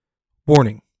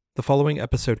Warning. The following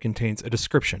episode contains a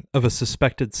description of a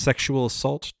suspected sexual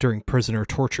assault during prisoner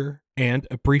torture and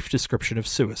a brief description of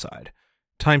suicide.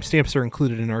 Timestamps are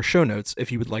included in our show notes if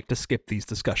you would like to skip these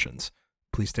discussions.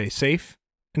 Please stay safe,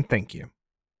 and thank you.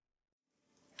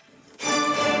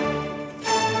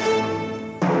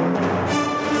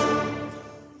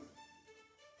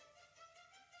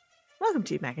 Welcome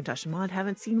to Macintosh and Maud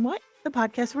Haven't Seen What? The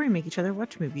podcast where we make each other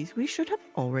watch movies we should have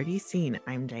already seen.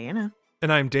 I'm Diana.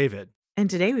 And I'm David. And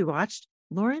today we watched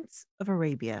Lawrence of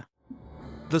Arabia.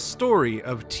 The story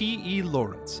of T.E.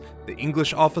 Lawrence, the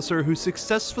English officer who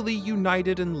successfully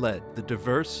united and led the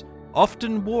diverse,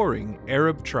 often warring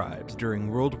Arab tribes during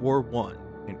World War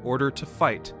I in order to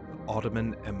fight the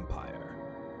Ottoman Empire.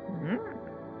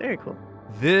 Very cool.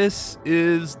 This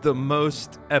is the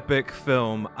most epic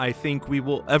film I think we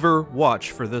will ever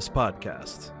watch for this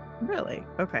podcast. Really?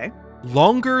 Okay.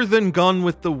 Longer than Gone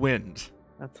with the Wind.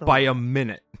 That's by a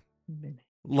minute.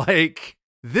 Like,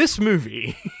 this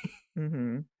movie,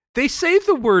 they say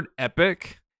the word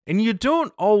epic, and you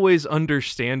don't always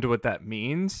understand what that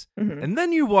means. And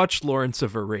then you watch Lawrence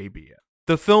of Arabia,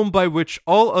 the film by which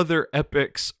all other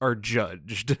epics are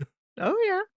judged. Oh,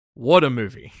 yeah. What a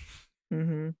movie.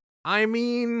 I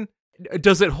mean,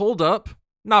 does it hold up?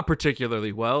 Not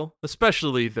particularly well,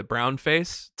 especially the brown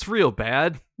face. It's real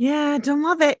bad. Yeah, don't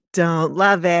love it. Don't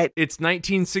love it. It's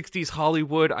 1960s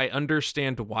Hollywood. I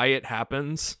understand why it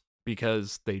happens,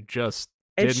 because they just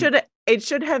didn't. It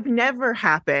should have never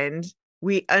happened.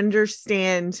 We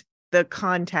understand the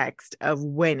context of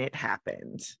when it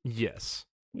happened. Yes.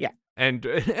 Yeah. And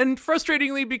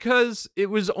frustratingly, because it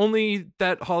was only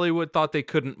that Hollywood thought they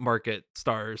couldn't market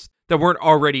stars that weren't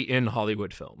already in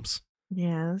Hollywood films.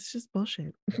 Yeah, it's just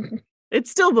bullshit. It's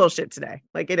still bullshit today.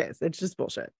 Like, it is. It's just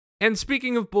bullshit. And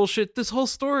speaking of bullshit, this whole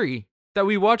story that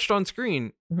we watched on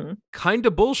screen, kind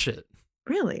of bullshit.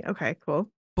 Really? Okay,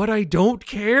 cool. But I don't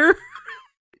care.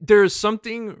 There's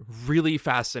something really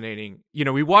fascinating. You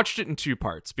know, we watched it in two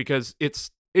parts because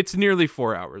it's nearly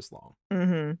 4 hours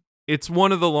long. It's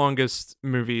one of the longest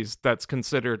movies that's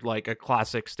considered like a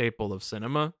classic staple of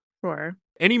cinema. Sure.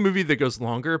 Any movie that goes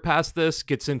longer past this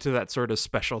gets into that sort of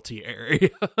specialty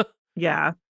area.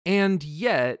 Yeah. And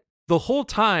yet, the whole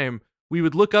time, we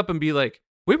would look up and be like,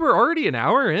 we were already an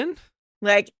hour in?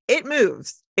 Like, it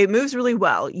moves. It moves really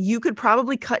well. You could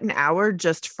probably cut an hour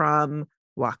just from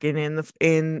walking in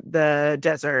the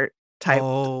desert type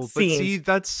scenes. But see,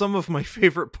 that's some of my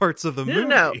favorite parts of the movie.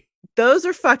 No, those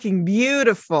are fucking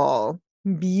beautiful.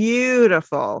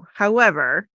 Beautiful.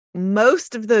 However,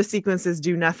 most of those sequences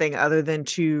do nothing other than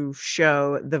to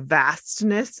show the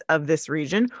vastness of this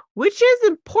region, which is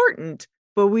important,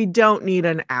 but we don't need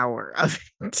an hour of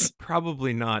it.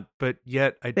 Probably not, but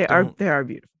yet They are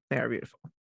beautiful. They are beautiful.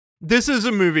 This is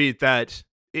a movie that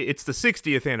it's the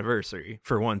 60th anniversary,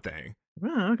 for one thing.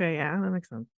 Oh, okay, yeah, that makes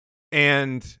sense.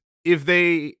 And if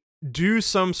they do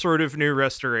some sort of new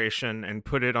restoration and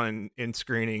put it in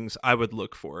screenings, I would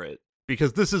look for it.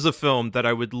 Because this is a film that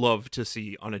I would love to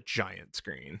see on a giant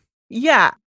screen.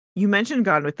 Yeah. You mentioned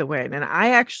Gone with the Wind, and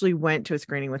I actually went to a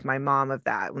screening with my mom of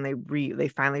that when they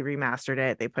finally remastered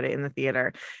it. They put it in the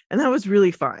theater, and that was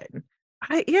really fun.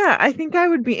 I think I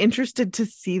would be interested to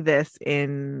see this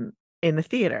in the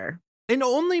theater. And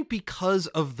only because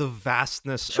of the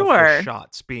vastness of the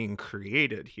shots being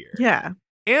created here. Yeah.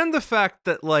 And the fact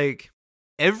that, like,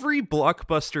 every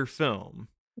blockbuster film,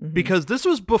 because this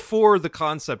was before the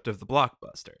concept of the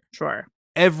blockbuster. Sure.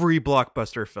 Every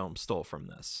blockbuster film stole from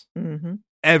this.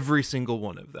 Every single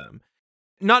one of them.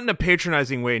 Not in a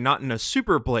patronizing way, not in a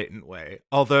super blatant way.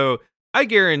 Although, I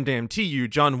guarantee you,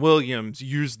 John Williams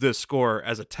used this score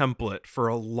as a template for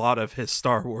a lot of his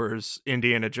Star Wars,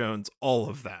 Indiana Jones, all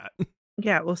of that.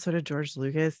 Yeah, well, so did George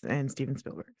Lucas and Steven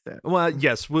Spielberg. So. Well,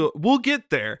 yes, we'll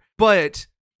get there. But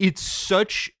it's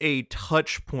such a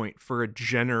touch point for a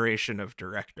generation of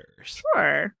directors.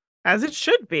 Sure, as it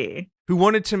should be. Who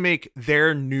wanted to make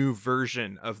their new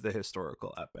version of the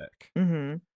historical epic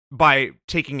by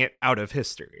taking it out of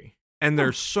history. And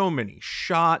there's so many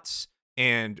shots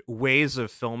and ways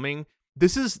of filming.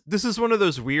 This is one of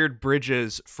those weird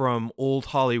bridges from old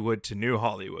Hollywood to new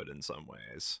Hollywood in some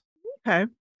ways. Okay.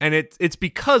 And it's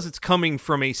because it's coming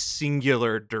from a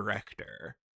singular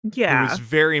director. Yeah. Who was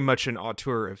very much an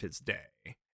auteur of his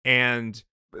day. And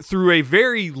through a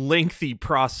very lengthy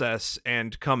process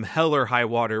and come hell or high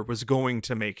water was going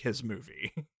to make his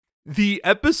movie. The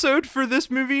episode for this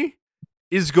movie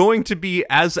is going to be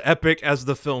as epic as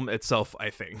the film itself, I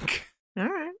think. All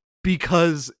right.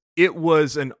 Because it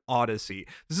was an odyssey.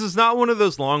 This is not one of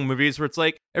those long movies where it's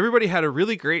like everybody had a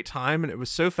really great time and it was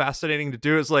so fascinating to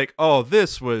do. It's like, oh,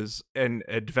 this was an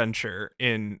adventure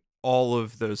in all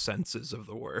of those senses of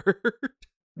the word.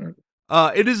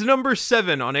 It is number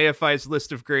 7 on AFI's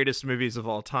list of greatest movies of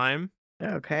all time.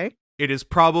 Okay. It is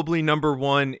probably number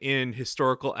 1 in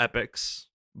historical epics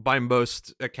by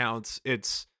most accounts.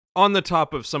 It's on the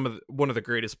top of one of the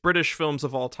greatest British films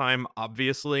of all time,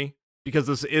 obviously, because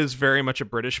this is very much a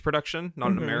British production,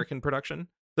 not an American production.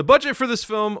 The budget for this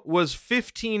film was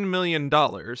 $15 million.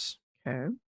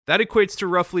 Okay. That equates to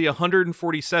roughly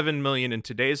 $147 million in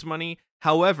today's money.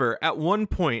 However, at one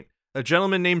point, a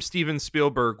gentleman named Steven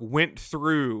Spielberg went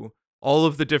through all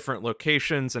of the different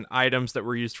locations and items that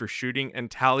were used for shooting and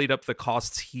tallied up the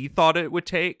costs he thought it would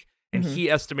take, and he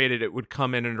estimated it would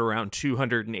come in at around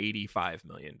 $285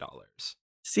 million.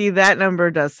 See, that number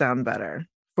does sound better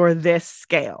for this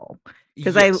scale.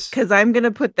 Because Yes. I'm going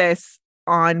to put this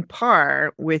on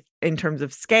par with, in terms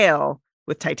of scale,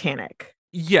 with Titanic.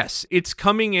 Yes, it's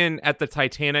coming in at the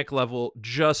Titanic level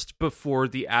just before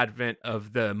the advent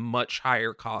of the much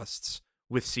higher costs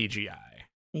with CGI.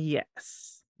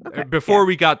 Yes. Okay. Before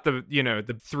we got the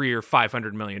 $300 or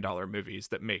 $500 million movies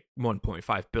that make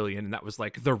 1.5 billion, and that was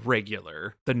like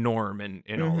the norm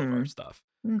in all of our stuff.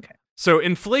 Okay. So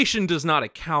inflation does not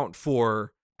account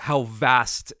for how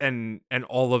vast and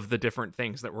all of the different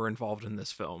things that were involved in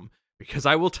this film, because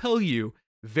I will tell you,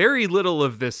 very little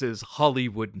of this is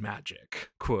Hollywood magic,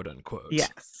 quote unquote.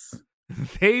 Yes.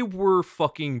 They were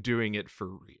fucking doing it for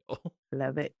real.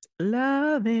 Love it.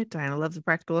 Love it. Diana loves the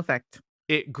practical effect.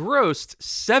 It grossed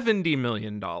 $70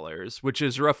 million, which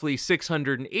is roughly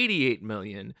 $688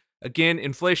 million. Again,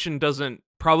 inflation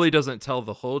probably doesn't tell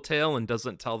the whole tale and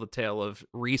doesn't tell the tale of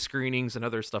rescreenings and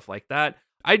other stuff like that.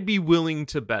 I'd be willing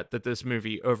to bet that this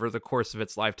movie, over the course of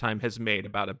its lifetime, has made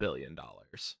about $1 billion.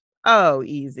 Oh,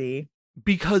 easy.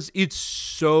 Because it's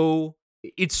so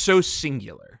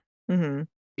singular.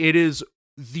 It is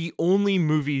the only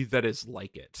movie that is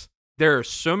like it. There are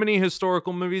so many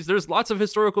historical movies. There's lots of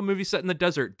historical movies set in the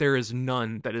desert. There is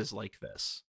none that is like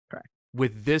this. Correct.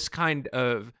 With this kind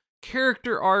of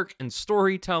character arc and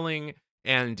storytelling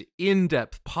and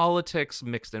in-depth politics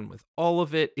mixed in with all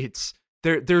of it,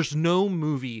 there's no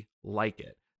movie like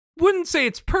it. Wouldn't say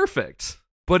it's perfect,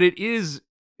 but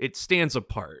it stands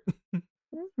apart.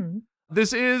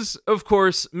 This is, of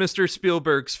course, Mr.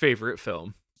 Spielberg's favorite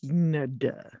film. No,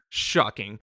 duh.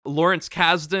 Shocking. Lawrence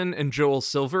Kasdan and Joel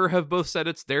Silver have both said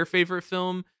it's their favorite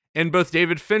film, and both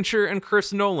David Fincher and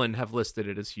Chris Nolan have listed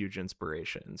it as huge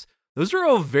inspirations. Those are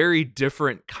all very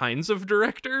different kinds of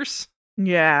directors.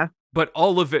 Yeah. But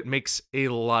all of it makes a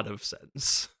lot of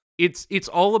sense. It's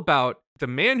all about the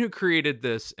man who created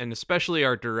this, and especially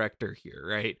our director here,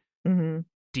 right?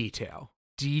 Detail.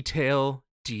 Detail.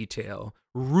 Detail.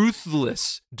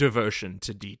 Ruthless devotion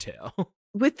to detail.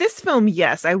 With this film,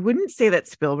 yes, I wouldn't say that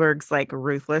Spielberg's like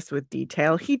ruthless with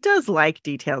detail. He does like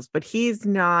details, but he's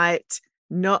not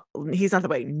the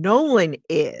way Nolan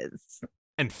is.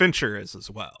 And Fincher is as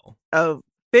well. Oh,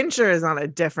 Fincher is on a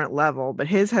different level, but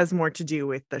his has more to do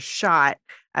with the shot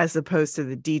as opposed to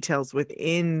the details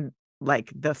within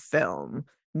like the film.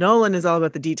 Nolan is all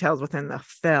about the details within the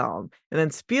film. And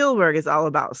then Spielberg is all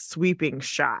about sweeping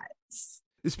shots.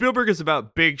 Spielberg is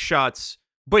about big shots,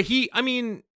 but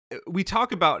we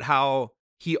talk about how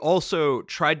he also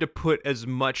tried to put as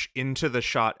much into the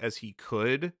shot as he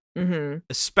could,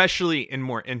 especially in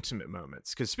more intimate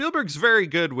moments. Because Spielberg's very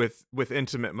good with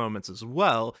intimate moments as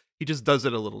well. He just does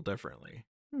it a little differently.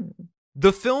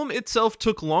 The film itself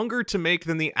took longer to make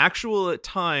than the actual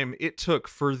time it took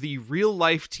for the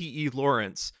real-life T.E.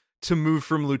 Lawrence to move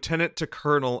from lieutenant to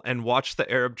colonel and watch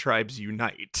the Arab tribes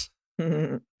unite.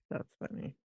 That's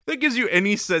funny. That gives you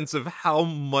any sense of how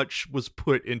much was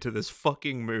put into this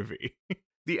fucking movie.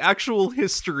 The actual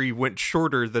history went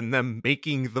shorter than them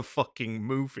making the fucking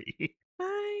movie.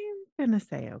 I'm gonna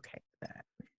say okay with that.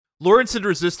 Lawrence had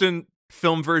resisted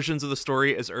film versions of the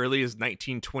story as early as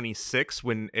 1926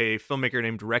 when a filmmaker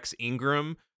named Rex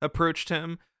Ingram approached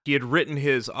him. He had written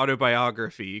his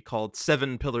autobiography called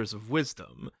 7 Pillars of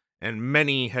Wisdom, and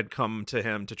many had come to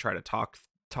him to try to talk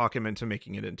him into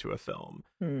making it into a film.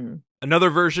 Another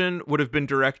version would have been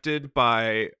directed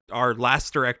by our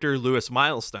last director, Lewis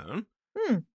Milestone,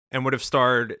 and would have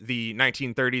starred the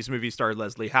 1930s movie star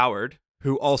Leslie Howard,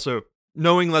 who also,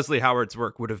 knowing Leslie Howard's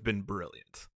work, would have been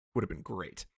brilliant, would have been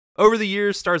great. Over the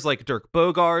years, stars like Dirk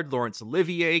Bogarde, Laurence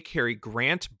Olivier, Cary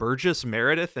Grant, Burgess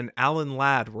Meredith, and Alan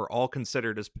Ladd were all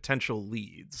considered as potential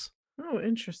leads. Oh,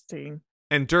 interesting.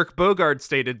 And Dirk Bogarde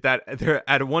stated that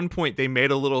at one point they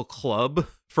made a little club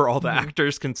for all the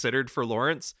actors considered for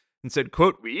Lawrence and said,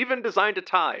 quote, "We even designed a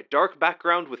tie, dark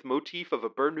background with motif of a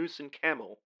burnoose and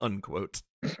camel," unquote.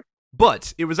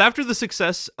 But it was after the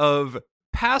success of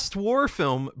past war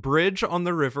film Bridge on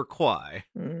the River Kwai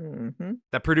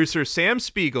that producer Sam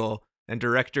Spiegel and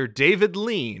director David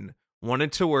Lean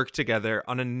wanted to work together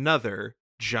on another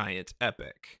giant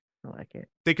epic. I like it.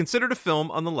 They considered a film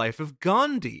on the life of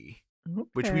Gandhi,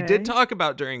 which we did talk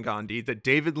about during Gandhi, that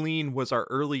David Lean was our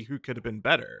early Who Could Have Been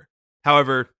Better.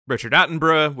 However, Richard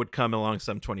Attenborough would come along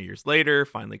some 20 years later,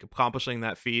 finally accomplishing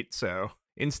that feat, so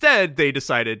instead they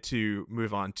decided to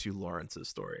move on to Lawrence's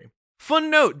story.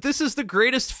 Fun note, this is the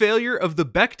greatest failure of the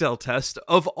Bechdel test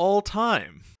of all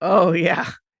time. Oh,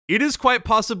 yeah. It is quite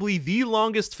possibly the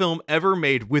longest film ever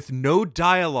made with no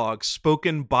dialogue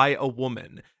spoken by a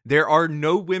woman. There are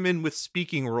no women with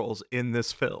speaking roles in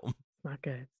this film. Not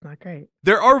good. Not great.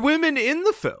 There are women in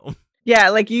the film. Yeah,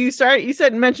 like you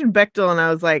mentioned Bechdel, and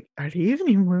I was like, are there even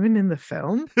any women in the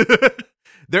film?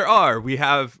 There are. We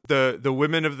have the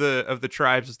women of the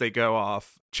tribes as they go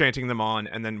off, chanting them on,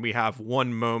 and then we have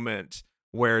one moment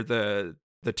where the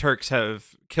Turks have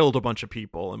killed a bunch of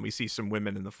people, and we see some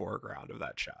women in the foreground of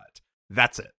that shot.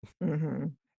 That's it. Mm-hmm.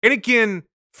 And again,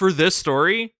 for this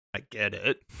story, I get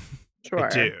it. Sure. I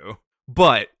do.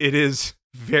 But it is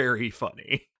very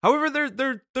funny. However,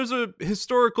 there's a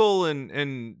historical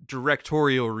and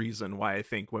directorial reason why I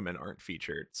think women aren't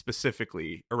featured,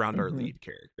 specifically around our lead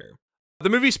character. The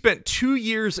movie spent 2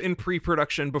 years in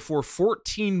pre-production before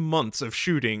 14 months of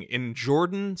shooting in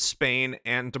Jordan, Spain,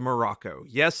 and Morocco.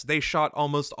 Yes, they shot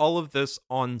almost all of this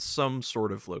on some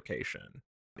sort of location.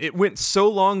 It went so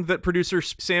long that producer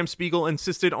Sam Spiegel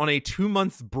insisted on a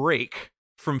 2-month break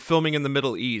from filming in the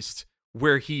Middle East,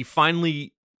 where he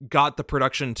finally got the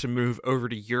production to move over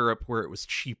to Europe where it was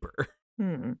cheaper.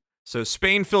 So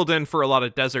Spain filled in for a lot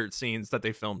of desert scenes that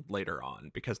they filmed later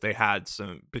on because they had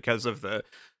some, because of the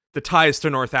ties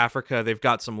to North Africa, they've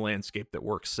got some landscape that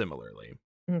works similarly.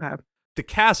 Okay. The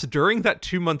cast during that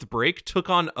 2-month break took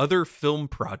on other film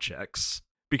projects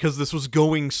because this was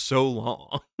going so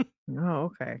long.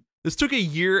 Oh, okay. This took 1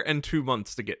 year and 2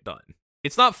 months to get done.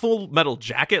 It's not Full Metal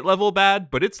Jacket level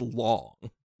bad, but it's long.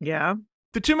 Yeah.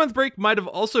 The 2-month break might have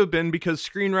also been because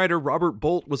screenwriter Robert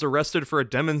Bolt was arrested for a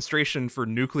demonstration for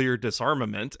nuclear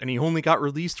disarmament, and he only got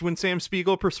released when Sam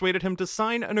Spiegel persuaded him to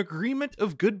sign an agreement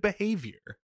of good behavior.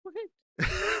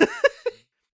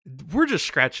 We're just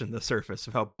scratching the surface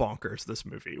of how bonkers this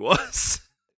movie was.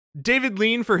 David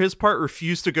Lean, for his part,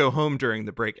 refused to go home during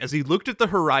the break as he looked at the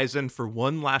horizon for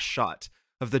one last shot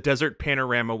of the desert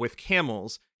panorama with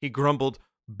camels. He grumbled,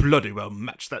 "Bloody well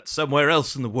match that somewhere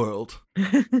else in the world."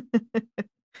 I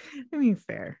mean,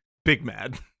 fair. Big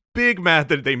mad. Big mad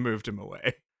that they moved him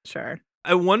away. Sure.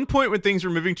 At one point when things were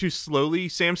moving too slowly,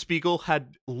 Sam Spiegel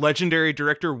had legendary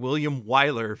director William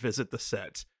Wyler visit the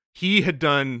set. He had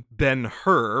done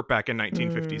Ben-Hur back in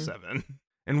 1957.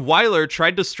 And Wyler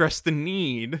tried to stress the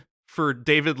need for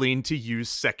David Lean to use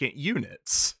second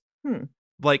units.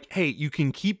 Like, hey, you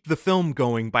can keep the film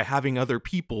going by having other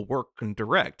people work and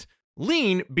direct.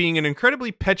 Lean, being an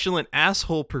incredibly petulant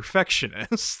asshole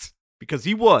perfectionist, because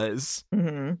he was,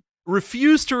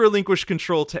 refused to relinquish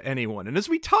control to anyone. And as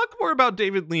we talk more about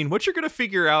David Lean, what you're going to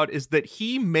figure out is that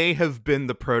he may have been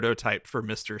the prototype for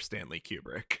Mr. Stanley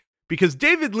Kubrick. Because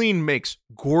David Lean makes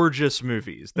gorgeous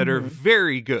movies that are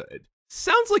very good.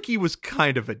 Sounds like he was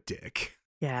kind of a dick.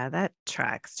 Yeah, that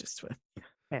tracks just with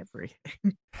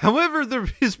everything. However,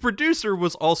 his producer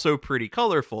was also pretty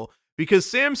colorful, because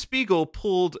Sam Spiegel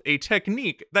pulled a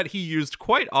technique that he used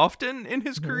quite often in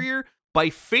his career by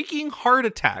faking heart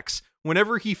attacks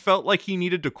whenever he felt like he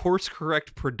needed to course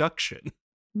correct production.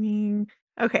 I mean,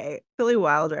 okay, Billy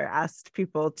Wilder asked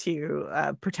people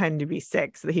to pretend to be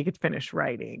sick so that he could finish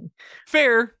writing.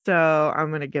 Fair. So I'm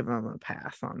going to give him a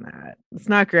pass on that. It's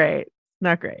not great.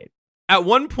 Not great. At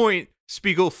one point,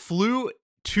 Spiegel flew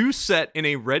to set in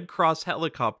a Red Cross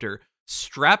helicopter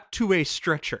strapped to a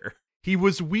stretcher. He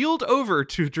was wheeled over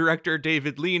to director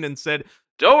David Lean and said,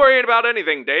 "Don't worry about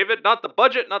anything, David. Not the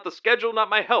budget, not the schedule, not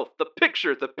my health. The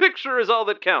picture is all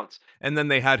that counts." And then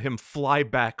they had him fly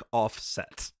back off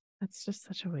set. That's just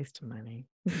such a waste of money.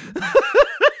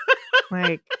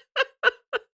 Like,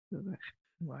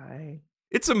 why?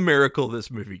 It's a miracle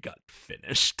this movie got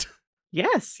finished.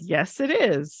 Yes, it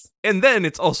is. And then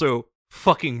it's also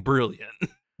fucking brilliant.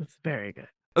 It's very good.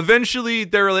 Eventually,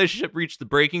 their relationship reached the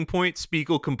breaking point.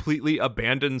 Spiegel completely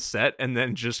abandoned set and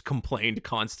then just complained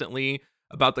constantly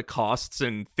about the costs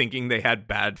and thinking they had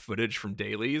bad footage from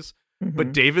dailies.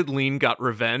 But David Lean got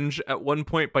revenge at one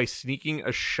point by sneaking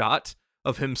a shot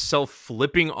of himself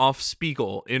flipping off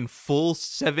Spiegel in full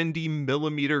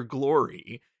 70mm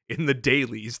glory in the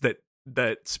dailies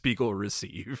that Spiegel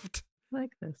received.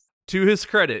 Like this. To his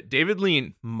credit, David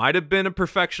Lean might have been a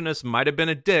perfectionist, might have been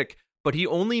a dick, but he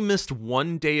only missed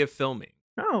 1 day of filming.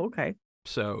 Oh, okay.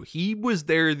 So he was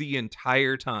there the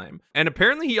entire time. And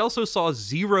apparently he also saw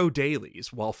 0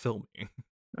 dailies while filming.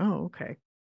 Oh, okay.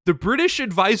 The British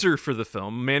advisor for the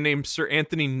film, a man named Sir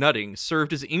Anthony Nutting,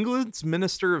 served as England's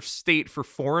Minister of State for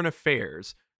Foreign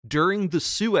Affairs during the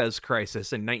Suez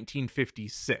Crisis in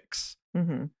 1956.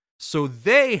 Mm-hmm. So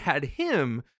they had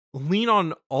him lean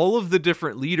on all of the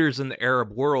different leaders in the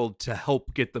Arab world to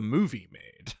help get the movie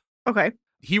made. Okay.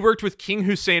 He worked with King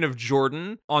Hussein of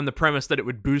Jordan on the premise that it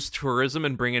would boost tourism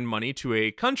and bring in money to a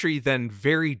country then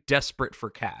very desperate for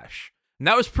cash. And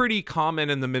that was pretty common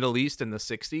in the Middle East in the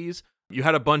 60s. You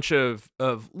had a bunch of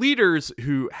leaders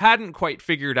who hadn't quite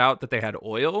figured out that they had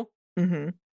oil. Mm-hmm.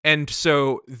 And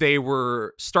so they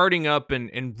were starting up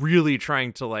and really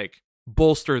trying to like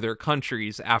bolster their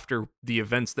countries after the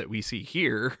events that we see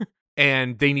here.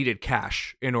 And they needed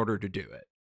cash in order to do it,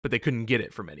 but they couldn't get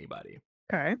it from anybody.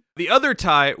 Okay. The other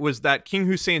tie was that King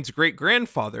Hussein's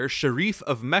great-grandfather, Sharif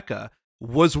of Mecca,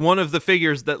 was one of the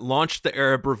figures that launched the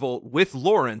Arab Revolt with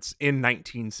Lawrence in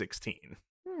 1916.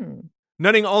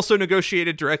 Nutting also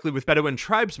negotiated directly with Bedouin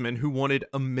tribesmen who wanted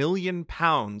 £1 million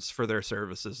for their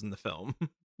services in the film.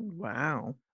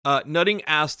 Wow. Nutting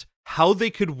asked how they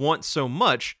could want so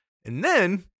much, and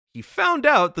then he found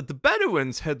out that the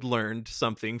Bedouins had learned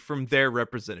something from their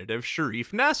representative,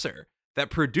 Sharif Nasser, that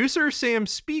producer Sam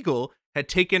Spiegel had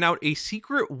taken out a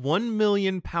secret £1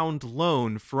 million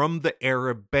loan from the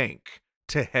Arab bank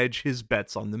to hedge his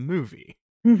bets on the movie.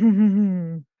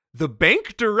 The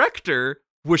bank director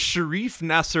was Sharif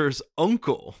Nasser's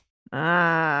uncle.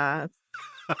 Ah,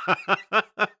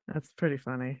 that's pretty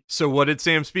funny. So what did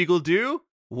Sam Spiegel do?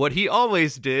 What he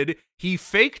always did. He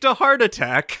faked a heart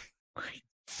attack,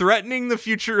 threatening the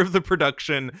future of the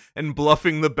production and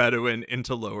bluffing the Bedouin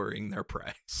into lowering their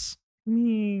price. I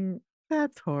mean,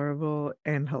 that's horrible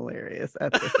and hilarious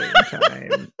at the same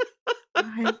time.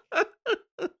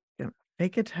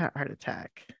 Fake a heart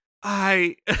attack.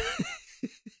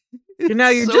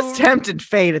 You're so, just tempted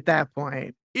fate at that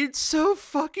point. It's so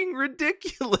fucking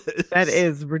ridiculous. That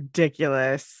is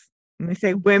ridiculous. And they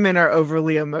say women are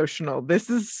overly emotional. This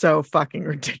is so fucking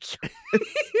ridiculous.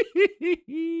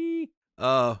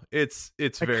 Oh, it's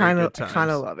very good times. I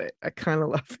kind of love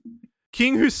it.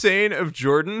 King Hussein of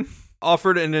Jordan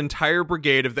offered an entire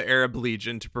brigade of the Arab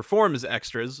Legion to perform as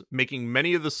extras, making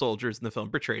many of the soldiers in the film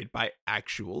portrayed by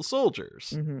actual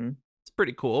soldiers. Mm-hmm. It's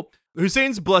pretty cool.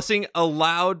 Hussein's blessing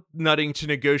allowed Nutting to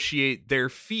negotiate their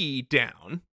fee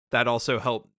down. That also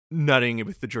helped Nutting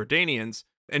with the Jordanians.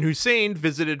 And Hussein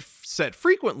visited set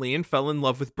frequently and fell in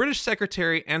love with British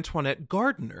Secretary Antoinette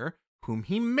Gardiner, whom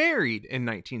he married in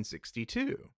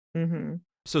 1962. Mm-hmm.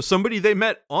 So somebody they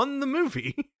met on the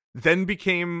movie then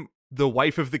became the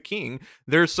wife of the king.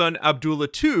 Their son Abdullah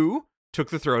II took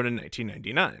the throne in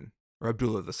 1999, or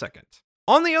Abdullah II.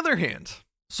 On the other hand,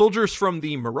 soldiers from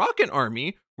the Moroccan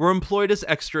army were employed as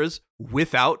extras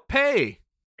without pay.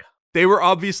 They were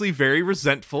obviously very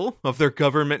resentful of their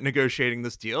government negotiating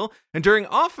this deal, and during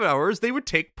off hours, they would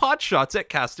take pot shots at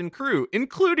cast and crew,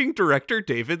 including director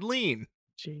David Lean.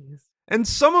 Jeez. And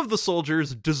some of the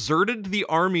soldiers deserted the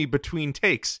army between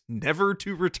takes, never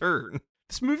to return.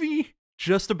 This movie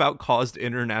just about caused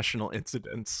international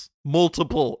incidents.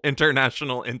 Multiple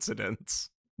international incidents.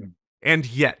 And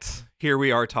yet, here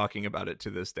we are talking about it to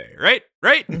this day, right?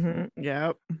 Right? Mm-hmm.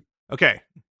 Yep. Okay,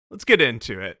 let's get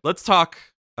into it. Let's talk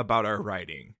about our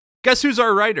writing. Guess who's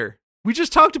our writer? We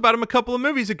just talked about him a couple of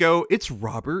movies ago. It's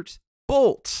Robert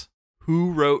Bolt,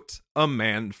 who wrote A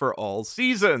Man for All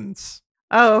Seasons.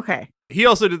 Oh, okay. He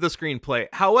also did the screenplay.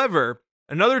 However,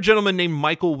 another gentleman named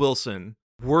Michael Wilson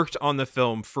worked on the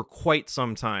film for quite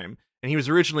some time, and he was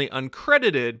originally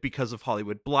uncredited because of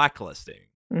Hollywood blacklisting.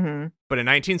 Mm-hmm. But in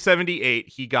 1978,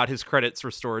 he got his credits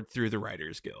restored through the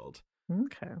Writers Guild.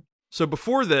 Okay. So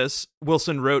before this,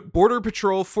 Wilson wrote Border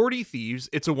Patrol, 40 Thieves,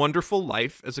 It's a Wonderful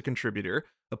Life as a contributor,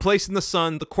 A Place in the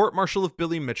Sun, The Court-Martial of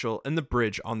Billy Mitchell, and The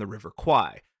Bridge on the River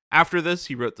Kwai. After this,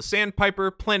 he wrote The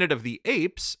Sandpiper, Planet of the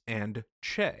Apes, and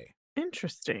Che.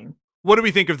 Interesting. What do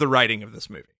we think of the writing of this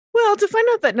movie? Well, to find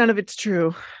out that none of it's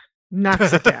true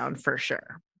knocks it down for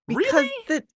sure. Because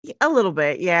really? A little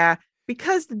bit, yeah.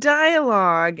 Because the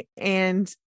dialogue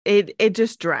and it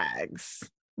just drags.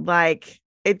 Like,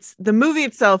 it's the movie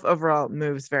itself overall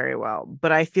moves very well,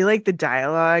 but I feel like the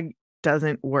dialogue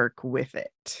doesn't work with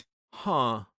it.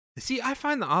 Huh. See, I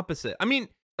find the opposite. I mean,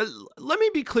 let me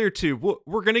be clear too.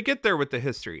 We're going to get there with the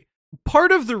history.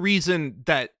 Part of the reason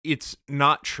that it's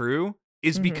not true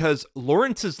is because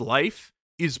Lawrence's life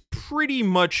is pretty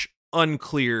much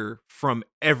unclear from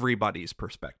everybody's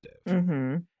perspective.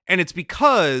 Mm-hmm. And it's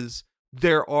because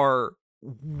there are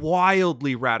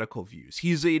wildly radical views.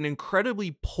 He's an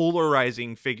incredibly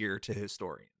polarizing figure to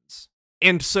historians.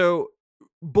 And so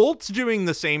Bolt's doing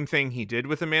the same thing he did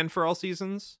with A Man for All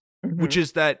Seasons, which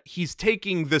is that he's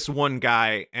taking this one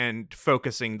guy and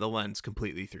focusing the lens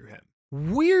completely through him.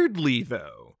 Weirdly,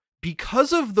 though,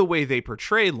 because of the way they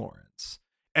portray Lawrence,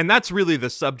 and that's really the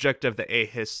subject of the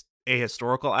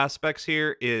ahistorical aspects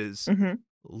here, is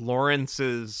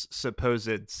Lawrence's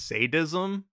supposed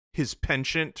sadism, his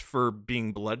penchant for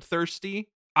being bloodthirsty.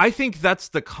 I think that's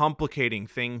the complicating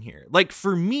thing here. Like,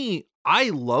 for me, I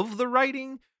love the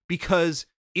writing because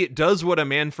it does what A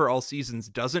Man for All Seasons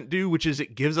doesn't do, which is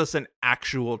it gives us an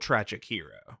actual tragic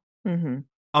hero.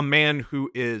 A man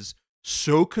who is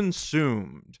so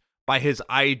consumed by his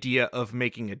idea of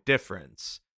making a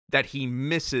difference that he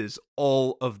misses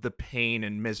all of the pain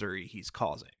and misery he's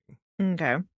causing.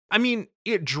 Okay. I mean,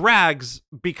 it drags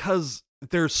because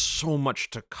there's so much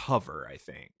to cover, I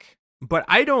think. But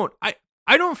I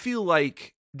don't feel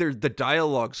like the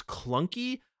dialogue's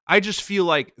clunky. I just feel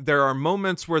like there are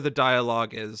moments where the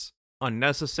dialogue is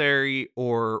unnecessary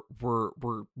or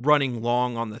we're running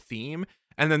long on the theme.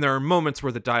 And then there are moments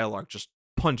where the dialogue just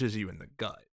punches you in the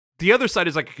gut. The other side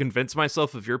is I can convince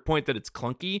myself of your point that it's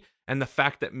clunky. And the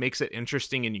fact that makes it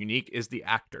interesting and unique is the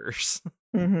actors.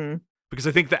 Because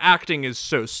I think the acting is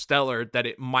so stellar that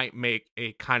it might make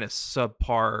a kind of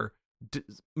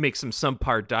make some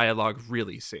subpar dialogue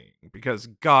really sing. Because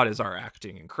God, is our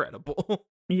acting incredible.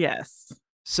 Yes.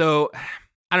 So,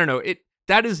 I don't know,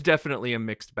 that is definitely a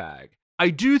mixed bag. I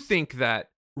do think that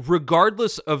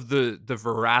regardless of the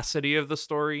veracity of the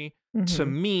story, to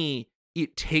me,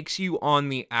 it takes you on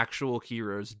the actual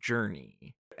hero's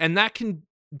journey. And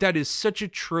that is such a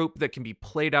trope that can be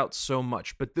played out so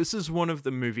much, but this is one of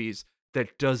the movies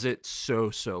that does it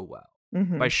so well.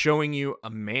 By showing you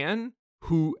a man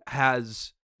who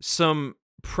has some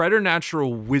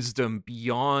preternatural wisdom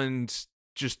beyond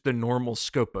just the normal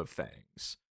scope of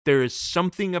things. There is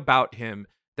something about him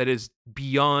that is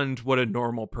beyond what a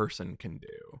normal person can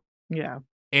do. Yeah.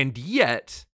 And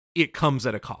yet it comes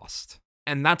at a cost.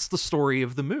 And that's the story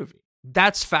of the movie.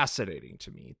 That's fascinating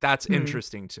to me. That's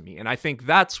interesting to me. And I think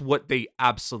that's what they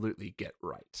absolutely get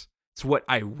right. It's what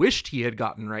I wished he had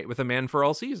gotten right with A Man for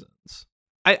All Seasons.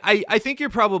 I think you're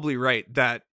probably right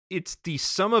that it's the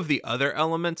sum of the other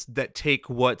elements that take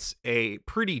what's a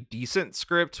pretty decent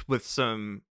script with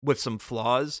some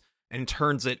flaws and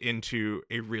turns it into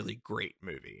a really great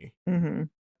movie.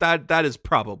 That is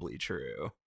probably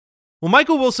true. Well,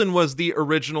 Michael Wilson was the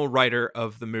original writer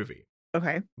of the movie.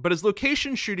 Okay. But as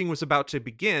location shooting was about to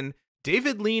begin,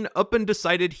 David Lean up and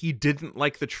decided he didn't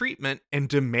like the treatment and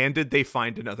demanded they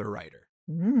find another writer.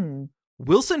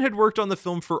 Wilson had worked on the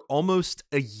film for almost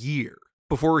a year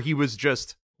before he was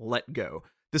just let go.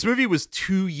 This movie was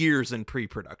 2 years in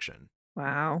pre-production.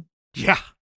 Wow.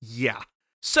 Yeah.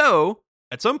 So,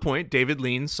 at some point, David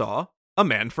Lean saw A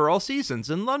Man for All Seasons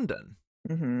in London.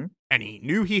 And he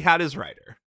knew he had his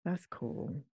writer. That's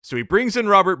cool. So he brings in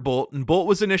Robert Bolt, and Bolt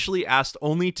was initially asked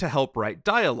only to help write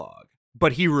dialogue.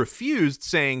 But he refused,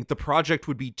 saying the project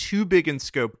would be too big in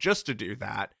scope just to do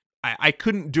that. I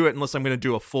couldn't do it unless I'm going to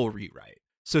do a full rewrite.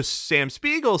 So Sam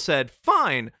Spiegel said,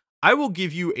 fine, I will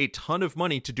give you a ton of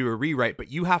money to do a rewrite,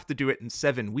 but you have to do it in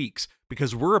 7 weeks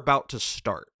because we're about to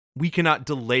start. We cannot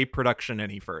delay production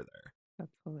any further.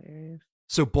 That's hilarious.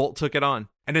 So Bolt took it on.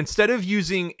 And instead of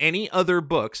using any other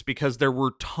books, because there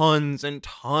were tons and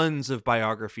tons of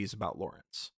biographies about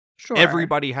Lawrence,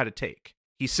 everybody had a take.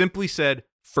 He simply said,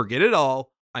 forget it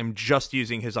all. I'm just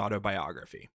using his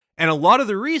autobiography. And a lot of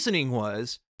the reasoning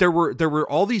was there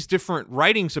were all these different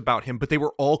writings about him, but they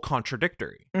were all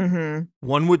contradictory.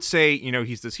 One would say,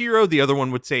 he's this hero. The other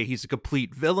one would say he's a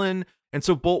complete villain. And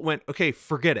so Bolt went, okay,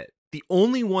 forget it. The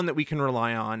only one that we can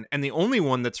rely on and the only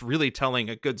one that's really telling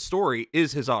a good story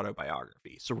is his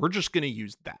autobiography. So we're just going to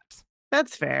use that.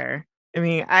 That's fair. I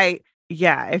mean,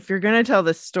 if you're going to tell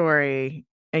the story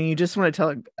and you just want to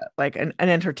tell like an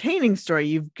entertaining story,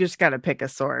 you've just got to pick a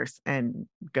source and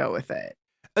go with it.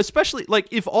 Especially like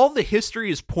if all the history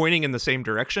is pointing in the same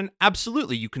direction,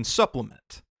 absolutely, you can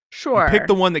supplement. Sure. You pick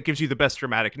the one that gives you the best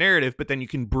dramatic narrative, but then you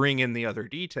can bring in the other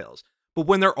details. But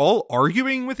when they're all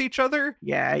arguing with each other,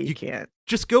 yeah, you can't.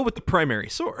 Just go with the primary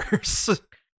source.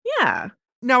 Yeah.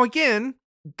 Now, again,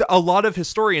 a lot of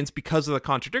historians, because of the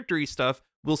contradictory stuff,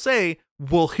 will say,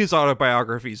 well, his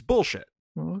autobiography is bullshit.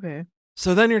 Okay.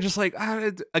 So then you're just like,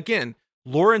 again,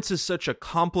 Lawrence is such a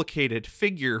complicated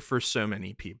figure for so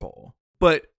many people.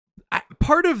 But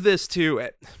part of this, too,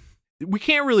 we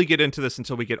can't really get into this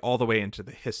until we get all the way into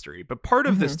the history. But part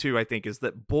of this, too, I think, is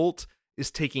that Bolt is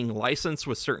taking license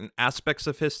with certain aspects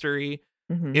of history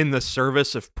in the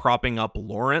service of propping up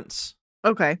Lawrence.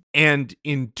 Okay. And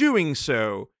in doing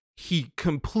so, he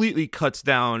completely cuts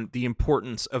down the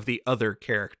importance of the other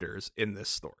characters in this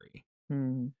story.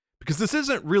 Because this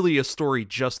isn't really a story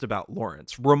just about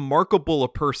Lawrence, remarkable a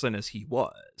person as he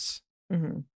was.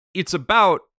 It's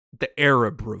about the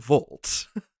Arab revolt.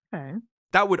 Okay.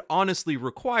 That would honestly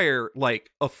require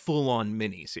like a full-on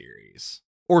miniseries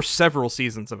or several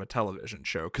seasons of a television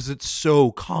show because it's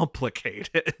so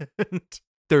complicated.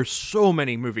 There's so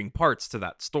many moving parts to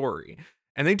that story.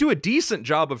 And they do a decent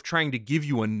job of trying to give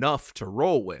you enough to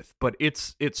roll with, but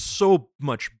it's so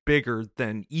much bigger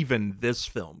than even this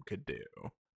film could do.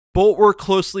 Bolt worked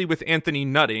closely with Anthony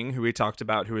Nutting, who we talked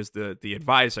about, who is the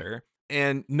advisor.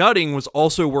 And Nutting was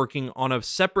also working on a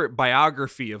separate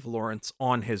biography of Lawrence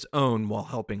on his own while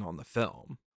helping on the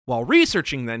film. While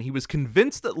researching then, he was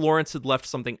convinced that Lawrence had left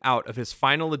something out of his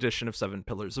final edition of Seven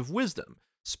Pillars of Wisdom,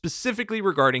 specifically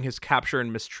regarding his capture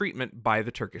and mistreatment by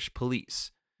the Turkish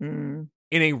police. In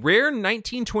a rare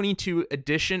 1922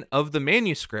 edition of the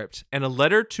manuscript and a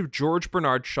letter to George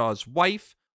Bernard Shaw's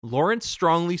wife, Lawrence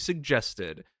strongly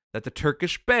suggested that the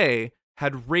Turkish Bey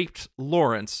had raped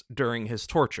Lawrence during his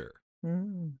torture.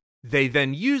 They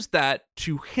then used that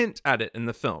to hint at it in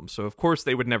the film. So, of course,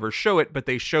 they would never show it, but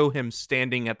they show him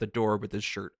standing at the door with his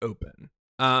shirt open.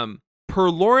 Per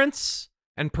Lawrence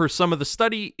and per some of the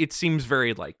study, it seems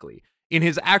very likely. In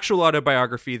his actual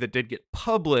autobiography that did get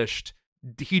published,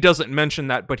 he doesn't mention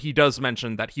that, but he does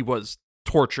mention that he was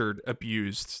tortured,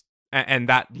 abused, and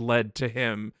that led to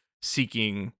him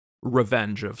seeking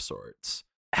revenge of sorts.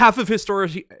 Half of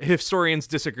historians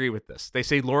disagree with this. They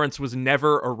say Lawrence was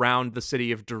never around the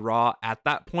city of Daraa at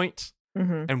that point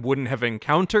and wouldn't have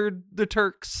encountered the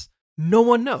Turks. No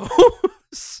one knows.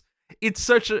 It's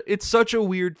such a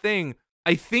weird thing.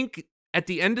 I think at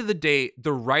the end of the day,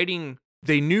 the writing,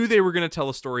 they knew they were going to tell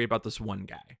a story about this one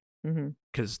guy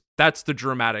because that's the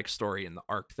dramatic story in the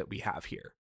arc that we have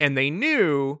here. And they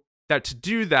knew that to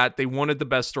do that, they wanted the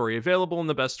best story available, and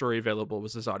the best story available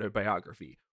was his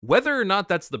autobiography. Whether or not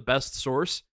that's the best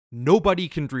source, nobody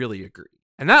can really agree.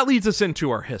 And that leads us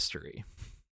into our history.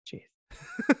 Jeez.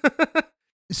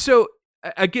 So,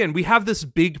 again, we have this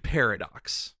big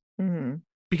paradox.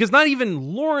 Because not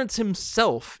even Lawrence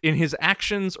himself in his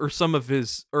actions or some of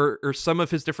his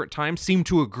different times seem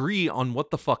to agree on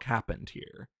what the fuck happened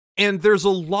here. And there's a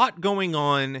lot going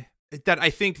on that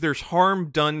I think there's harm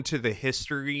done to the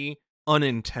history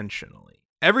unintentionally.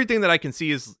 Everything that I can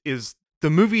see is the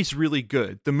movie's really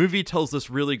good. The movie tells this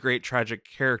really great tragic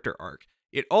character arc.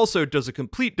 It also does a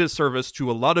complete disservice to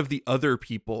a lot of the other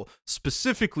people,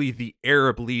 specifically the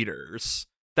Arab leaders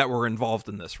that were involved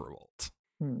in this revolt.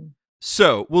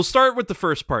 So we'll start with the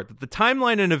first part, that the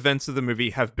timeline and events of the movie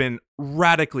have been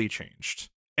radically changed.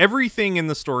 Everything in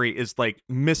the story is like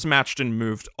mismatched and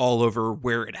moved all over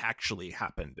where it actually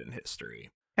happened in history.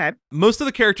 Okay. Most of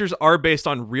the characters are based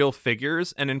on real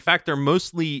figures, and in fact, they're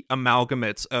mostly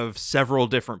amalgamates of several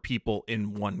different people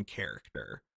in one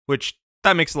character, which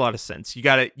that makes a lot of sense.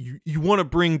 You want to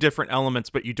bring different elements,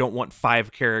 but you don't want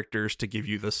 5 characters to give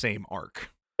you the same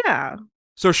arc. Yeah.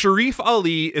 So Sharif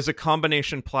Ali is a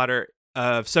combination plotter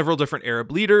of several different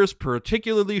Arab leaders,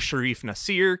 particularly Sharif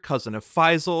Nasir, cousin of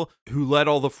Faisal, who led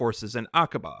all the forces in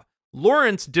Aqaba.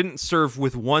 Lawrence didn't serve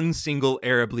with one single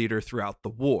Arab leader throughout the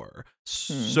war.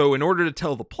 So in order to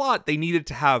tell the plot, they needed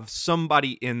to have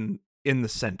somebody in the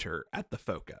center at the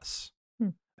focus.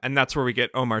 And that's where we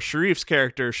get Omar Sharif's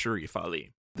character, Sharif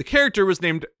Ali. The character was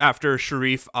named after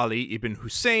Sharif Ali ibn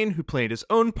Hussein, who played his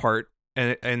own part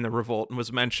in the revolt and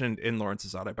was mentioned in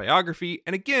Lawrence's autobiography.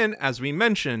 And again, as we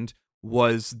mentioned,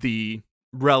 was the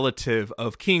relative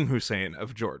of King Hussein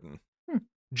of Jordan.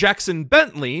 Jackson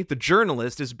Bentley, the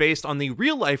journalist, is based on the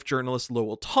real-life journalist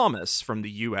Lowell Thomas from the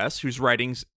U.S., whose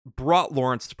writings brought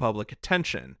Lawrence to public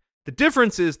attention. The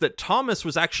difference is that Thomas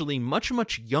was actually much,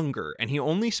 much younger, and he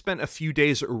only spent a few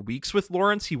days or weeks with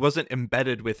Lawrence. He wasn't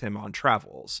embedded with him on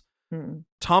travels.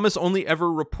 Thomas only ever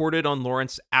reported on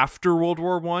Lawrence after World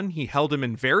War I. He held him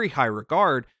in very high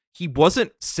regard. He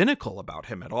wasn't cynical about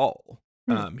him at all.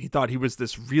 He thought he was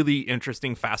this really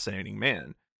interesting, fascinating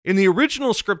man. In the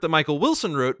original script that Michael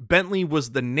Wilson wrote, Bentley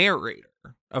was the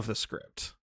narrator of the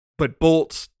script. But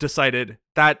Bolt decided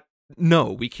that,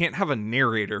 no, we can't have a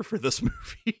narrator for this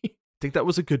movie. I think that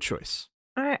was a good choice.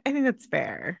 I think that's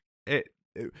fair.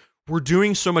 We're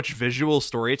doing so much visual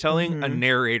storytelling, a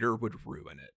narrator would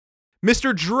ruin it.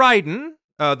 Mr. Dryden,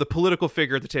 the political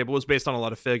figure at the table, was based on a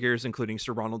lot of figures, including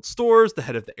Sir Ronald Storrs, the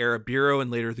head of the Arab Bureau,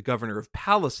 and later the governor of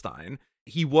Palestine.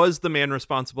 He was the man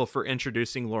responsible for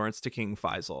introducing Lawrence to King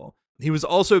Faisal. He was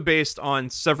also based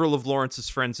on several of Lawrence's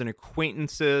friends and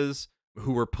acquaintances,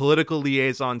 who were political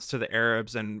liaisons to the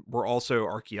Arabs and were also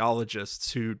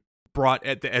archaeologists who brought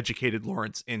the educated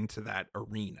Lawrence into that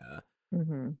arena.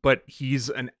 Mm-hmm. But he's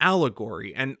an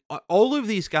allegory. And all of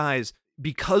these guys,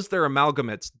 because they're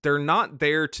amalgamates, they're not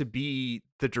there to be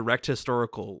the direct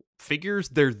historical figures.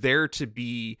 They're there to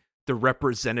be the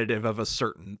representative of a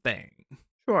certain thing.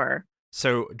 Sure.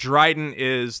 So Dryden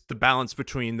is the balance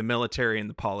between the military and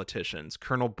the politicians.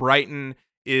 Colonel Brighton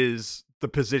is the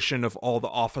position of all the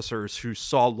officers who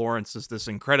saw Lawrence as this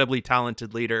incredibly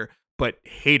talented leader, but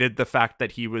hated the fact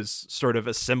that he was sort of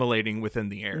assimilating within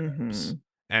the Arabs. Mm-hmm.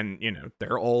 And,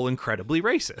 they're all incredibly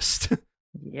racist.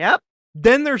 Yep.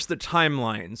 Then there's the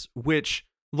timelines, which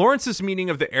Lawrence's meeting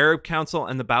of the Arab Council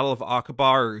and the Battle of Aqaba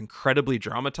are incredibly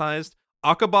dramatized.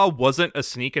 Aqaba wasn't a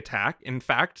sneak attack. In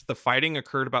fact, the fighting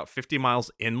occurred about 50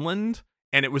 miles inland,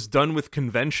 and it was done with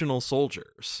conventional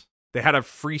soldiers. They had a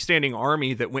freestanding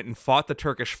army that went and fought the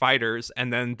Turkish fighters,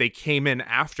 and then they came in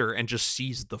after and just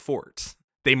seized the fort.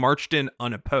 They marched in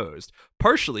unopposed,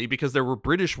 partially because there were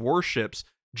British warships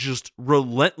just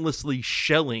relentlessly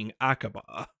shelling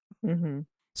Aqaba. Mm-hmm.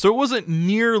 So it wasn't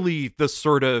nearly the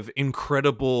sort of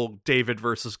incredible David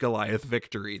versus Goliath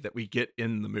victory that we get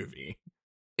in the movie.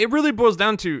 It really boils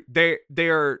down to they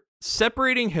are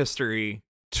separating history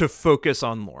to focus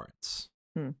on Lawrence.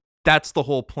 That's the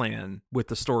whole plan with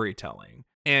the storytelling.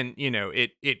 And,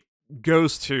 it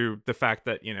goes to the fact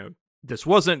that, this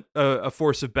wasn't a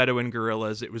force of Bedouin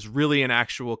guerrillas. It was really an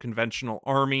actual conventional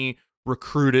army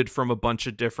recruited from a bunch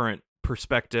of different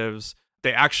perspectives.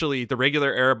 The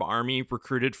regular Arab army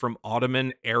recruited from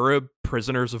Ottoman Arab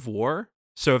prisoners of war.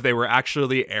 So if they were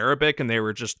actually Arabic and they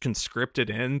were just conscripted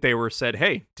in, they were said,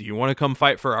 hey, do you want to come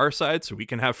fight for our side so we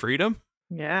can have freedom?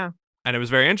 Yeah. And it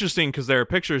was very interesting because there are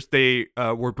pictures. They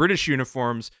wore British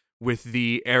uniforms with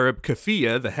the Arab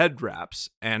keffiyeh, the head wraps,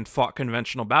 and fought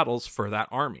conventional battles for that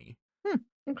army.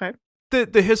 Okay.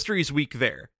 The history's weak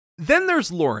there. Then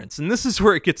there's Lawrence, and this is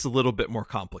where it gets a little bit more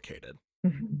complicated.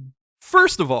 Mm-hmm.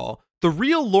 First of all, the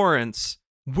real Lawrence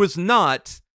was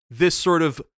not this sort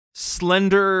of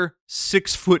slender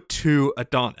 6'2"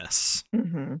 Adonis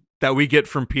that we get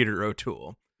from Peter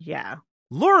O'Toole. Yeah.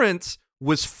 Lawrence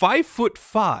was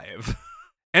 5'5"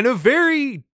 and a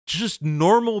very just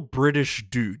normal British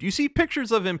dude. You see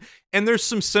pictures of him, and there's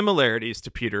some similarities to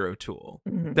Peter O'Toole.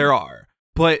 Mm-hmm. There are,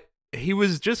 but he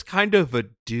was just kind of a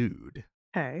dude.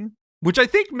 Okay. Which I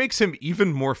think makes him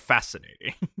even more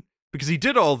fascinating because he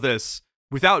did all this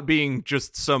without being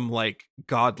just some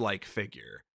godlike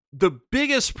figure. The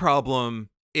biggest problem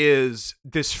is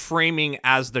this framing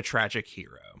as the tragic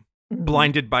hero,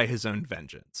 blinded by his own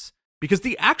vengeance. Because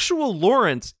the actual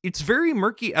Lawrence, it's very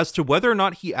murky as to whether or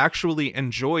not he actually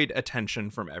enjoyed attention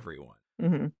from everyone.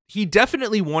 Mm-hmm. He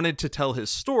definitely wanted to tell his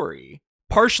story,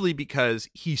 partially because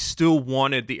he still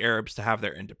wanted the Arabs to have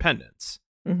their independence.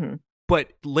 Mm-hmm.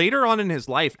 But later on in his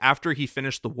life, after he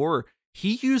finished the war,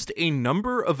 he used a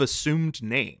number of assumed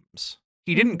names.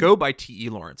 He didn't go by T.E.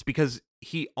 Lawrence because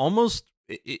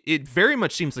it very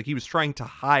much seems like he was trying to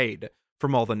hide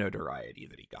from all the notoriety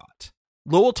that he got.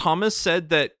 Lowell Thomas said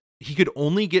that he could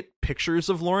only get pictures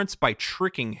of Lawrence by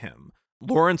tricking him.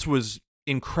 Lawrence was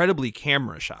incredibly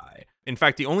camera shy. In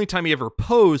fact, the only time he ever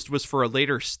posed was for a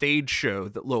later stage show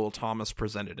that Lowell Thomas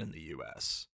presented in the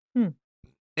U.S.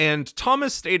 And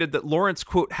Thomas stated that Lawrence,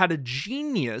 quote, had a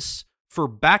genius for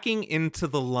backing into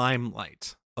the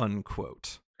limelight,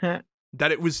 unquote.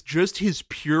 That it was just his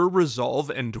pure resolve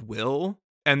and will.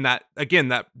 And that, again,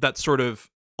 that sort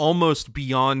of almost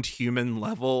beyond human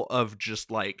level of just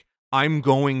I'm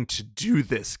going to do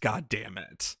this,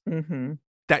 goddammit. Mm-hmm.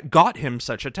 That got him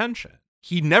such attention.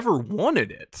 He never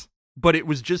wanted it, but it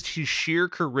was just his sheer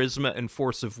charisma and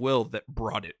force of will that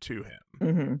brought it to him.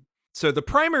 Mm-hmm. So the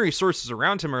primary sources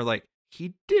around him are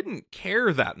he didn't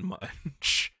care that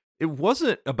much. It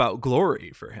wasn't about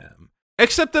glory for him.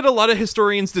 Except that a lot of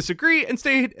historians disagree and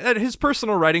state that his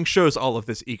personal writing shows all of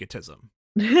this egotism.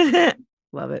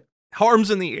 Love it.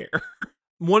 Arms in the air.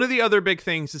 One of the other big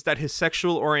things is that his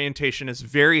sexual orientation is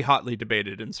very hotly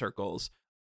debated in circles.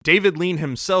 David Lean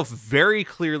himself very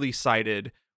clearly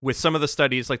cited with some of the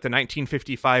studies like the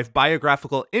 1955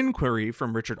 biographical inquiry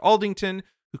from Richard Aldington,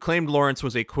 who claimed Lawrence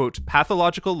was a, quote,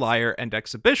 pathological liar and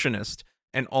exhibitionist,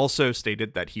 and also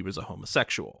stated that he was a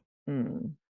homosexual.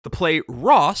 The play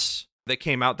Ross that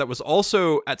came out that was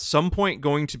also at some point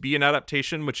going to be an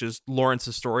adaptation, which is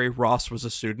Lawrence's story. Ross was a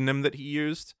pseudonym that he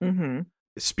used. Mm-hmm.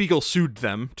 Spiegel sued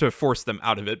them to force them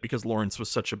out of it because Lawrence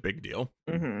was such a big deal.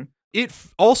 Mm-hmm. It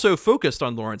also focused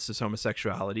on Lawrence's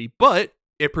homosexuality, but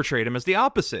it portrayed him as the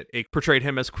opposite. It portrayed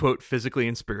him as, quote, physically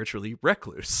and spiritually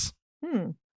recluse.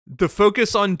 The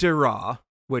focus on Deraa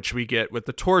which we get with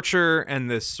the torture and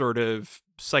this sort of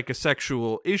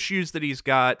psychosexual issues that he's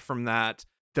got from that,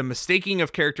 the mistaking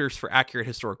of characters for accurate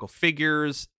historical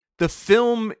figures. The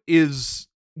film is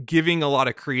giving a lot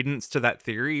of credence to that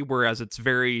theory, whereas it's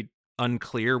very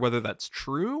unclear whether that's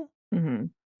true. Mm-hmm.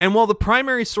 And while the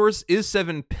primary source is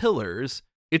Seven Pillars,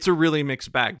 it's a really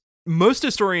mixed bag. Most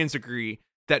historians agree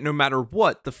that no matter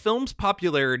what, the film's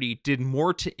popularity did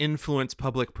more to influence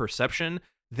public perception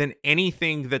than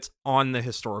anything that's on the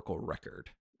historical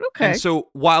record. Okay. And so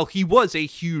while he was a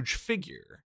huge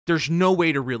figure, there's no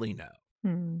way to really know.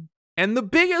 Mm. And the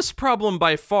biggest problem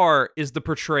by far is the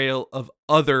portrayal of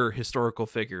other historical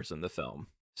figures in the film,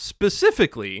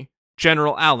 specifically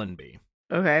General Allenby.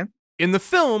 Okay. In the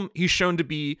film, he's shown to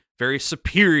be very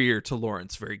superior to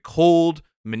Lawrence, very cold,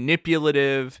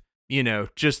 manipulative,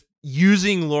 just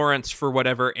using Lawrence for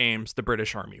whatever aims the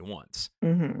British Army wants.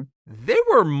 Mm-hmm. They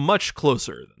were much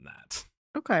closer than that.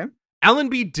 Okay.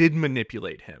 Allenby did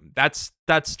manipulate him. That's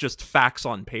just facts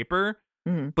on paper,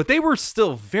 but they were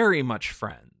still very much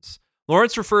friends.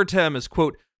 Lawrence referred to him as,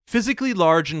 quote, physically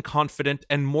large and confident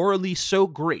and morally so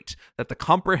great that the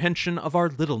comprehension of our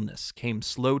littleness came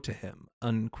slow to him,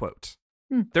 unquote.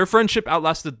 Their friendship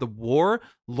outlasted the war.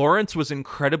 Lawrence was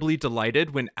incredibly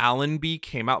delighted when Allenby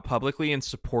came out publicly and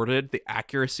supported the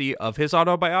accuracy of his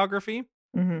autobiography.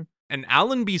 Mm-hmm. And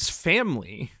Allenby's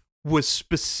family was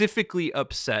specifically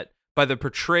upset by the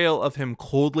portrayal of him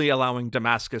coldly allowing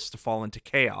Damascus to fall into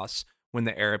chaos when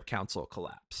the Arab Council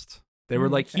collapsed. They were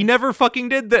like, he never fucking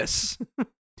did this.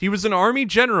 He was an army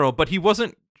general, but he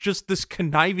wasn't just this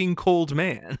conniving, cold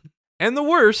man. And the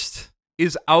worst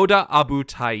is Auda Abu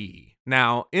Tayi.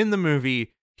 Now, in the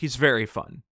movie, he's very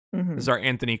fun. Mm-hmm. This is our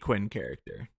Anthony Quinn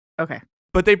character. Okay.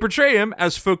 But they portray him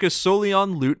as focused solely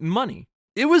on loot and money.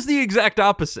 It was the exact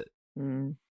opposite.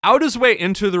 Auda's way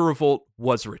into the revolt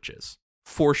was riches,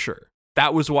 for sure.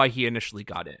 That was why he initially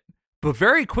got in. But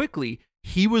very quickly,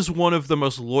 he was one of the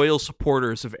most loyal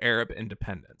supporters of Arab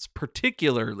independence,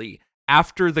 particularly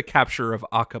after the capture of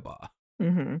Aqaba.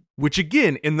 Mm-hmm. Which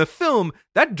again, in the film,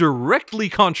 that directly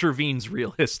contravenes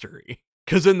real history.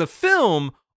 Because in the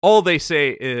film, all they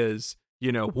say is,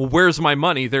 well, where's my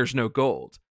money? There's no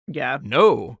gold. Yeah.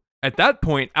 No. At that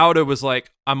point, Auda was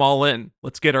like, I'm all in.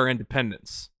 Let's get our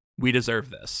independence. We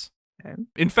deserve this. Okay.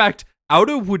 In fact,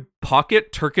 Auda would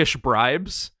pocket Turkish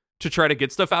bribes to try to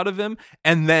get stuff out of him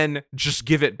and then just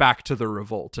give it back to the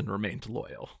revolt and remained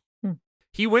loyal.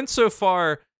 He went so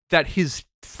far that his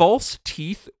false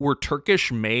teeth were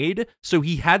Turkish made, so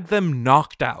he had them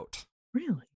knocked out.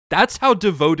 Really? That's how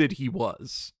devoted he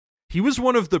was. He was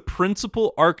one of the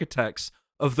principal architects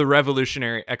of the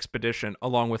revolutionary expedition,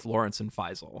 along with Lawrence and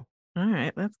Faisal. All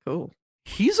right, that's cool.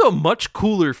 He's a much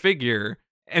cooler figure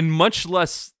and much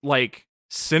less,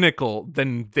 cynical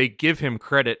than they give him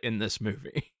credit in this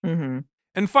movie. Mm-hmm.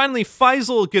 And finally,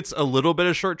 Faisal gets a little bit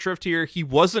of short shrift here. He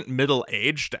wasn't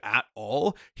middle-aged at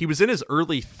all. He was in his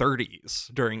early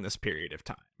 30s during this period of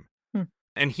time.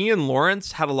 And he and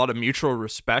Lawrence had a lot of mutual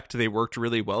respect. They worked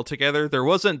really well together. There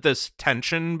wasn't this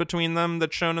tension between them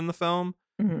that's shown in the film.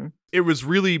 Mm-hmm. It was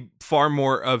really far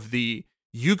more of the,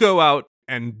 you go out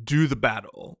and do the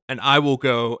battle, and I will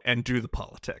go and do the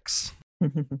politics.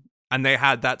 And they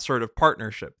had that sort of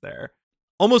partnership there.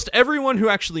 Almost everyone who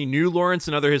actually knew Lawrence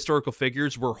and other historical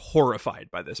figures were horrified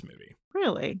by this movie.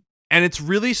 Really? And it's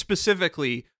really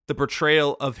specifically the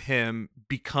portrayal of him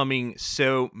becoming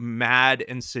so mad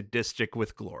and sadistic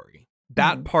with glory.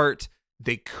 That part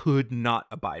they could not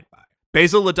abide by.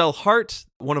 Basil Liddell Hart,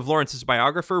 one of Lawrence's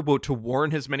biographer, wrote to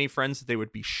warn his many friends that they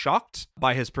would be shocked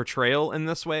by his portrayal in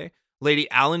this way. Lady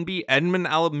Allenby, Edmund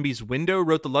Allenby's widow,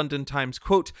 wrote the London Times,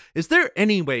 quote, "Is there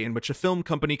any way in which a film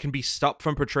company can be stopped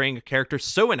from portraying a character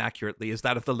so inaccurately as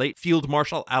that of the late Field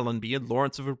Marshal Allenby in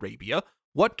Lawrence of Arabia?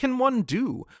 What can one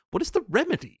do? What is the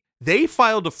remedy?" They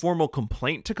filed a formal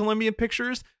complaint to Columbia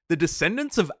Pictures. The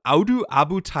descendants of Auda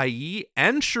Abu Tayi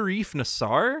and Sharif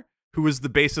Nassar, who was the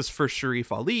basis for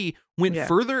Sharif Ali, went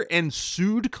further and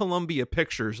sued Columbia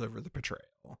Pictures over the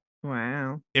portrayal.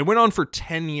 Wow. It went on for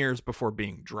 10 years before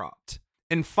being dropped.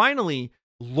 And finally,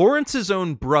 Lawrence's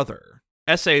own brother,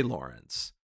 S.A.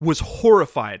 Lawrence, was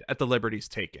horrified at the liberties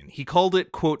taken. He called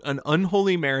it, quote, an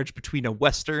unholy marriage between a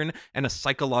Western and a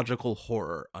psychological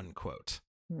horror, unquote.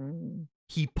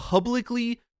 He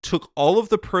publicly took all of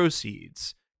the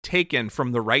proceeds taken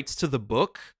from the rights to the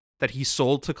book that he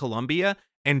sold to Columbia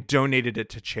and donated it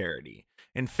to charity,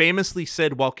 and famously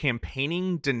said while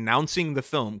campaigning, denouncing the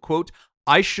film, quote,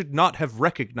 "I should not have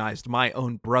recognized my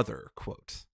own brother,"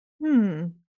 quote.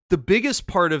 The biggest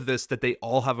part of this that they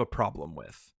all have a problem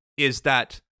with is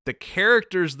that the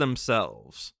characters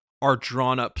themselves are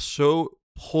drawn up so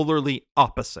polarly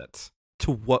opposite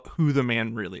to who the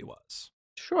man really was.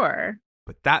 Sure.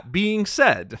 But that being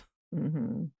said,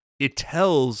 mm-hmm. It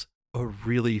tells a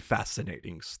really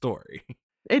fascinating story.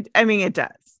 It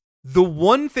does. The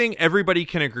one thing everybody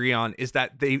can agree on is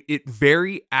that it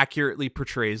very accurately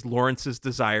portrays Lawrence's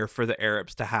desire for the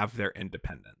Arabs to have their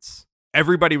independence.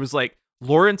 Everybody was like,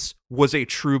 Lawrence was a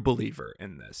true believer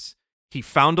in this. He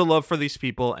found a love for these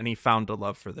people and he found a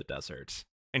love for the desert,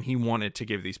 and he wanted to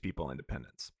give these people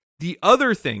independence. The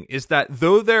other thing is that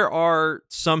though there are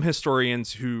some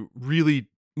historians who really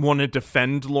want to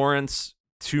defend Lawrence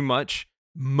too much,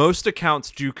 most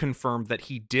accounts do confirm that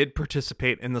he did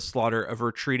participate in the slaughter of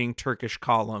retreating Turkish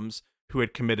columns who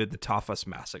had committed the Tafas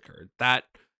massacre. That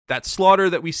slaughter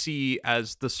that we see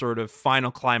as the sort of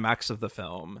final climax of the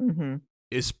film mm-hmm.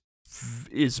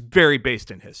 is very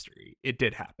based in history. It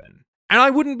did happen. And I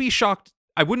wouldn't be shocked.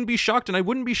 And I wouldn't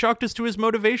be shocked as to his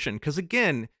motivation. Because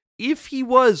again, if he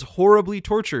was horribly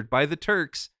tortured by the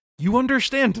Turks, you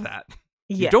understand that.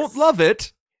 Yes. You don't love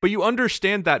it, but you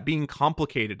understand that being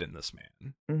complicated in this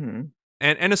man. Mm-hmm.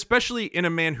 And especially in a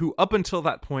man who up until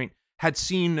that point had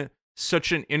seen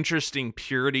such an interesting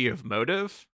purity of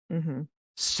motive, mm-hmm.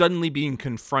 suddenly being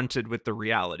confronted with the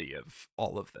reality of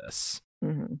all of this.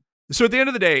 Mm-hmm. So at the end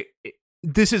of the day,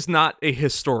 this is not a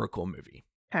historical movie.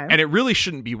 Okay. And it really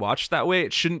shouldn't be watched that way.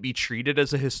 It shouldn't be treated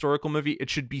as a historical movie. It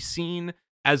should be seen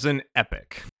as an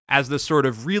epic, as the sort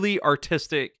of really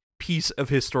artistic piece of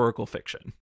historical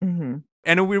fiction. Mm-hmm.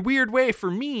 And in a weird way,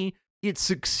 for me, it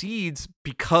succeeds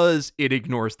because it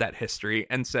ignores that history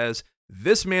and says,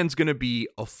 this man's going to be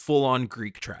a full-on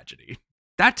Greek tragedy.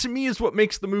 That, to me, is what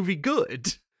makes the movie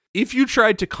good. If you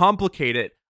tried to complicate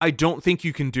it, I don't think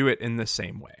you can do it in the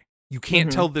same way. You can't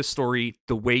mm-hmm. tell this story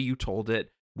the way you told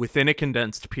it within a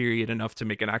condensed period enough to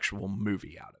make an actual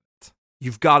movie out of it.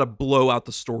 You've got to blow out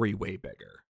the story way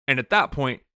bigger. And at that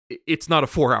point, it's not a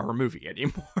 4-hour movie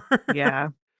anymore. Yeah.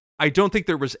 I don't think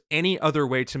there was any other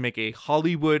way to make a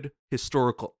Hollywood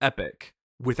historical epic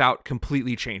without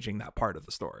completely changing that part of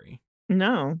the story.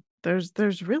 No,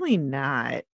 there's really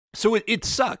not. So it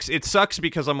sucks. It sucks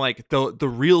because I'm like, the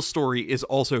real story is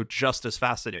also just as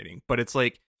fascinating, but it's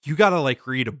like, you gotta like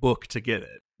read a book to get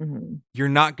it. Mm-hmm. You're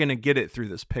not gonna get it through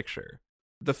this picture.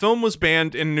 The film was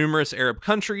banned in numerous Arab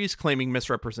countries, claiming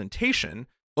misrepresentation.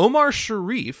 Omar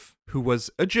Sharif, who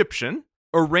was Egyptian,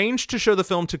 arranged to show the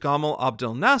film to Gamal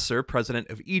Abdel Nasser, president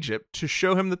of Egypt, to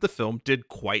show him that the film did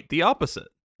quite the opposite.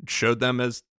 It showed them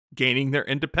as gaining their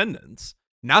independence.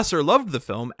 Nasser loved the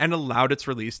film and allowed its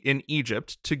release in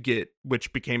Egypt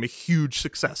which became a huge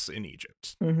success in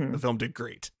Egypt. Mm-hmm. The film did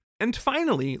great. And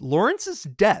finally, Lawrence's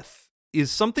death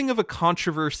is something of a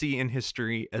controversy in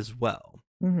history as well.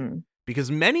 Mm-hmm. Because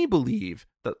many believe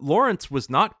that Lawrence was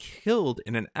not killed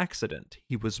in an accident,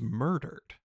 he was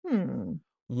murdered.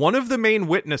 One of the main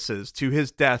witnesses to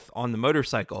his death on the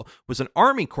motorcycle was an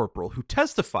army corporal who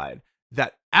testified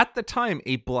that at the time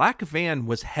a black van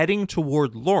was heading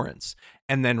toward Lawrence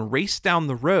and then raced down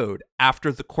the road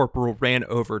after the corporal ran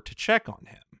over to check on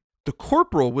him. The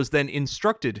corporal was then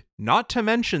instructed not to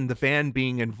mention the van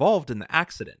being involved in the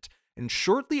accident, and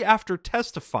shortly after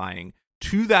testifying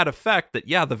to that effect that,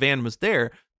 yeah, the van was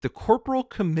there, the corporal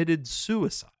committed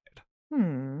suicide.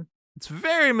 It's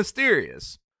very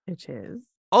mysterious. It is.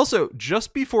 Also,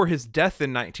 just before his death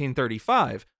in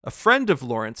 1935, a friend of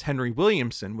Lawrence, Henry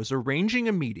Williamson, was arranging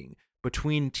a meeting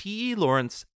between T.E.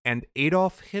 Lawrence and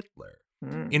Adolf Hitler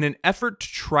in an effort to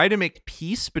try to make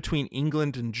peace between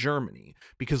England and Germany,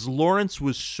 because Lawrence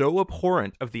was so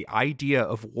abhorrent of the idea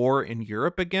of war in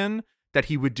Europe again that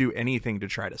he would do anything to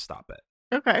try to stop it.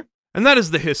 Okay. And that is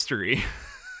the history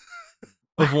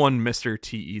of one Mr.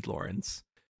 T.E. Lawrence.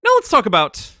 Now let's talk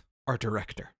about our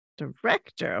director.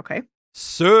 Director, okay.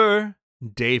 Sir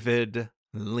David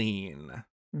Lean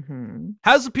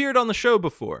has appeared on the show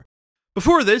before.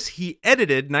 Before this, he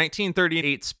edited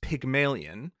 1938's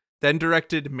Pygmalion, then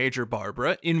directed Major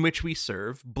Barbara, In Which We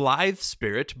Serve, Blithe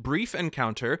Spirit, Brief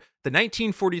Encounter, the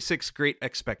 1946 Great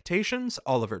Expectations,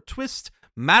 Oliver Twist,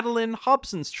 Madeline,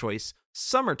 Hobson's Choice,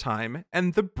 Summertime,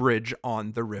 and The Bridge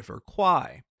on the River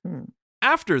Kwai.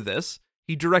 After this,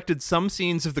 he directed some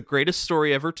scenes of The Greatest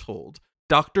Story Ever Told,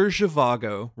 Dr.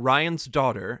 Zhivago, Ryan's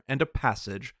Daughter, and A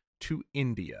Passage to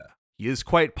India. He is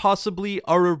quite possibly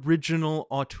our original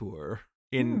auteur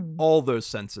in all those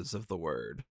senses of the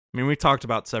word. I mean, we talked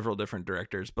about several different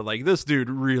directors, but like this dude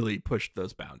really pushed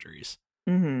those boundaries.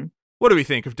 What do we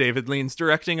think of David Lean's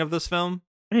directing of this film?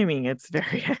 I mean, it's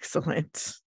very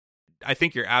excellent. I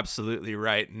think you're absolutely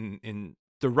right. And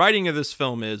the writing of this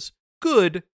film is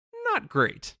good, not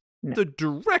great. No. The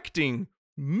directing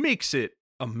makes it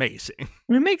amazing.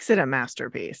 It makes it a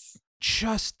masterpiece.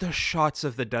 just the shots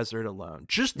of the desert alone,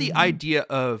 just the idea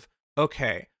of,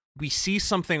 okay, we see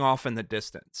something off in the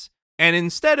distance, and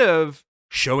instead of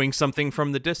showing something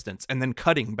from the distance and then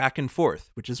cutting back and forth,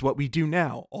 which is what we do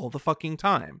now all the fucking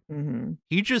time,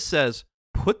 he just says,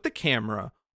 put the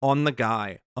camera on the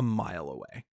guy a mile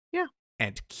away. Yeah.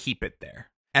 And keep it there.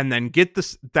 And then get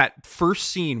that first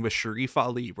scene with Sharif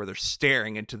Ali where they're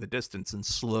staring into the distance and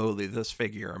slowly this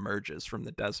figure emerges from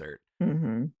the desert.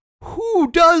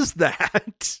 Who does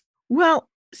that? Well,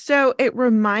 so it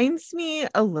reminds me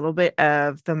a little bit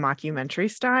of the mockumentary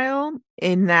style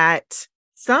in that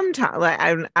sometimes, like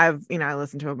I've I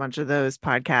listen to a bunch of those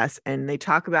podcasts, and they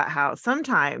talk about how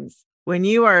sometimes when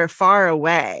you are far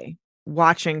away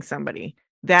watching somebody,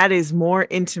 that is more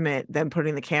intimate than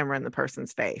putting the camera in the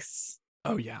person's face.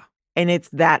 Oh, yeah. And it's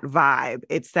that vibe.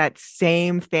 It's that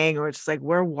same thing where it's like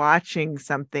we're watching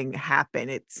something happen.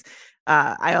 It's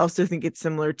I also think it's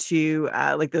similar to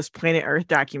like those Planet Earth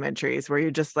documentaries where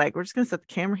you're just like, we're just gonna set the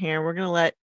camera here and we're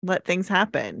gonna let things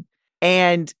happen.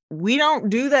 And we don't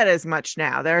do that as much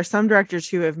now. There are some directors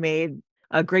who have made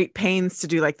great pains to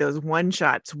do like those one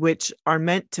shots, which are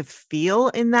meant to feel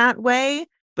in that way.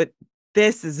 But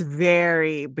this is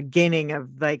very beginning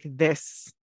of like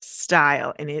this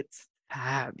style, and it's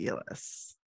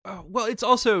fabulous. Oh, well, it's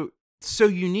also so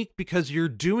unique because you're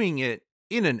doing it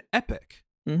in an epic.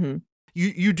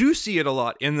 You do see it a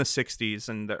lot in the 60s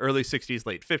and the early 60s,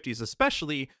 late 50s,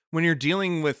 especially when you're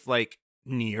dealing with like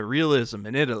neorealism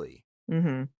in Italy,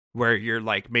 where you're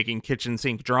like making kitchen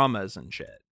sink dramas and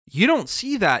shit. You don't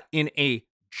see that in a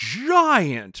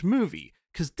giant movie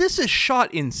because this is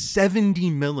shot in 70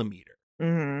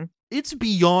 millimeter. It's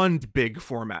beyond big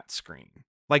format screen.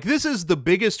 Like, this is the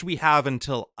biggest we have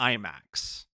until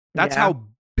IMAX. That's how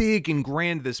big and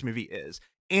grand this movie is.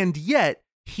 And yet,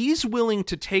 he's willing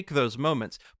to take those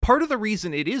moments. Part of the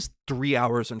reason it is 3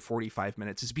 hours and 45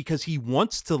 minutes is because he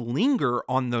wants to linger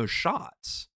on those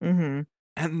shots. And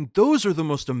those are the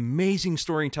most amazing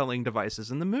storytelling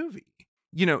devices in the movie.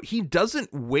 You know, he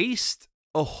doesn't waste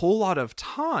a whole lot of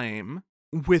time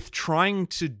with trying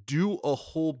to do a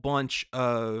whole bunch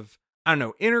of, I don't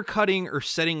know, intercutting or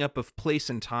setting up of place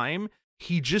and time.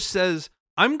 He just says,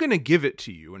 I'm going to give it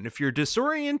to you. And if you're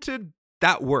disoriented,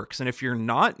 that works. And if you're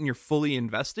not and you're fully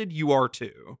invested, you are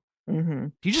too.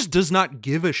 He just does not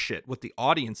give a shit what the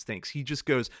audience thinks. He just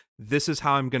goes, this is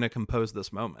how I'm going to compose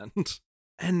this moment.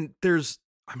 And there's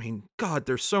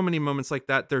so many moments like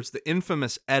that. There's the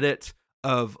infamous edit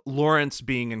of Lawrence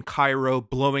being in Cairo,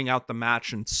 blowing out the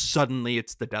match, and suddenly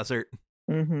it's the desert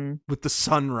with the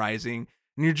sun rising.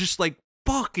 And you're just like,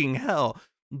 fucking hell.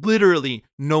 Literally,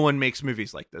 no one makes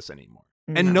movies like this anymore.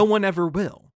 And no one ever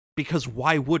will. Because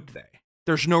why would they?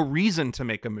 There's no reason to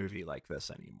make a movie like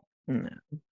this anymore.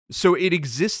 So it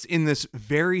exists in this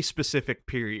very specific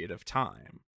period of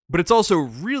time. But it's also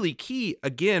really key,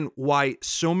 again, why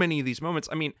so many of these moments,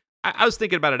 I mean, I was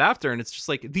thinking about it after, and it's just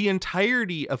like the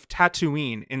entirety of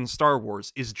Tatooine in Star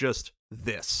Wars is just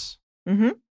this.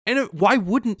 And why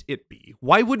wouldn't it be?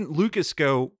 Why wouldn't Lucas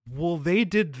go, well, they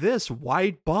did this.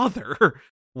 Why bother?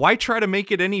 Why try to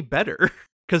make it any better?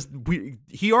 Because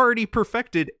he already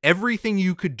perfected everything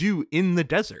you could do in the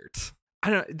desert. I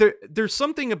don't know. There's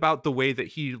something about the way that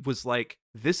he was like,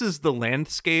 this is the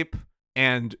landscape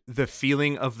and the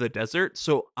feeling of the desert,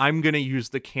 so I'm going to use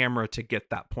the camera to get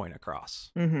that point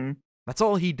across. That's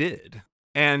all he did.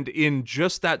 And in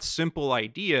just that simple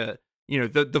idea, you know,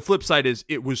 the flip side is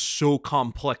it was so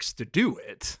complex to do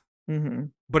it.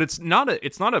 But it's not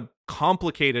a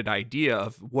complicated idea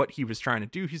of what he was trying to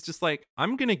do. He's just like,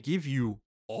 I'm going to give you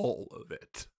all of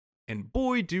it. And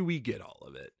boy, do we get all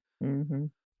of it.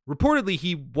 Reportedly,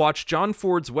 he watched John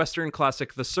Ford's Western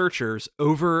classic The Searchers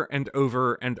over and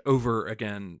over and over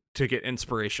again to get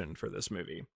inspiration for this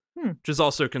movie, which is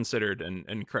also considered an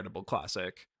incredible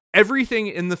classic. Everything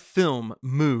in the film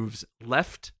moves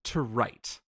left to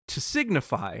right to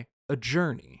signify a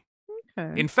journey.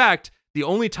 In fact, the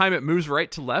only time it moves right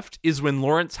to left is when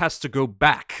Lawrence has to go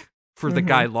back for the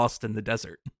guy lost in the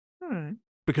desert.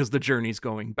 Because the journey's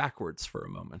going backwards for a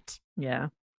moment.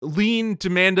 Lean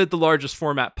demanded the largest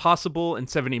format possible in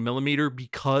 70 millimeter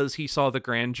because he saw the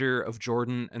grandeur of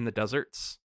Jordan and the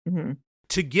deserts.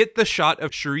 To get the shot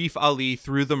of Sharif Ali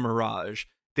through the mirage,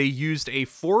 they used a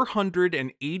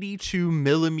 482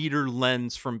 millimeter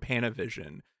lens from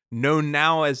Panavision, known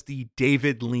now as the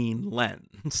David Lean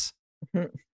lens.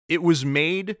 It was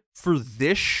made for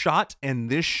this shot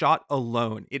and this shot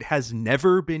alone. It has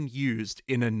never been used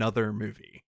in another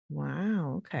movie.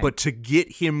 Wow, okay. But to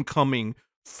get him coming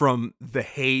from the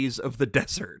haze of the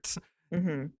desert,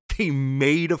 they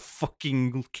made a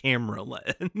fucking camera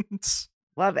lens.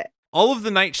 Love it. All of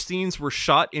the night scenes were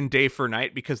shot in day for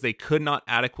night because they could not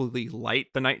adequately light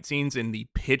the night scenes in the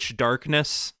pitch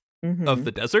darkness of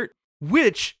the desert,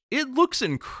 which it looks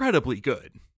incredibly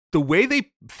good. The way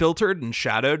they filtered and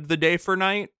shadowed the day for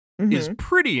night is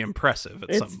pretty impressive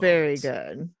at some moments. It's very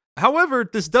good. However,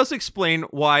 this does explain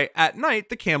why at night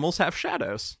the camels have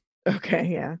shadows. Okay,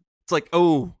 yeah. It's like,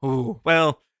 well,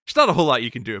 there's not a whole lot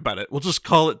you can do about it. We'll just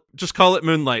call it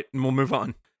moonlight and we'll move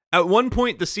on. At one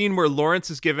point, the scene where Lawrence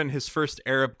is given his first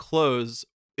Arab clothes,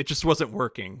 it just wasn't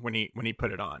working when he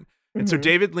put it on. And so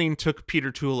David Lean took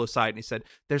Peter Toole aside and he said,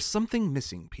 "There's something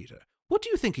missing, Peter. What do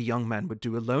you think a young man would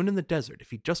do alone in the desert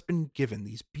if he'd just been given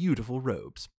these beautiful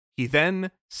robes?" He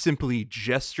then simply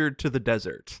gestured to the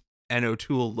desert, and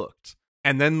O'Toole looked.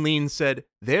 And then Lean said,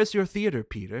 "There's your theater,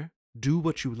 Peter. Do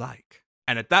what you like."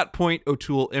 And at that point,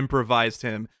 O'Toole improvised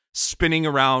him, spinning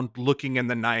around, looking in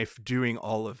the knife, doing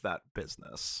all of that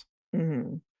business.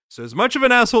 So as much of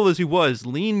an asshole as he was,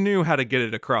 Lean knew how to get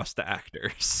it across to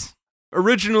actors.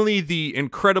 Originally, the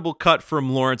incredible cut from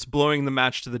Lawrence blowing the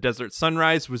match to the desert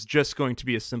sunrise was just going to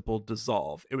be a simple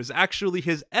dissolve. It was actually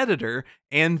his editor,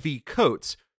 Anne V.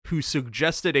 Coates, who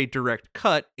suggested a direct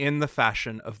cut in the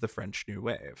fashion of the French New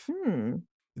Wave.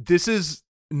 This is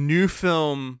new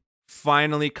film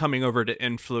finally coming over to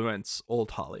influence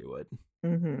old Hollywood.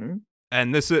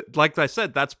 And this is, like I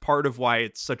said, that's part of why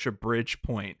it's such a bridge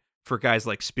point for guys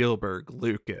like Spielberg,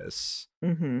 Lucas,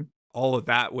 all of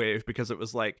that wave, because it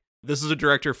was like, this is a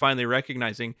director finally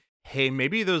recognizing, hey,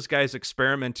 maybe those guys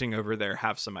experimenting over there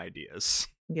have some ideas.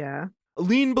 Yeah.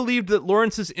 Lean believed that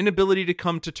Lawrence's inability to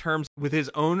come to terms with his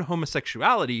own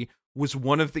homosexuality was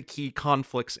one of the key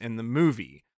conflicts in the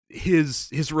movie.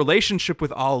 His relationship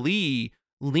with Ali,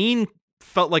 Lean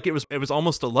felt like it was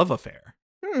almost a love affair.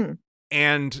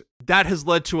 And that has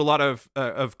led to a lot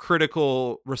of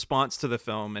critical response to the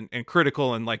film, and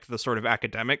critical in like the sort of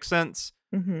academic sense,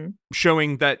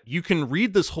 showing that you can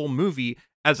read this whole movie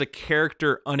as a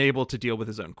character unable to deal with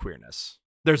his own queerness.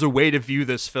 There's a way to view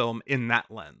this film in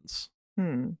that lens.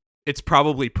 It's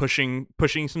probably pushing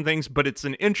some things, but it's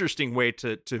an interesting way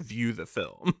to view the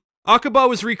film. Aqaba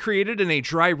was recreated in a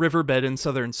dry riverbed in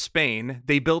southern Spain.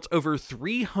 They built over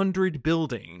 300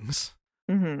 buildings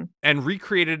and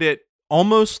recreated it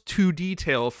almost to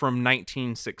detail from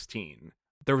 1916.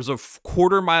 There was a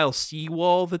quarter-mile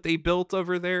seawall that they built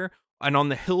over there, and on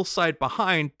the hillside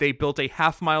behind, they built a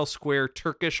half-mile square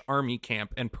Turkish army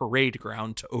camp and parade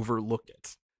ground to overlook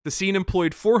it. The scene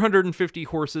employed 450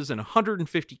 horses and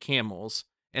 150 camels,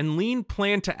 and Lean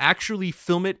planned to actually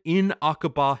film it in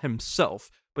Aqaba himself,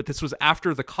 but this was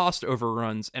after the cost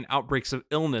overruns and outbreaks of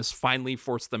illness finally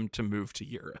forced them to move to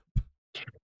Europe.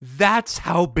 That's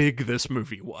how big this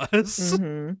movie was.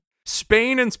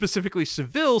 Spain, and specifically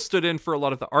Seville, stood in for a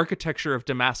lot of the architecture of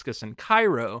Damascus and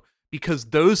Cairo, because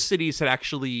those cities had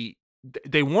actually,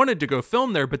 they wanted to go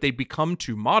film there, but they'd become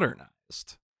too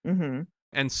modernized.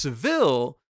 And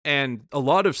Seville and a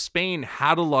lot of Spain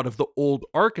had a lot of the old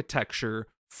architecture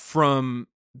from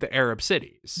the Arab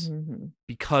cities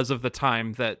because of the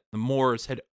time that the Moors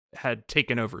had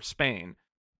taken over Spain.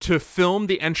 To film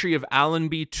the entry of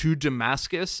Allenby to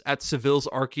Damascus at Seville's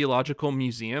Archaeological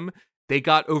Museum, they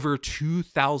got over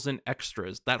 2,000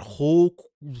 extras. That whole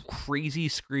crazy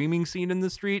screaming scene in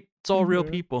the street, it's all real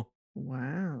people.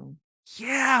 Wow.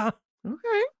 Yeah.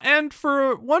 Okay. And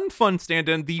for one fun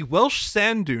stand-in, the Welsh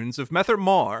sand dunes of Merthyr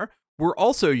Mawr were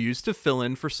also used to fill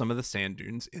in for some of the sand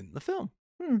dunes in the film.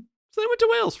 So they went to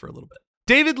Wales for a little bit.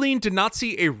 David Lean did not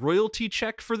see a royalty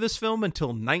check for this film until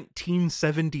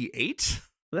 1978.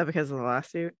 Was that because of the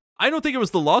lawsuit? I don't think it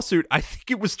was the lawsuit. I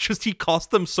think it was just he cost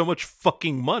them so much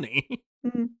fucking money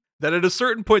that at a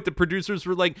certain point the producers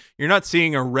were like, you're not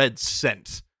seeing a red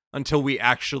cent until we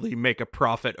actually make a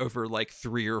profit over like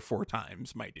 3 or 4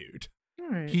 times, my dude.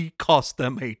 Right. He cost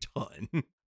them a ton.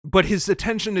 But his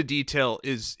attention to detail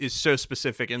is so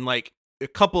specific, and like a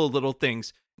couple of little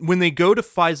things. When they go to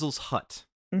Faisal's hut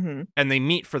and they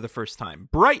meet for the first time,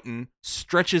 Brighton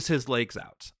stretches his legs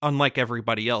out, unlike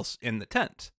everybody else in the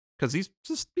tent, because he's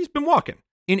been walking.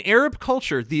 In Arab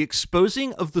culture, the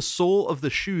exposing of the sole of the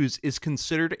shoes is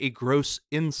considered a gross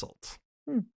insult.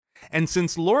 And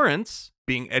since Lawrence,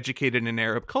 being educated in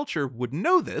Arab culture, would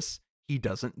know this, he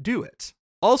doesn't do it.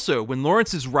 Also, when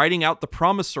Lawrence is writing out the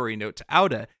promissory note to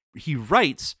Auda, he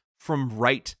writes from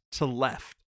right to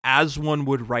left, as one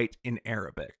would write in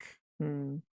Arabic.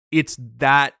 It's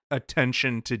that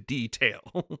attention to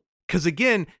detail. Because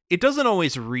again, it doesn't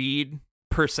always read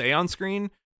per se on screen,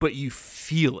 but you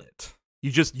feel it.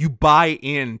 You buy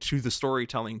into the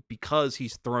storytelling because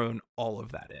he's thrown all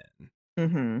of that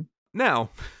in. Now,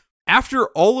 After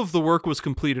all of the work was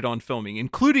completed on filming,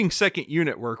 including second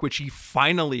unit work, which he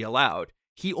finally allowed,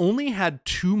 he only had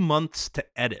 2 months to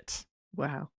edit.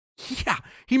 Wow. Yeah,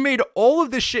 he made all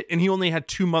of this shit and he only had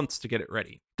 2 months to get it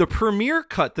ready. The premiere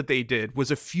cut that they did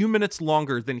was a few minutes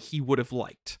longer than he would have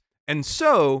liked. And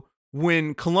so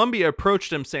when Columbia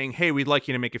approached him saying, hey, we'd like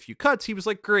you to make a few cuts, he was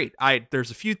like, great,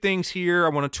 there's a few things here I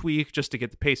want to tweak just to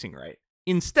get the pacing right.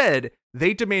 Instead,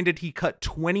 they demanded he cut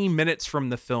 20 minutes from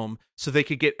the film so they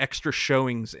could get extra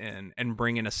showings in and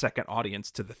bring in a second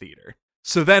audience to the theater.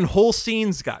 So then whole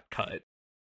scenes got cut,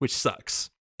 which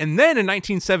sucks. And then in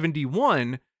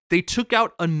 1971, they took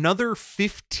out another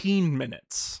 15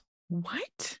 minutes.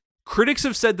 What? Critics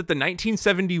have said that the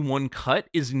 1971 cut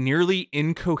is nearly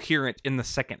incoherent in the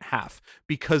second half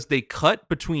because they cut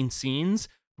between scenes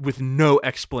with no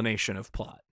explanation of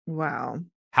plot. Wow.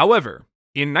 However,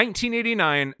 in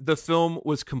 1989, the film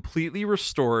was completely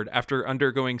restored after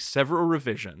undergoing several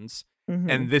revisions,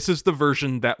 and this is the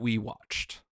version that we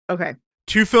watched. Okay.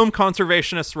 2 film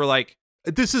conservationists were like,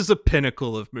 this is a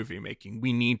pinnacle of movie making.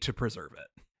 We need to preserve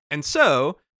it. And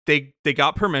so they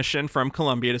got permission from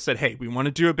Columbia to say, hey, we want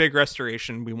to do a big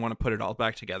restoration. We want to put it all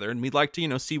back together. And we'd like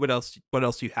to, see what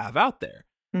else you have out there.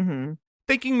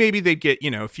 Thinking maybe they'd get,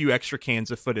 a few extra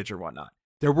cans of footage or whatnot.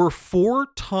 There were 4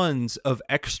 tons of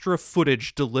extra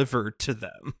footage delivered to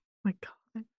them. My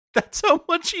God. That's how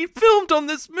much he filmed on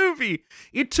this movie.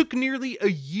 It took nearly a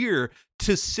year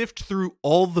to sift through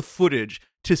all the footage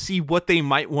to see what they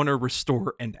might want to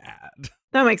restore and add.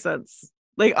 That makes sense.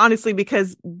 Like, honestly,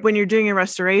 because when you're doing a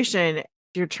restoration,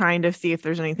 you're trying to see if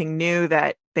there's anything new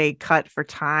that they cut for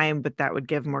time, but that would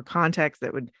give more context,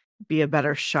 that would be a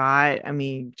better shot. I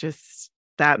mean, just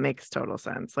that makes total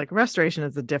sense. Like, restoration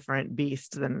is a different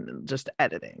beast than just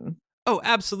editing. Oh,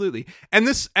 absolutely. And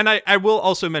I will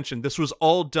also mention, this was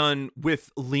all done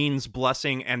with Lean's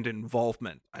blessing and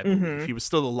involvement, I believe. He was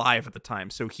still alive at the time,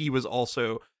 so he was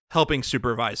also helping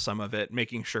supervise some of it,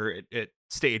 making sure it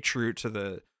stayed true to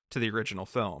the original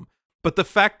film. But the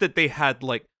fact that they had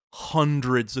like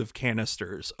hundreds of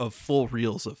canisters of full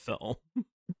reels of film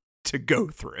to go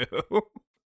through.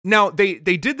 Now, they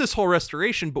did this whole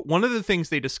restoration, but one of the things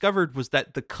they discovered was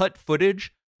that the cut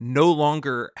footage no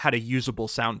longer had a usable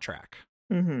soundtrack.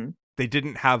 They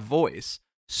didn't have voice.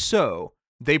 So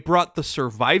they brought the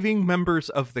surviving members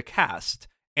of the cast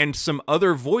and some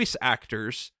other voice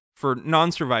actors for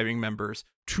non-surviving members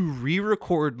to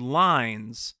re-record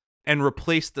lines and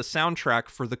replace the soundtrack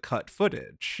for the cut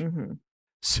footage.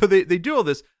 So they do all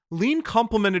this. Lean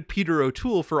complimented Peter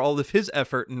O'Toole for all of his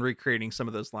effort in recreating some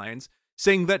of those lines,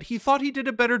 saying that he thought he did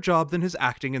a better job than his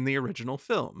acting in the original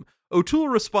film. O'Toole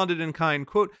responded in kind,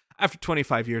 quote, after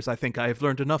 25 years, I think I have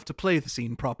learned enough to play the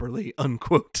scene properly,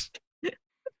 unquote.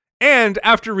 And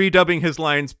after redubbing his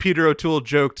lines, Peter O'Toole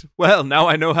joked, well, now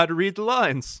I know how to read the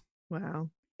lines. Wow.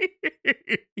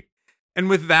 And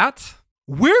with that,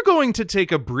 we're going to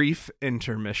take a brief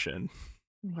intermission.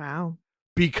 Wow.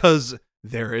 Because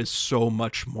there is so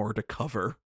much more to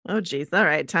cover. Oh, geez. All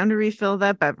right. Time to refill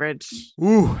that beverage.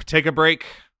 Ooh, take a break,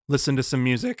 listen to some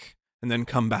music, and then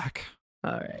come back.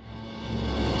 All right.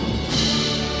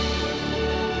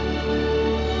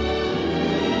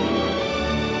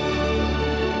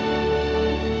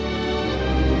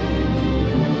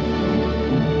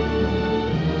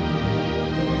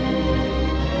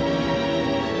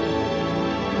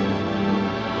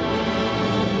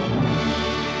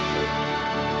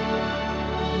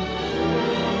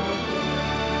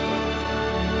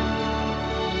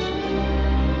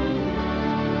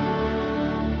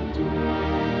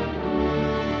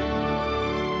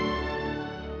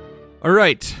 All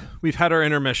right, we've had our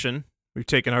intermission. We've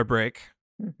taken our break.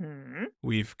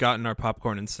 We've gotten our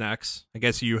popcorn and snacks. I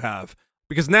guess you have.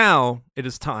 Because now it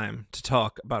is time to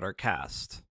talk about our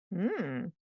cast.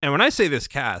 And when I say this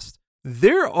cast,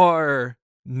 there are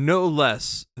no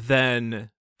less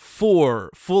than 4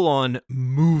 full-on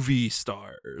movie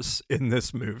stars in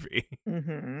this movie.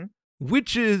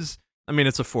 Which is, I mean,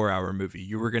 it's a 4-hour movie.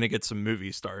 You were going to get some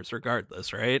movie stars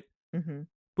regardless, right?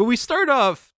 But we start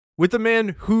off with a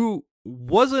man who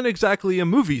wasn't exactly a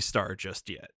movie star just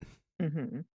yet.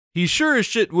 He sure as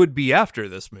shit would be after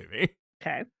this movie.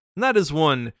 Okay. And that is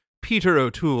one Peter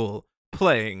O'Toole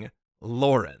playing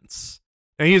Lawrence.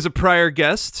 Now, he is a prior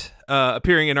guest,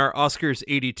 appearing in our Oscars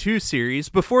 82 series.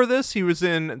 Before this, he was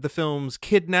in the films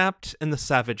Kidnapped and The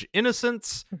Savage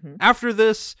Innocents. After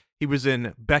this, he was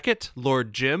in Beckett,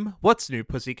 Lord Jim, What's New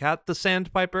Pussycat, The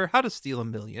Sandpiper, How to Steal a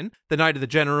Million, The Night of the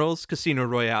Generals, Casino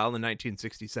Royale in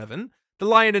 1967, The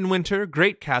Lion in Winter,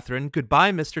 Great Catherine,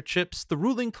 Goodbye Mr. Chips, The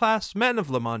Ruling Class, Men of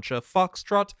La Mancha,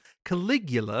 Foxtrot,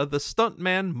 Caligula, The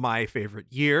Stuntman, My Favorite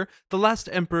Year, The Last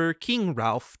Emperor, King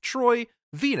Ralph, Troy,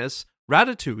 Venus,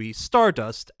 Ratatouille,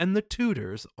 Stardust, and The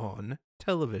Tudors on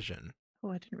television. Oh,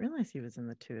 I didn't realize he was in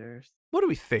The Tudors. What do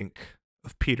we think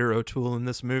of Peter O'Toole in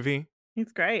this movie?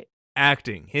 He's great.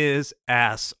 Acting his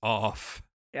ass off.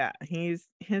 Yeah, he's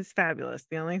fabulous.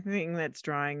 The only thing that's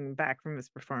drawing back from his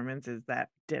performance is that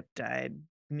dip-dyed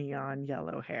neon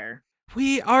yellow hair.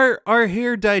 Our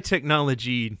hair dye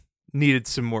technology needed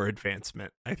some more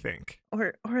advancement, I think.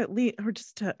 Or at least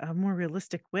just a more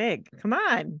realistic wig. Come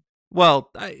on.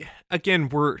 Well, again,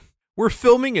 we're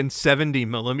filming in 70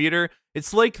 millimeter.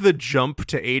 It's like the jump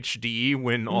to HD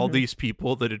when all these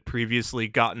people that had previously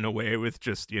gotten away with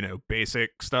just,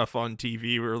 basic stuff on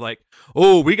TV were like,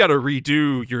 oh, we got to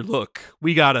redo your look.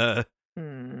 We got to,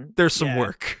 there's some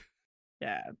work.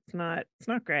 Yeah, it's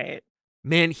not great.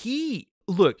 Man, he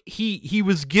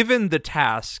was given the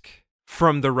task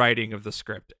from the writing of the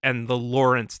script and the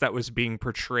Lawrence that was being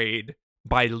portrayed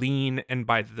by Lean and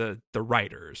by the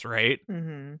writers, right?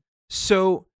 Mm-hmm.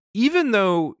 So even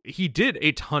though he did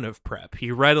a ton of prep, he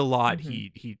read a lot,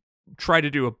 he tried to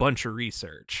do a bunch of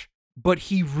research, but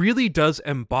he really does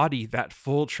embody that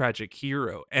full tragic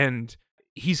hero. And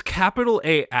he's capital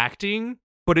A acting,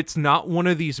 but it's not one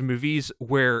of these movies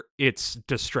where it's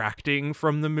distracting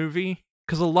from the movie.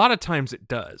 Because a lot of times it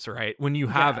does, right? When you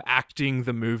have acting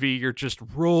the movie, you're just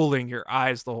rolling your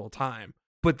eyes the whole time.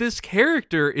 But this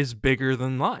character is bigger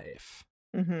than life.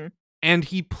 Mm-hmm. And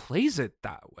he plays it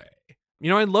that way.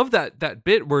 I love that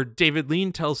bit where David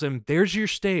Lean tells him, there's your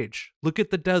stage. Look at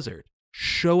the desert.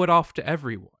 Show it off to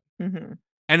everyone. Mm-hmm.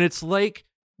 And it's like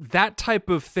that type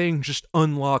of thing just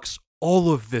unlocks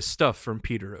all of this stuff from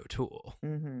Peter O'Toole.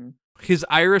 Mm-hmm. His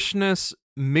Irishness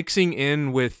mixing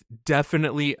in with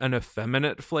definitely an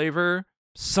effeminate flavor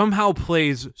somehow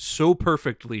plays so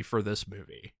perfectly for this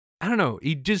movie. I don't know.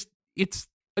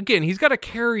 He's got to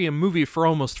carry a movie for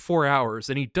almost 4 hours,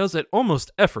 and he does it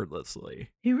almost effortlessly.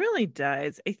 He really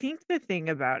does. I think the thing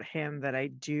about him that I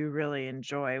do really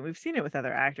enjoy, and we've seen it with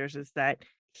other actors, is that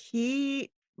he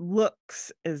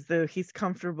looks as though he's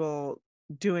comfortable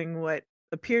doing what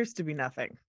appears to be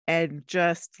nothing and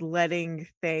just letting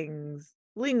things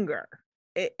linger.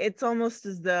 It's almost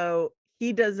as though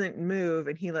he doesn't move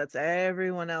and he lets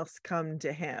everyone else come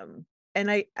to him. And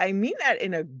I mean that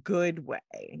in a good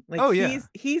way. Like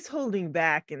he's holding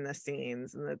back in the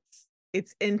scenes, and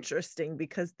it's interesting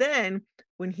because then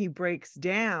when he breaks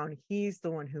down, he's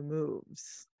the one who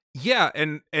moves. Yeah,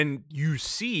 and you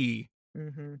see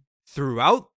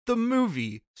throughout the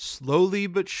movie, slowly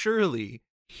but surely,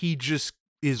 he just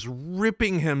is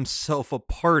ripping himself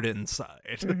apart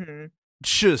inside.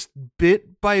 Just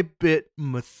bit by bit,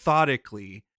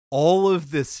 methodically, all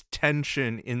of this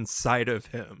tension inside of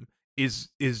him is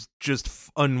just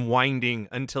unwinding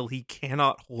until he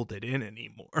cannot hold it in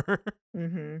anymore.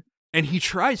 And he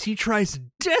tries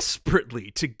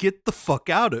desperately to get the fuck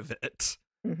out of it.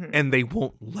 And they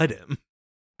won't let him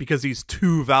because he's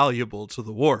too valuable to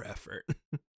the war effort.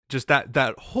 Just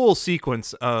that whole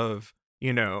sequence of,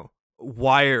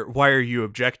 why are you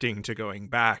objecting to going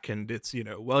back? And it's,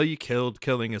 well, you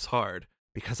killing is hard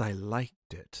because I liked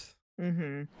it.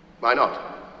 Why not?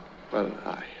 Well,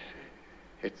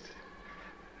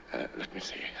 let me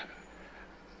see.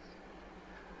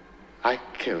 I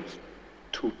killed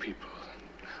 2 people.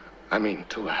 I mean,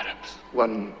 2 Arabs.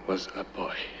 One was a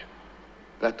boy.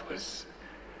 That was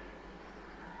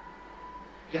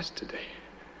yesterday.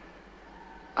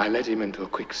 I led him into a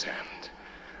quicksand.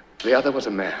 The other was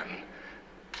a man.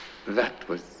 That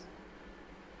was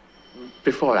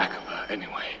before Aqaba,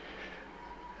 anyway.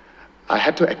 I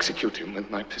had to execute him with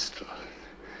my pistol.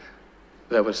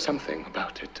 There was something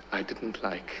about it I didn't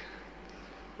like.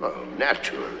 Well,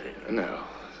 naturally. No,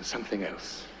 something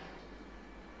else.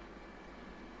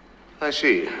 I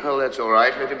see. Oh, that's all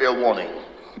right. Let it be a warning.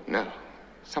 No,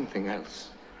 something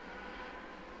else.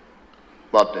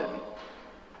 What then?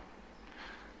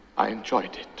 I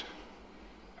enjoyed it.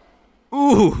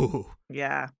 Ooh.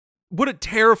 Yeah. What a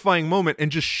terrifying moment,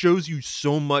 and just shows you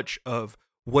so much of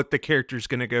what the character's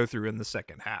going to go through in the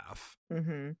second half.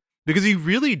 Because he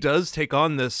really does take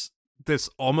on this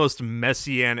almost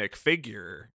messianic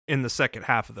figure in the second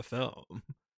half of the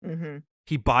film.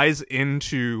 He buys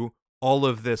into all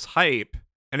of this hype,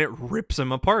 and it rips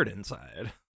him apart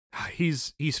inside.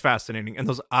 He's fascinating, and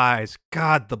those eyes,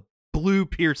 God, the blue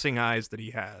piercing eyes that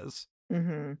he has,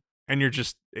 and you're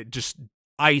just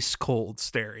ice cold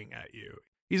staring at you.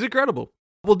 He's incredible.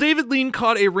 Well, David Lean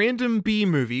caught a random B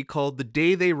movie called The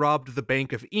Day They Robbed the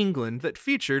Bank of England that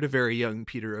featured a very young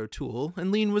Peter O'Toole,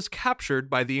 and Lean was captured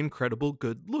by the incredible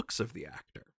good looks of the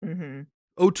actor. Mm-hmm.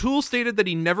 O'Toole stated that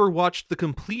he never watched the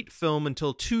complete film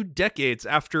until 2 decades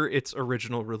after its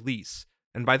original release,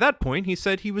 and by that point he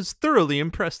said he was thoroughly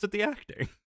impressed at the acting.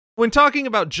 When talking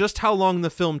about just how long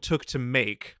the film took to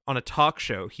make on a talk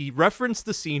show, he referenced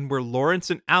the scene where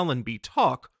Lawrence and Allenby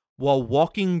talk while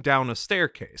walking down a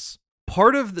staircase.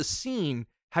 Part of the scene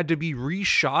had to be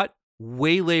reshot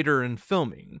way later in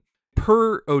filming.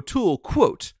 Per O'Toole,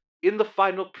 quote, "In the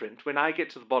final print, when I get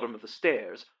to the bottom of the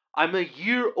stairs, I'm a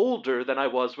year older than I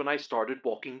was when I started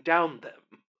walking down them,"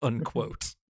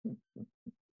 unquote.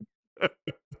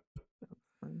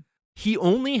 He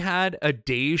only had a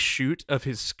day's shoot of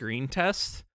his screen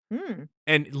test,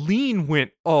 and Lean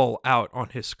went all out on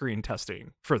his screen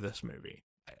testing for this movie.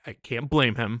 I can't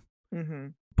blame him. Mm-hmm.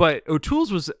 But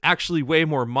O'Toole's was actually way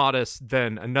more modest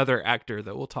than another actor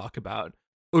that we'll talk about.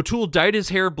 O'Toole dyed his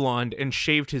hair blonde and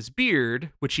shaved his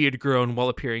beard, which he had grown while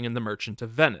appearing in The Merchant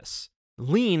of Venice.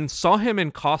 Lean saw him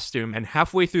in costume and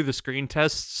halfway through the screen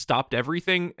test stopped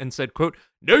everything and said, quote,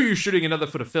 "No use shooting another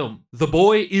foot of film. The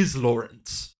boy is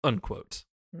Lawrence," unquote.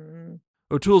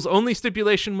 O'Toole's only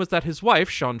stipulation was that his wife,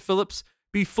 Sean Phillips,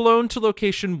 be flown to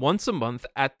location once a month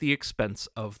at the expense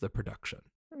of the production.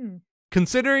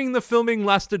 Considering the filming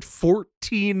lasted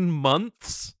 14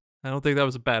 months, I don't think that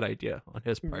was a bad idea on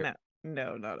his part.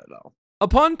 No, not at all.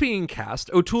 Upon being cast,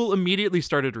 O'Toole immediately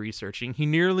started researching. He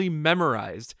nearly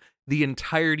memorized the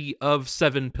entirety of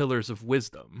 7 Pillars of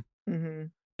Wisdom. Mm-hmm.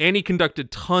 And he conducted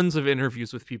tons of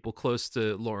interviews with people close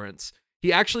to Lawrence.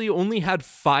 He actually only had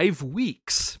 5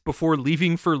 weeks before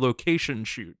leaving for location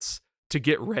shoots to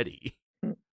get ready.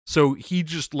 So he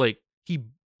just he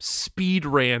speed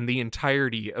ran the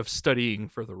entirety of studying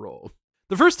for the role.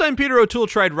 The first time Peter O'Toole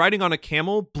tried riding on a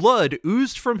camel, blood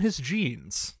oozed from his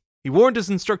jeans. He warned his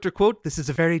instructor, quote, "This is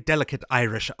a very delicate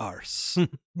Irish arse."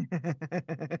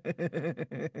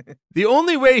 The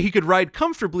only way he could ride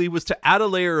comfortably was to add a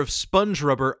layer of sponge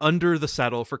rubber under the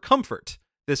saddle for comfort.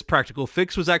 This practical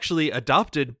fix was actually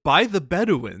adopted by the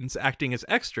Bedouins acting as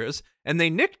extras, and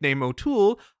they nicknamed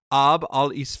O'Toole Ab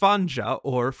al-Isfanja,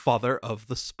 or Father of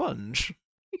the Sponge.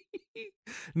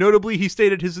 Notably, he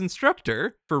stated his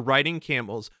instructor for riding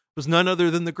camels was none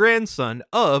other than the grandson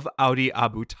of Audi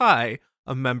Abu Tai,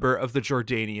 a member of the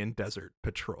Jordanian Desert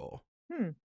Patrol.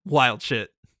 Wild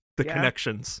shit. The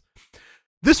connections.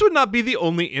 This would not be the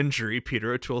only injury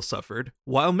Peter O'Toole suffered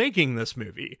while making this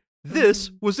movie.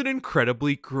 This was an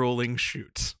incredibly grueling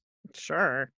shoot.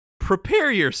 Sure.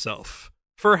 Prepare yourself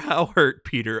for how hurt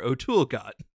Peter O'Toole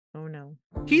got. Oh no.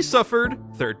 He suffered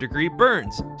 3rd-degree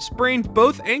burns, sprained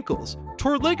both ankles,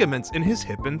 tore ligaments in his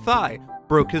hip and thigh,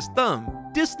 broke his thumb,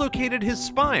 dislocated his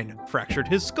spine, fractured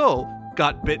his skull,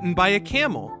 got bitten by a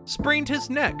camel, sprained his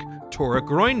neck, tore a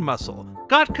groin muscle,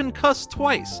 got concussed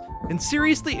twice, and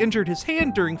seriously injured his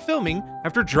hand during filming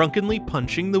after drunkenly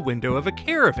punching the window of a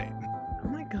caravan. Oh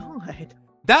my god.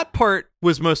 That part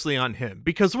was mostly on him,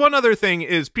 because one other thing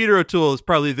is Peter O'Toole is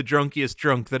probably the drunkiest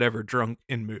drunk that ever drunk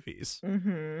in movies.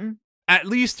 Mm-hmm. At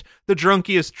least the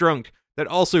drunkiest drunk that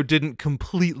also didn't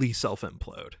completely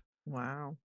self-implode.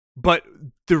 Wow. But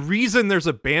the reason there's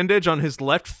a bandage on his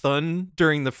left thumb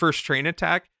during the first train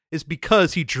attack is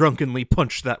because he drunkenly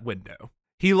punched that window.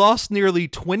 He lost nearly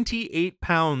 28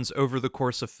 pounds over the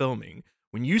course of filming.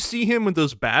 When you see him with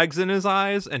those bags in his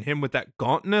eyes and him with that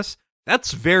gauntness,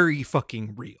 that's very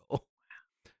fucking real.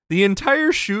 The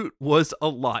entire shoot was a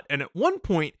lot, and at one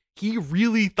point, he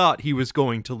really thought he was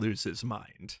going to lose his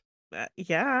mind.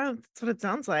 Yeah, that's what it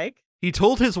sounds like. He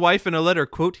told his wife in a letter,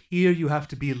 quote, "Here you have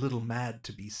to be a little mad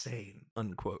to be sane,"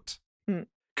 unquote.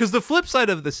 Because the flip side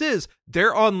of this is,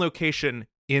 they're on location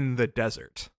in the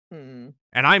desert. And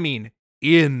I mean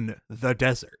in the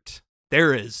desert.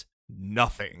 There is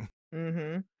nothing.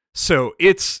 So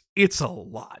it's a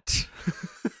lot.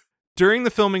 During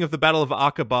the filming of the Battle of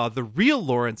Aqaba, the real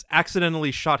Lawrence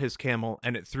accidentally shot his camel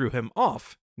and it threw him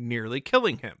off, nearly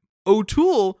killing him.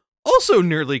 O'Toole also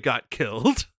nearly got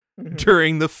killed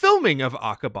during the filming of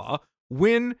Aqaba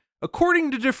when,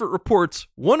 according to different reports,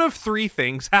 one of 3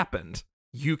 things happened.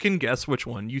 You can guess which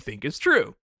one you think is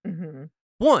true.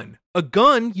 1, a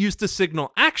gun used to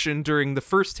signal action during the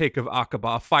first take of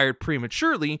Aqaba fired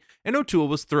prematurely, and O'Toole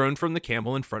was thrown from the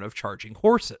camel in front of charging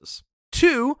horses.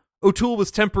 2, O'Toole was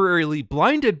temporarily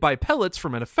blinded by pellets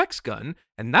from an effects gun,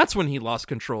 and that's when he lost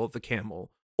control of the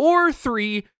camel. Or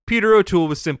 3, Peter O'Toole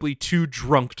was simply too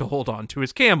drunk to hold on to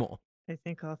his camel. I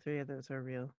think all 3 of those are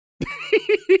real.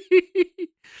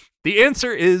 The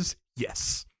answer is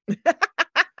yes.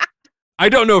 I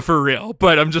don't know for real,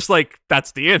 but I'm just like,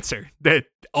 that's the answer. That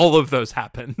all of those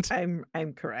happened.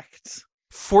 I'm correct.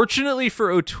 Fortunately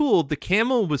for O'Toole, the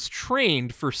camel was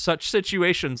trained for such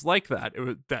situations like that.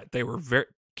 That they were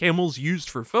camels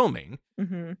used for filming.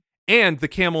 Mm-hmm. And the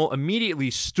camel immediately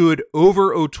stood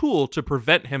over O'Toole to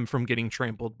prevent him from getting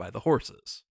trampled by the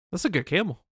horses. That's a good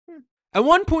camel. At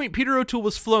one point, Peter O'Toole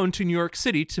was flown to New York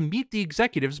City to meet the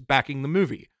executives backing the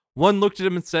movie. One looked at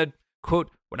him and said, quote,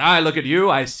 "When I look at you,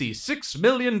 I see $6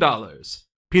 million.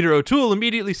 Peter O'Toole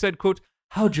immediately said, quote,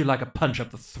 "How'd you like a punch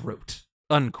up the throat?"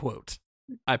 Unquote.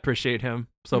 I appreciate him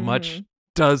so much.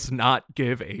 Does not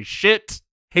give a shit.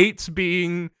 Hates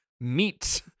being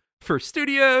meat for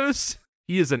studios.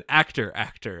 He is an actor,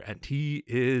 and he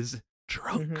is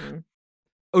drunk.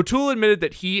 O'Toole admitted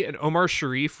that he and Omar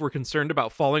Sharif were concerned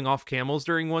about falling off camels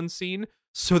during one scene,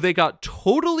 so they got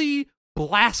totally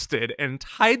blasted and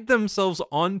tied themselves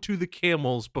onto the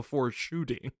camels before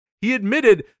shooting. He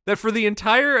admitted that for the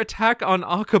entire attack on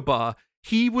Aqaba,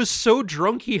 he was so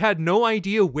drunk he had no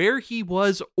idea where he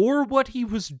was or what he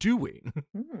was doing.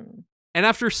 And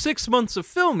after 6 months of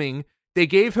filming, they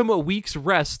gave him a week's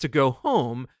rest to go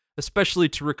home, especially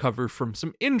to recover from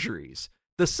some injuries.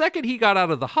 The second he got out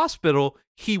of the hospital,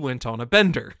 he went on a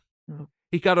bender.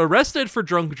 He got arrested for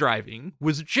drunk driving,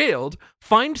 was jailed,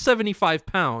 fined 75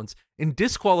 pounds, and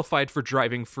disqualified for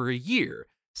driving for a year.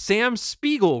 Sam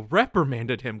Spiegel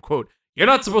reprimanded him, quote, "You're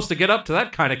not supposed to get up to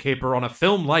that kind of caper on a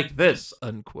film like this,"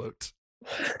 unquote.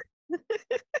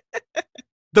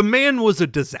 The man was a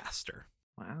disaster.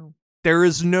 Wow. There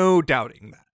is no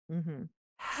doubting that. Mm-hmm.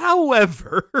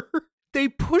 However, they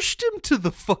pushed him to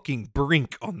the fucking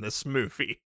brink on this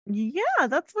movie. Yeah,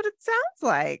 that's what it sounds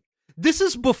like. This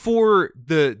is before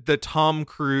the Tom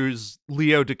Cruise,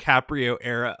 Leo DiCaprio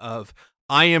era of,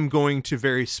 I am going to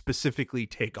very specifically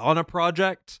take on a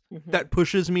project that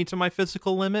pushes me to my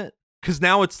physical limit. Because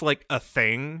now it's like a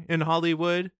thing in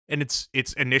Hollywood, and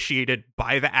it's initiated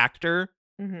by the actor.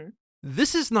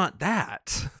 This is not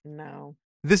that. No.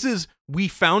 This is, we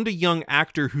found a young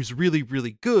actor who's really,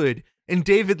 really good, and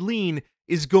David Lean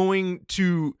is going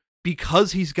to,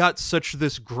 because he's got such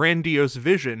this grandiose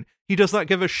vision, he does not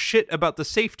give a shit about the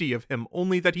safety of him,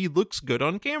 only that he looks good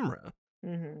on camera.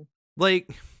 Like,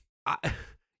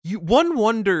 one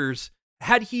wonders,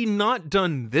 had he not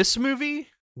done this movie,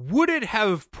 would it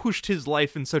have pushed his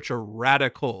life in such a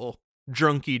radical,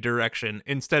 drunky direction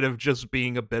instead of just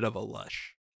being a bit of a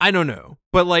lush? I don't know.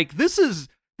 But like, this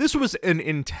was an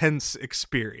intense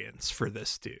experience for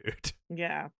this dude.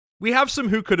 Yeah. We have some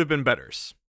who could have been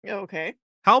betters. Okay.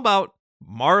 How about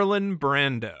Marlon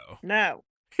Brando? No.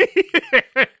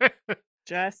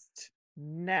 Just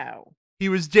no. He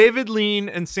was David Lean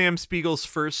and Sam Spiegel's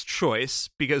first choice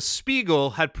because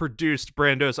Spiegel had produced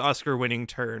Brando's Oscar-winning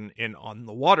turn in On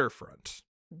the Waterfront.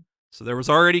 So there was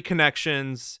already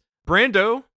connections.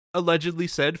 Brando allegedly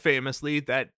said famously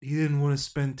that he didn't want to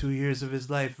spend 2 years of his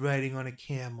life riding on a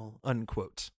camel,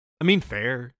 unquote. I mean,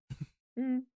 fair.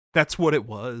 That's what it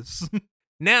was.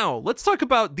 Now, let's talk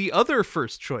about the other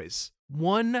first choice.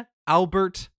 One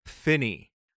Albert Finney.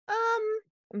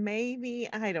 Maybe,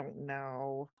 I don't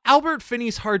know. Albert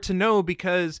Finney's hard to know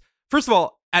because, first of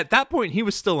all, at that point, he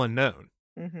was still unknown.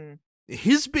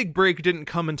 His big break didn't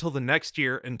come until the next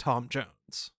year in Tom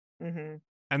Jones.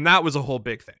 And that was a whole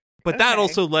big thing. But that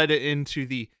also led it into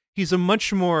he's a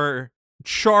much more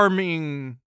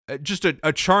charming, just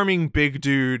a charming big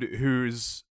dude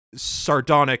who's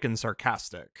sardonic and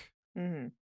sarcastic.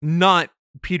 Not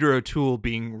Peter O'Toole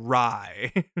being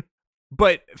wry.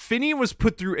 But Finney was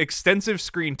put through extensive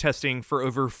screen testing for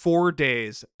over 4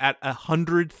 days at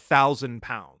 100,000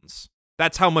 pounds.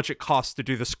 That's how much it costs to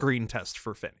do the screen test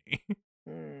for Finney.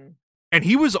 And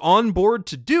he was on board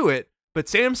to do it, but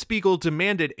Sam Spiegel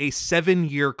demanded a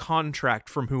 7-year contract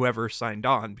from whoever signed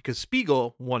on because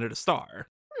Spiegel wanted a star.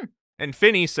 And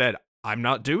Finney said, "I'm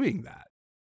not doing that."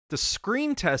 The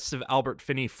screen tests of Albert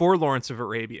Finney for Lawrence of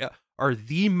Arabia are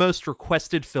the most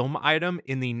requested film item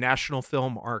in the National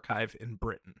Film Archive in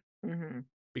Britain.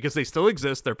 Because they still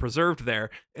exist, they're preserved there,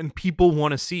 and people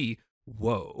want to see,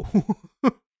 whoa.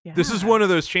 This is one of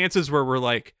those chances where we're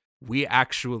like, we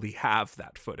actually have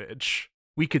that footage.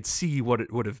 We could see what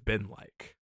it would have been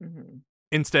like.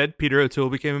 Instead, Peter O'Toole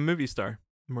became a movie star,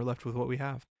 and we're left with what we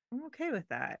have. I'm okay with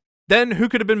that. Then, who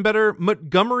could have been better?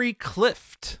 Montgomery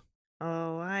Clift.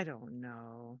 Oh, I don't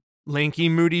know. Lanky,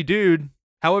 moody dude.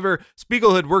 However,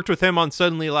 Spiegel had worked with him on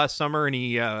Suddenly last summer, and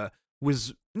he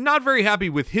was not very happy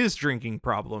with his drinking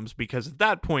problems because at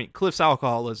that point, Clift's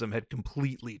alcoholism had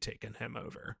completely taken him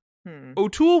over.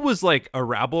 O'Toole was like a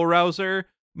rabble-rouser.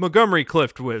 Montgomery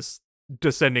Clift was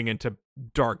descending into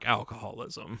dark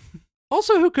alcoholism.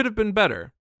 Also, who could have been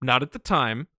better? Not at the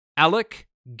time. Alec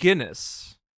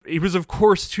Guinness. He was, of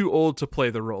course, too old to play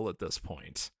the role at this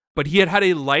point. But he had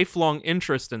a lifelong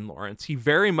interest in Lawrence. He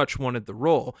very much wanted the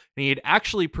role, and he had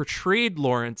actually portrayed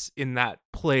Lawrence in that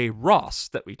play Ross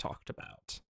that we talked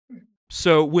about.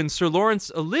 So when Sir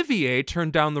Laurence Olivier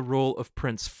turned down the role of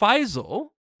Prince Faisal,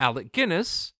 Alec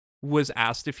Guinness was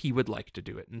asked if he would like to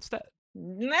do it instead.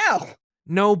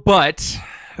 No, but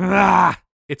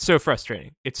it's so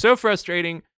frustrating. It's so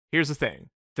frustrating. Here's the thing.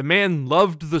 The man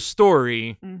loved the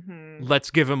story. Mm-hmm.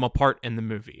 Let's give him a part in the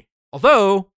movie.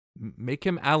 Although, make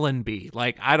him Allenby.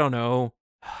 Like, I don't know.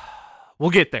 We'll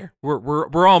get there.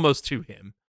 We're almost to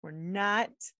him. We're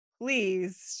not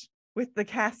pleased with the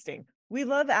casting. We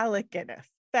love Alec Guinness.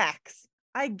 Facts.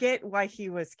 I get why he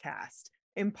was cast,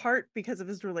 in part because of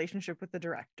his relationship with the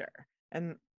director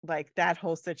and like that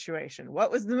whole situation.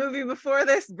 What was the movie before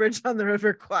this? Bridge on the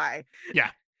River Kwai.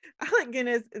 Yeah. Alec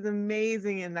Guinness is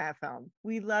amazing in that film.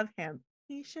 We love him.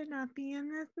 He should not be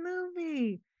in this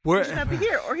movie. He should not be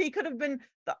here. Or he could have been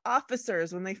the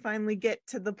officers when they finally get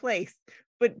to the place.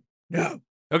 But no.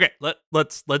 Okay,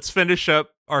 let's finish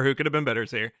up our Who Could Have Been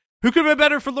Betters here. Who could have been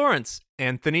better for Lawrence?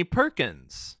 Anthony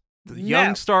Perkins, the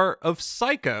young star of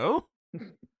Psycho,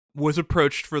 was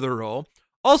approached for the role.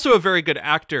 Also a very good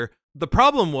actor. The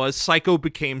problem was Psycho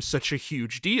became such a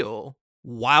huge deal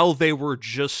while they were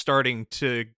just starting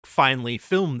to finally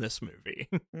film this movie.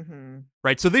 Mm-hmm.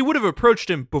 Right? So they would have approached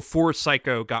him before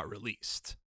Psycho got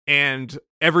released. And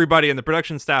everybody in the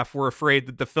production staff were afraid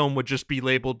that the film would just be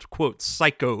labeled, quote,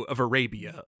 Psycho of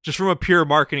Arabia. Just from a pure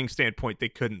marketing standpoint, they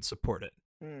couldn't support it.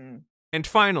 Mm. And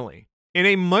finally, in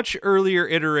a much earlier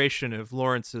iteration of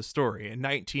Lawrence's story in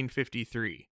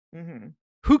 1953,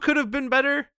 who could have been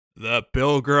better? The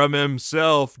Pilgrim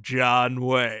himself, John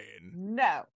Wayne.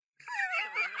 No.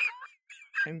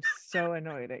 I'm so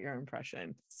annoyed at your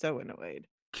impression. So annoyed.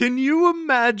 Can you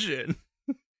imagine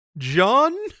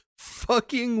John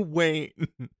fucking Wayne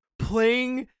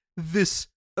playing this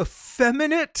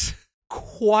effeminate,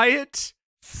 quiet,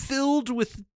 filled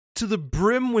with to the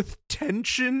brim with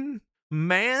tension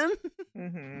man?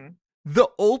 Mm-hmm. The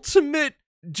ultimate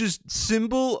just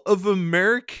symbol of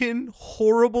American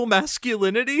horrible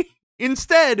masculinity?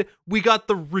 Instead, we got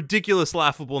the ridiculous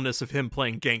laughableness of him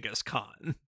playing Genghis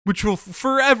Khan, which will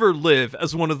forever live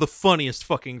as one of the funniest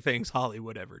fucking things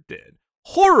Hollywood ever did.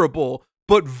 Horrible,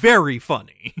 but very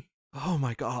funny. Oh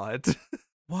my God.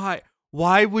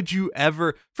 Why would you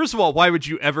ever, first of all, why would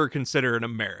you ever consider an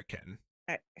American?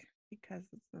 Because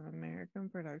it's an American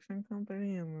production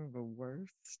company and we're the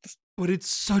worst. But it's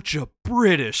such a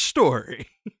British story,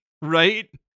 right?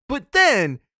 But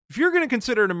then, if you're going to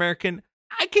consider an American,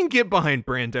 I can get behind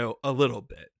Brando a little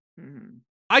bit. Mm-hmm.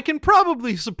 I can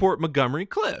probably support Montgomery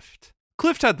Clift.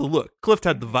 Clift had the look. Clift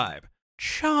had the vibe.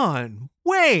 John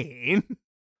Wayne?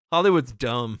 Hollywood's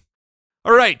dumb.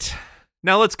 All right,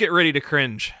 now let's get ready to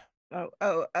cringe.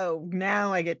 Oh,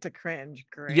 now I get to cringe.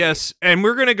 Great. Yes, and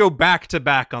we're going to go back to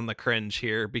back on the cringe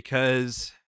here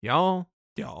because y'all.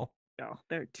 No,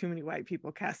 there are too many white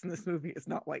people cast in this movie. It's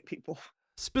not white people.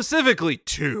 Specifically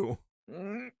two.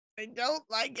 I don't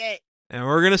like it. And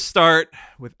we're going to start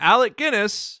with Alec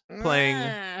Guinness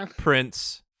playing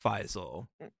Prince Faisal.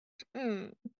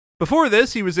 Before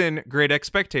this, he was in Great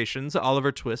Expectations,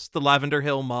 Oliver Twist, The Lavender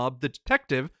Hill Mob, The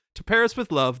Detective, To Paris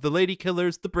with Love, The Lady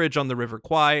Killers, The Bridge on the River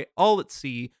Kwai, All at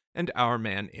Sea, and Our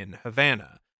Man in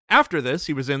Havana. After this,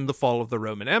 he was in The Fall of the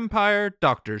Roman Empire,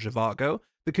 Dr. Zhivago,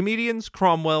 The Comedians,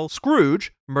 Cromwell,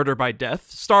 Scrooge, Murder by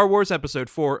Death, Star Wars Episode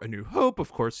 4, A New Hope,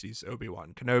 of course he's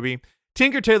Obi-Wan Kenobi,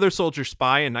 Tinker Tailor Soldier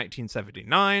Spy in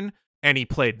 1979, and he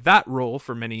played that role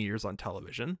for many years on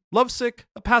television, Lovesick,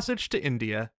 A Passage to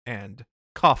India, and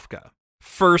Kafka.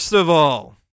 First of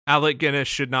all, Alec Guinness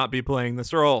should not be playing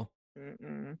this role.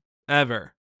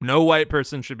 Ever. No white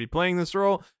person should be playing this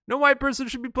role. No white person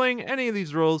should be playing any of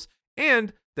these roles.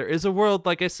 And there is a world,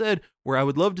 like I said, where I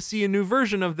would love to see a new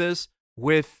version of this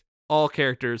with all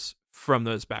characters from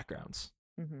those backgrounds.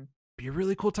 Mm-hmm. Be a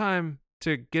really cool time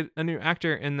to get a new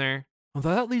actor in there.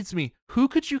 Although that leads me, who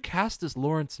could you cast as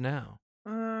Lawrence now?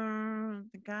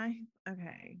 The guy.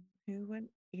 Okay, who would?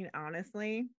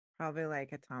 Honestly, probably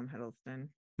like a Tom Hiddleston.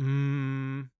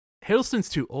 Hiddleston's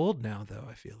too old now, though.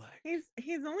 I feel like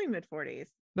he's only mid-40s.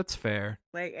 That's fair.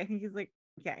 Like I think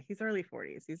he's early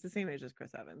 40s. He's the same age as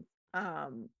Chris Evans.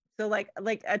 So like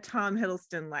a Tom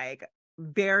Hiddleston, like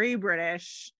very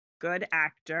British, good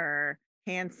actor,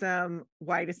 handsome,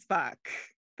 white as fuck.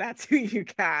 That's who you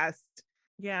cast.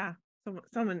 Yeah.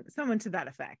 Someone to that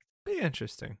effect. Be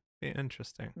interesting.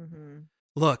 Mm-hmm.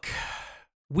 Look,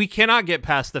 we cannot get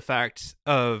past the fact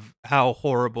of how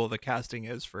horrible the casting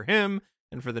is for him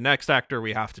and for the next actor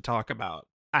we have to talk about.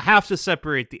 I have to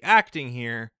separate the acting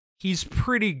here. He's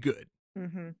pretty good.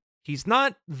 Mm-hmm. He's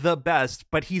not the best,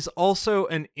 but he's also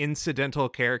an incidental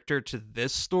character to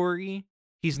this story.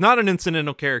 He's not an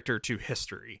incidental character to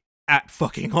history at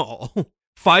fucking all.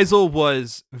 Faisal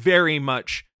was very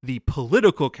much the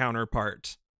political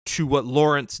counterpart to what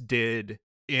Lawrence did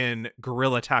in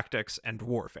guerrilla tactics and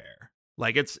warfare.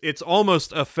 Like it's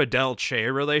almost a Fidel Che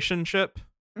relationship,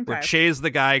 where Che's the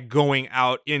guy going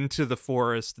out into the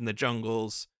forest and the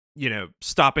jungles, you know,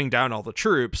 stopping down all the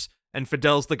troops, and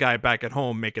Fidel's the guy back at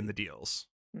home making the deals.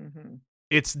 Mm-hmm.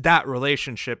 It's that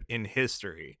relationship in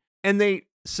history. And they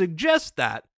suggest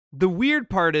that. The weird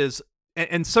part is,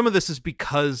 and some of this is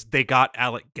because they got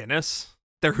Alec Guinness.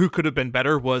 Their Who Could Have Been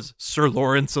Better was Sir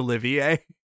Laurence Olivier.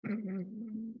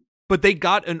 But they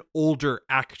got an older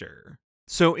actor.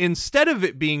 So instead of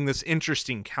it being this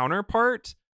interesting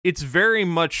counterpart, it's very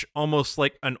much almost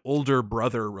like an older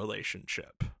brother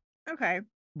relationship. Okay.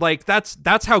 Like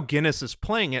that's how Guinness is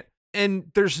playing it.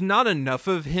 And there's not enough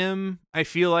of him, I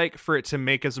feel like, for it to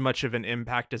make as much of an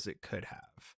impact as it could have.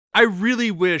 I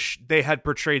really wish they had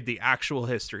portrayed the actual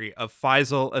history of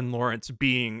Faisal and Lawrence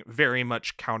being very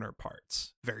much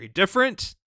counterparts. Very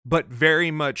different, but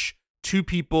very much two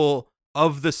people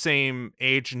of the same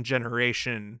age and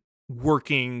generation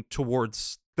working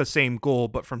towards the same goal,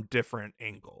 but from different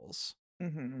angles.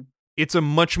 Mm-hmm. It's a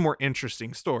much more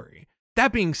interesting story.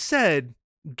 That being said,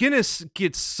 Guinness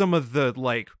gets some of the,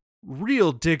 like,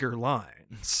 real digger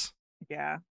lines.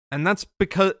 Yeah. And that's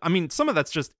because, I mean, some of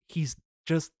that's just, he's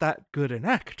just that good an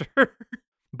actor.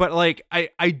 But, like,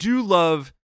 I do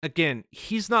love, again,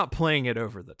 he's not playing it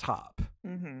over the top.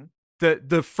 Mm-hmm.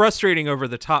 The frustrating over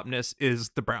the topness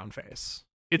is the brown face.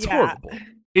 It's horrible.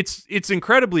 It's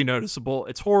incredibly noticeable.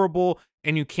 It's horrible,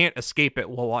 and you can't escape it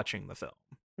while watching the film.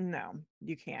 No,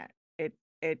 you can't.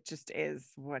 It just is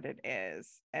what it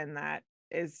is. And that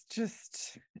is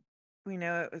just, we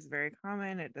know it was very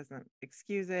common. It doesn't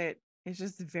excuse it. It's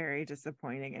just very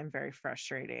disappointing and very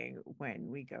frustrating when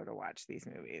we go to watch these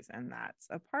movies. And that's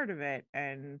a part of it.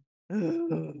 And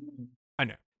I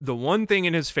know. The one thing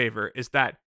in his favor is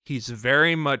that he's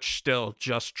very much still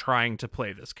just trying to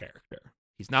play this character.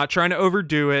 He's not trying to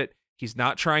overdo it. He's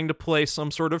not trying to play some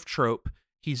sort of trope.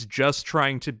 He's just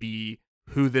trying to be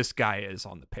who this guy is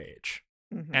on the page.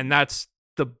 Mm-hmm. And that's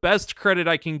the best credit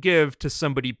I can give to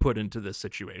somebody put into this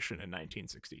situation in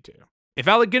 1962. If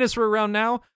Alec Guinness were around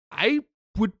now, I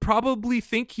would probably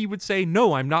think he would say,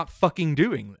 no, I'm not fucking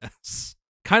doing this.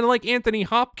 Kind of like Anthony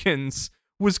Hopkins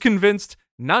was convinced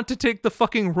not to take the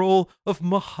fucking role of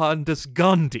Mohandas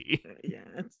Gandhi. Yeah,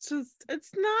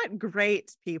 it's not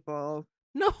great, people.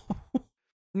 No.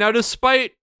 Now,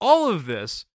 despite all of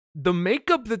this, the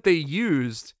makeup that they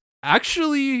used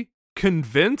actually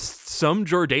convinced some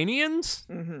Jordanians.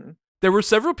 Mm-hmm. There were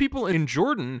several people in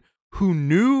Jordan who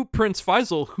knew Prince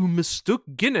Faisal who mistook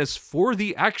Guinness for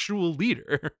the actual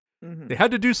leader. Mm-hmm. They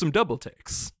had to do some double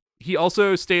takes. He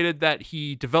also stated that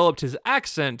he developed his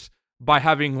accent by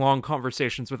having long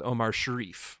conversations with Omar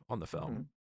Sharif on the film. Mm-hmm.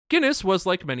 Guinness was,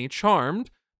 like many,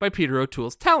 charmed by Peter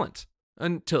O'Toole's talent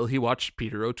until he watched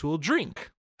Peter O'Toole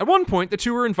drink. At one point, the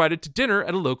two were invited to dinner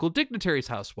at a local dignitary's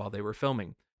house while they were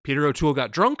filming. Peter O'Toole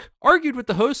got drunk, argued with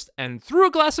the host, and threw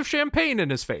a glass of champagne in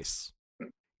his face.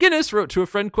 Guinness wrote to a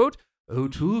friend, quote,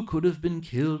 "O'Toole could have been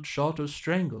killed, shot, or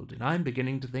strangled, and I'm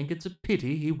beginning to think it's a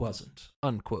pity he wasn't,"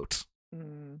 unquote.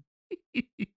 Mm.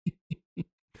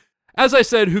 As I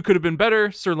said, who could have been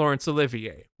better? Sir Laurence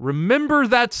Olivier. Remember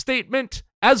that statement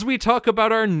as we talk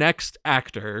about our next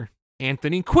actor,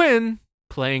 Anthony Quinn,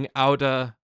 playing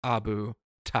Auda Abu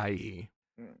Tayi.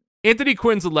 Anthony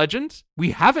Quinn's a legend.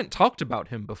 We haven't talked about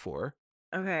him before.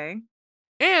 Okay.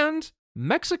 And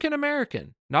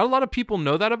Mexican-American. Not a lot of people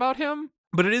know that about him,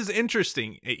 but it is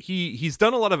interesting. He's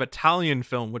done a lot of Italian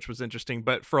film, which was interesting,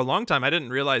 but for a long time, I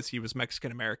didn't realize he was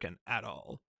Mexican-American at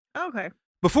all. Okay.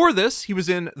 Before this, he was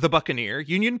in The Buccaneer,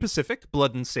 Union Pacific,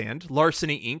 Blood and Sand,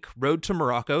 Larceny Inc., Road to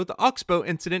Morocco, The Oxbow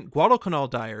Incident, Guadalcanal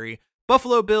Diary,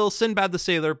 Buffalo Bill, Sinbad the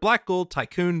Sailor, Black Gold,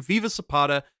 Tycoon, Viva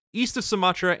Zapata, East of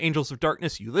Sumatra, Angels of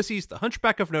Darkness, Ulysses, The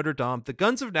Hunchback of Notre Dame, The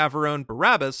Guns of Navarone,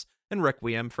 Barabbas, and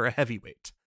Requiem for a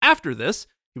Heavyweight. After this,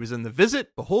 he was in The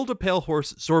Visit, Behold a Pale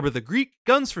Horse, Zorba the Greek,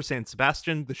 Guns for San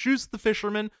Sebastian, The Shoes of the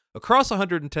Fisherman, Across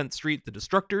 110th Street, The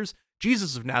Destructors,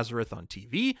 Jesus of Nazareth on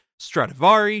TV,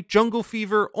 Stradivari, Jungle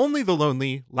Fever, Only the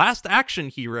Lonely, Last Action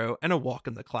Hero, and A Walk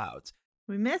in the Clouds.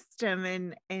 We missed him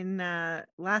in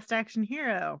Last Action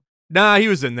Hero. Nah, he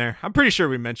was in there. I'm pretty sure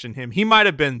we mentioned him. He might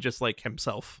have been just like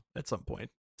himself at some point.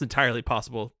 It's entirely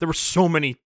possible. There were so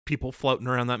many people floating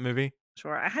around that movie.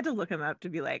 Sure. I had to look him up to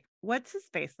be like, what's his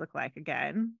face look like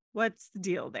again? What's the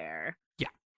deal there? Yeah.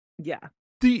 Yeah.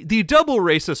 The double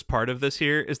racist part of this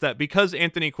here is that because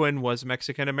Anthony Quinn was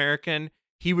Mexican American,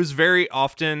 he was very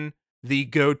often the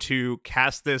go-to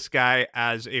cast this guy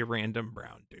as a random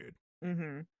brown dude.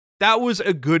 Mm-hmm. That was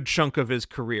a good chunk of his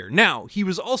career. Now, he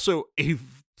was also a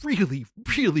really,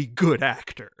 really good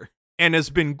actor and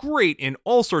has been great in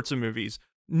all sorts of movies,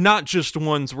 not just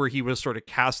ones where he was sort of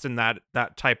cast in that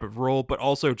type of role, but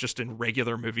also just in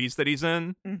regular movies that he's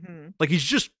in. Mm-hmm. Like, he's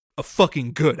just a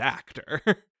fucking good actor.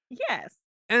 Yes.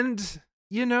 And,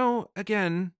 you know,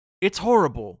 again, it's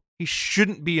horrible. He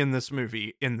shouldn't be in this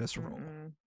movie in this role.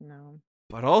 No.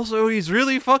 But also, he's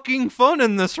really fucking fun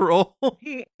in this role.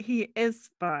 He is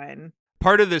fun.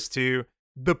 Part of this, too,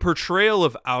 the portrayal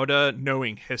of Auda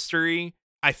knowing history,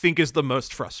 I think is the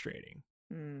most frustrating.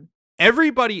 Mm.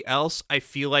 Everybody else, I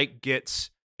feel like, gets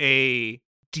a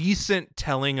decent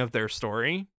telling of their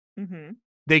story. Mm-hmm.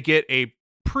 They get a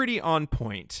pretty on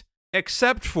point.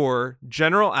 Except for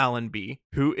General Allenby,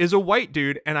 who is a white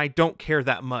dude, and I don't care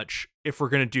that much if we're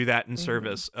going to do that in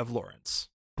service of Lawrence.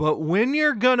 But when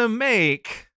you're going to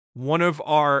make one of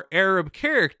our Arab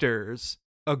characters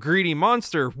a greedy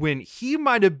monster when he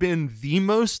might have been the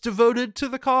most devoted to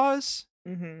the cause,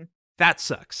 that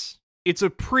sucks. It's a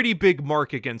pretty big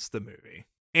mark against the movie.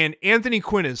 And Anthony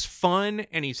Quinn is fun,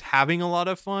 and he's having a lot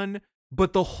of fun,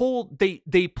 but the whole,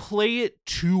 they play it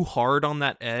too hard on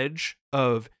that edge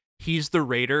of, he's the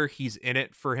raider, he's in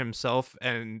it for himself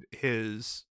and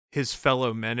his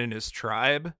fellow men in his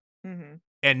tribe,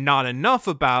 and not enough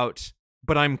about,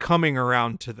 but I'm coming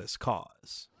around to this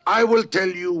cause. I will tell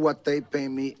you what they pay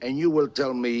me, and you will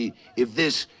tell me if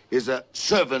this is a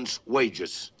servant's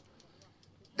wages.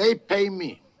 They pay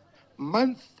me,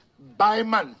 month by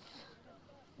month,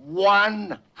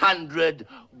 100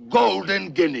 golden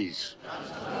guineas.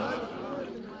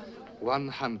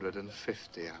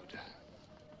 150, Auda.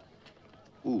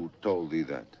 Who told thee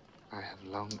that? I have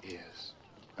long ears.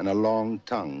 And a long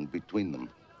tongue between them.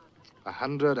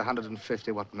 100,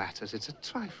 150, what matters? It's a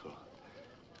trifle.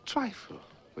 A trifle,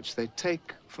 which they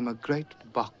take from a great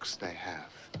box they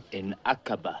have. In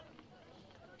Aqaba.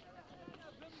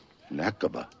 In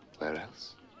Aqaba? Where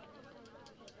else?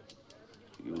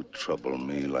 You trouble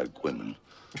me like women.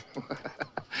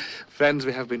 Friends,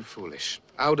 we have been foolish.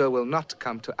 Auda will not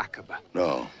come to Aqaba.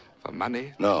 No. For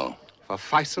money? No. For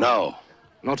Faisal? No.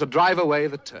 Nor to drive away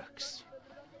the Turks.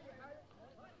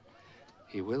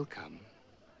 He will come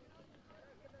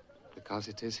because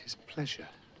it is his pleasure.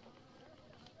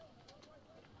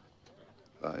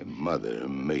 Thy mother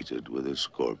mated with a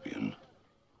scorpion.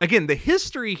 Again, the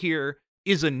history here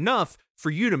is enough for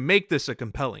you to make this a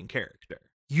compelling character.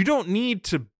 You don't need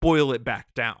to boil it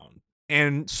back down.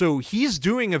 And so he's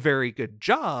doing a very good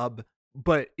job,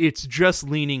 but it's just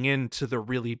leaning into the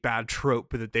really bad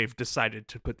trope that they've decided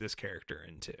to put this character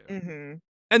into.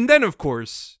 And then, of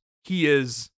course, he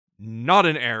is not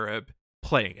an Arab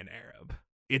playing an Arab.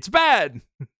 It's bad.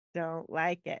 Don't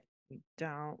like it.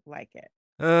 Don't like it.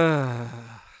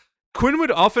 Quinn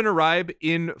would often arrive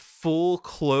in full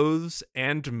clothes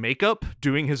and makeup,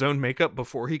 doing his own makeup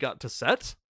before he got to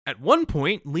set. At one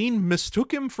point, Lean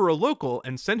mistook him for a local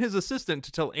and sent his assistant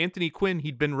to tell Anthony Quinn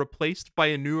he'd been replaced by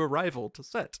a new arrival to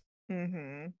set.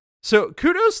 So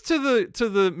kudos to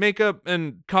the makeup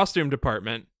and costume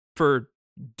department for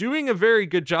doing a very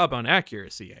good job on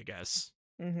accuracy, I guess.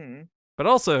 But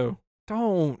also,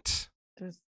 don't.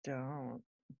 Just don't.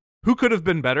 Who could have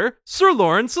been better? Sir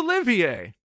Laurence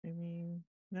Olivier. I mean,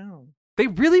 no. They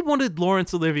really wanted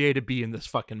Laurence Olivier to be in this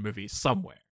fucking movie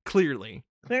somewhere. Clearly,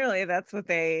 that's what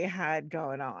they had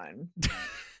going on.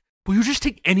 Will you just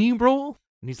take any role?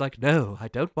 And he's like, no, I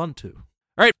don't want to.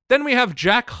 All right, then we have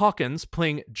Jack Hawkins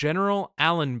playing General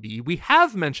Allenby. We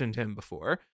have mentioned him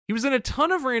before. He was in a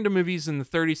ton of random movies in the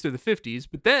 30s through the 50s,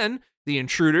 but then The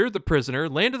Intruder, The Prisoner,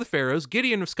 Land of the Pharaohs,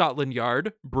 Gideon of Scotland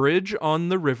Yard, Bridge on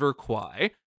the River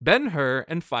Kwai, Ben-Hur,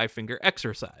 and Five Finger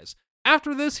Exercise.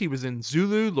 After this, he was in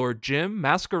Zulu, Lord Jim,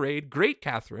 Masquerade, Great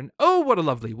Catherine, Oh, What a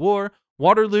Lovely War,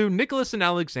 Waterloo, Nicholas and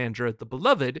Alexandra, The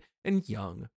Beloved, and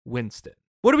Young Winston.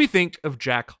 What do we think of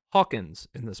Jack Hawkins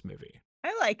in this movie?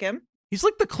 I like him. He's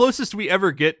like the closest we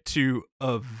ever get to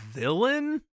a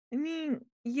villain. I mean,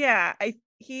 yeah,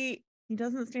 he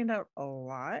doesn't stand out a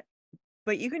lot,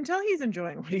 but you can tell he's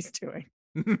enjoying what he's doing.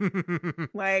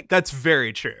 Like, that's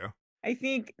very true. I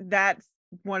think that's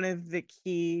one of the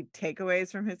key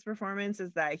takeaways from his performance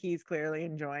is that he's clearly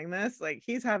enjoying this. Like,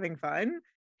 he's having fun.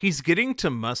 He's getting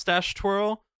to mustache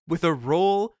twirl with a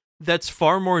role that's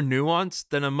far more nuanced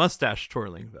than a mustache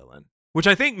twirling villain. which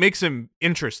I think makes him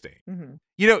interesting. Mm-hmm.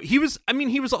 You know, he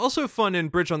was also fun in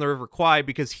Bridge on the River Kwai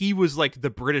because he was like the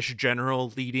British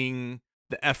general leading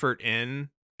the effort in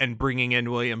and bringing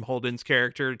in William Holden's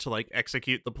character to like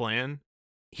execute the plan.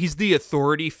 He's the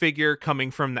authority figure coming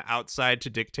from the outside to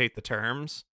dictate the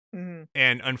terms. Mm-hmm.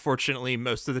 And unfortunately,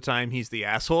 most of the time he's the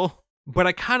asshole. But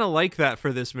I kind of like that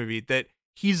for this movie, that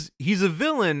he's a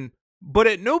villain, but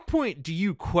at no point do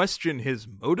you question his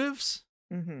motives.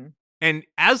 Mm-hmm. And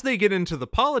as they get into the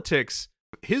politics,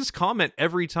 his comment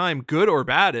every time, good or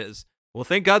bad, is, well,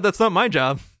 thank God that's not my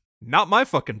job. Not my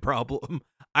fucking problem.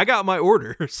 I got my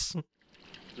orders.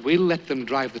 We'll let them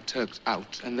drive the Turks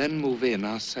out and then move in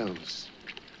ourselves.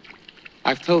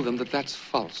 I've told them that that's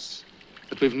false,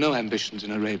 that we've no ambitions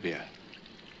in Arabia.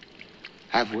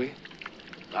 Have we?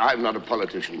 I'm not a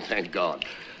politician, thank God.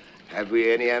 Have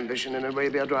we any ambition in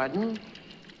Arabia, Dryden?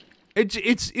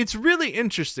 It's really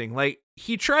interesting. Like,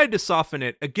 he tried to soften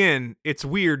it. Again, it's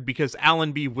weird because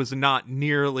Allenby was not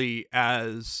nearly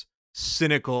as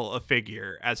cynical a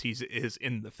figure as he is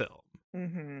in the film.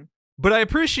 Mm-hmm. But I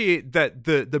appreciate that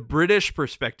the British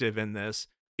perspective in this,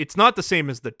 it's not the same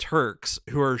as the Turks,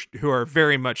 who are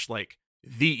very much like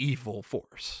the evil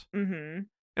force. Mm-hmm.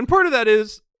 And part of that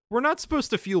is we're not supposed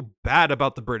to feel bad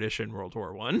about the British in World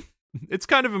War I. It's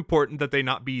kind of important that they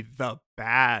not be the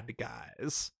bad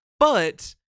guys.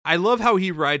 But I love how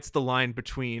he writes the line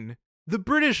between the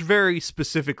British very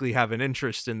specifically have an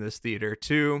interest in this theater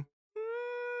to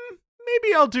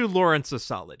maybe I'll do Lawrence a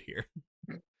solid here.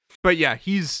 But yeah,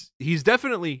 he's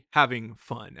definitely having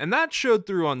fun. And that showed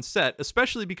through on set,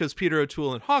 especially because Peter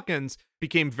O'Toole and Hawkins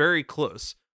became very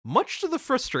close, much to the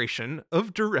frustration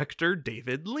of director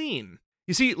David Lean.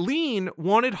 You see, Lean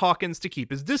wanted Hawkins to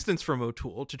keep his distance from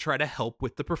O'Toole to try to help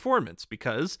with the performance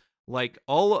because, like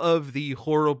all of the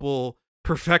horrible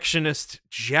perfectionist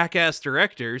jackass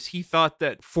directors, he thought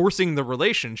that forcing the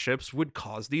relationships would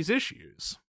cause these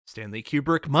issues. Stanley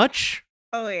Kubrick much?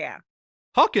 Oh, yeah.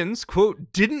 Hawkins,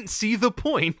 quote, didn't see the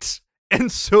point, and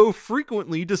so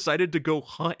frequently decided to go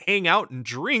hang out and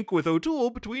drink with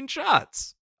O'Toole between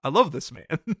shots. I love this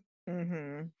man.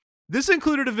 Mm-hmm. This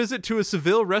included a visit to a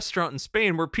Seville restaurant in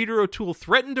Spain where Peter O'Toole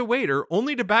threatened a waiter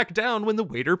only to back down when the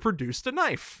waiter produced a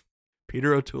knife.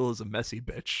 Peter O'Toole is a messy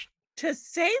bitch. To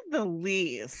say the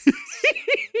least.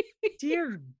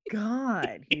 Dear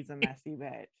God, he's a messy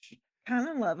bitch. Kind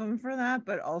of love him for that,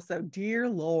 but also, dear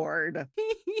Lord.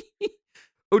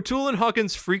 O'Toole and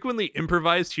Hawkins frequently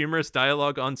improvised humorous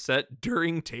dialogue on set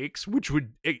during takes, which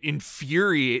would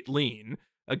infuriate Lean.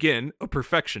 Again, a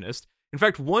perfectionist. In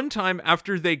fact, one time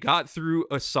after they got through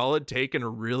a solid take and a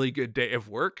really good day of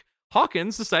work,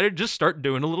 Hawkins decided to just start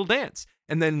doing a little dance.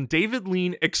 And then David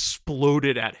Lean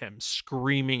exploded at him,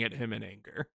 screaming at him in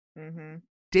anger. Mm-hmm.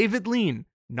 David Lean,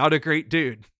 not a great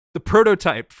dude. The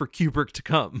prototype for Kubrick to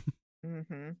come.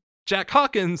 Mm-hmm. Jack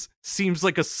Hawkins seems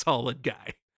like a solid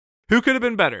guy. Who could have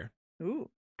been better? Ooh.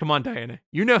 Come on, Diana.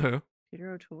 You know who.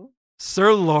 Peter O'Toole?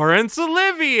 Sir Laurence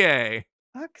Olivier.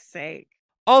 Fuck's sake.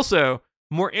 Also,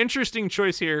 more interesting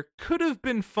choice here, could have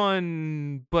been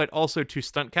fun, but also too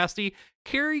stunt-casty,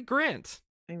 Cary Grant.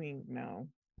 I mean, no.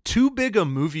 Too big a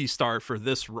movie star for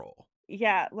this role.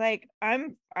 Yeah, like,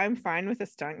 I'm fine with a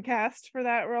stunt cast for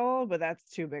that role, but that's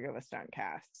too big of a stunt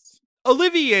cast.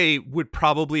 Olivier would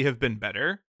probably have been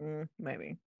better.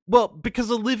 Maybe. Well,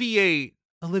 because Olivier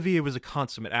was a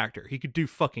consummate actor. He could do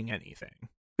fucking anything.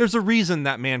 There's a reason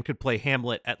that man could play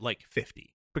Hamlet at like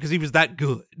 50, because he was that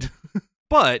good.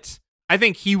 But I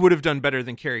think he would have done better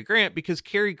than Cary Grant because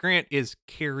Cary Grant is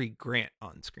Cary Grant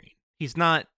on screen. He's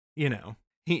not,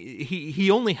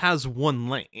 he only has one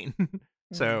lane.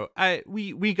 So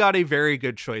we got a very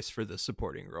good choice for the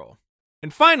supporting role.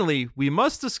 And finally, we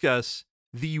must discuss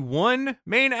the one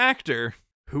main actor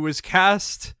who was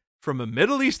cast from a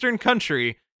Middle Eastern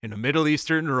country in a Middle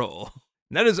Eastern role.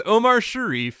 And that is Omar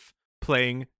Sharif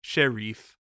playing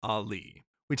Sharif Ali.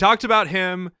 We talked about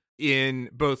him in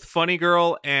both Funny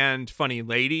Girl and Funny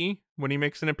Lady when he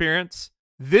makes an appearance.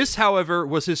 This, however,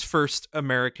 was his first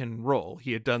American role.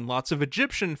 He had done lots of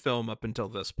Egyptian film up until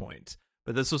this point,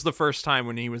 but this was the first time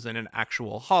when he was in an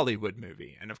actual Hollywood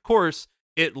movie. And of course,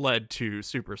 it led to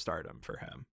superstardom for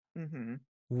him. Mm-hmm.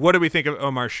 What do we think of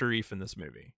Omar Sharif in this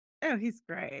movie? Oh, he's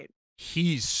great.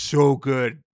 He's so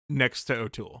good next to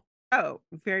O'Toole. Oh,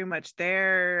 very much.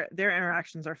 Their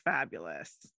interactions are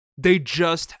fabulous. They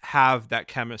just have that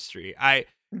chemistry.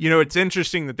 It's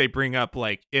interesting that they bring up,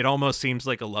 like, it almost seems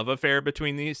like a love affair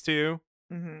between these two.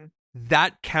 Mm-hmm.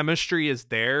 That chemistry is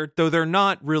there, though they're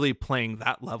not really playing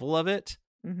that level of it.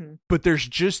 Mm-hmm. But there's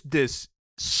just this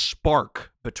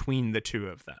spark between the two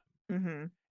of them. Mm-hmm.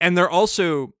 And they're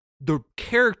also the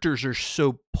characters are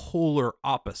so polar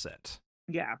opposite.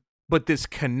 Yeah. But this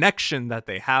connection that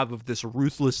they have of this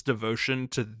ruthless devotion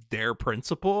to their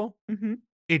principle,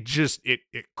 it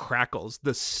crackles.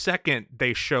 The second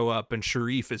they show up and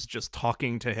Sharif is just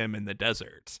talking to him in the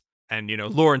desert. And,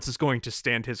 Lawrence is going to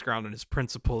stand his ground on his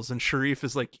principles. And Sharif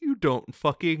is like, you don't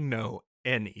fucking know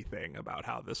anything about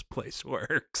how this place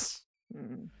works.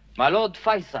 My Lord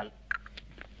Faisal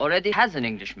already has an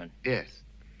Englishman. Yes.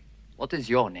 What is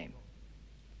your name?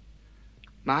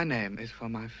 My name is for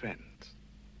my friends.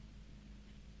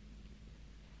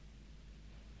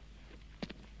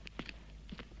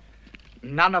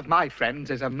 None of my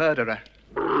friends is a murderer.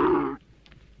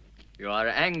 You are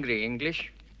angry,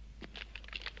 English.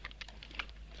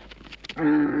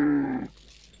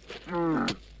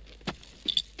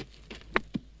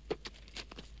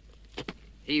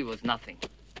 He was nothing.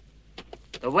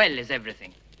 The well is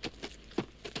everything.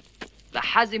 The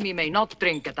Hazimi may not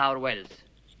drink at our wells.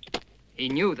 He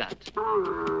knew that.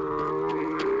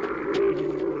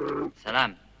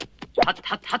 Salam. Hut,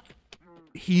 hut, hut.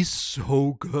 He's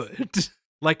so good.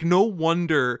 Like, no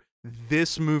wonder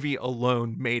this movie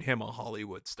alone made him a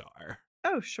Hollywood star.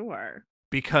 Oh, sure.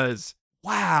 Because,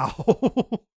 wow.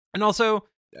 And also,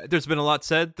 there's been a lot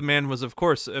said. The man was, of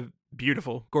course, a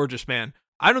beautiful, gorgeous man.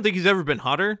 I don't think he's ever been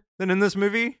hotter than in this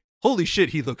movie. Holy shit,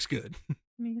 he looks good. I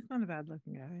mean, he's not a bad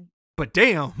looking guy. But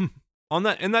damn, in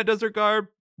that desert garb,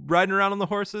 riding around on the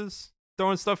horses,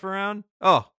 throwing stuff around.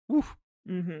 Oh, woo.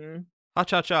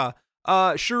 Ha-cha-cha.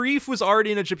 Sharif was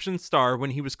already an Egyptian star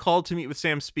when he was called to meet with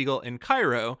Sam Spiegel in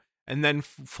Cairo and then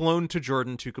flown to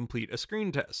Jordan to complete a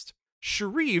screen test.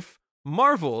 Sharif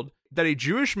marveled that a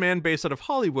Jewish man based out of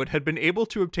Hollywood had been able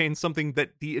to obtain something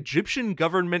that the Egyptian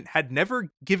government had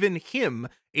never given him,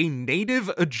 a native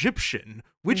Egyptian,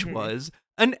 which was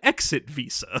an exit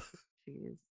visa.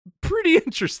 Jeez. Pretty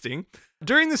interesting.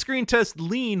 During the screen test,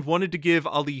 Lean wanted to give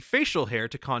Ali facial hair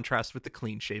to contrast with the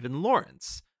clean-shaven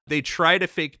Lawrence. They tried a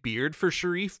fake beard for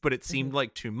Sharif, but it seemed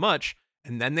like too much,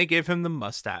 and then they gave him the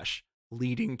mustache,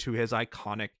 leading to his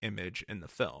iconic image in the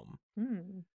film.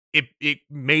 It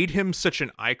made him such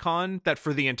an icon that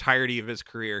for the entirety of his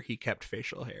career, he kept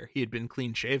facial hair. He had been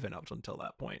clean-shaven up until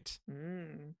that point.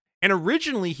 And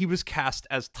originally, he was cast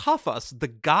as Tafas, the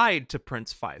guide to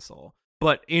Prince Faisal,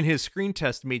 but in his screen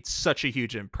test made such a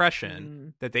huge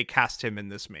impression that they cast him in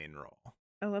this main role.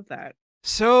 I love that.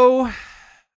 So,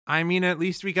 I mean, at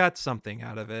least we got something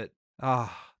out of it.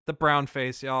 The brown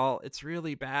face, y'all. It's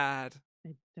really bad.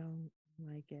 I don't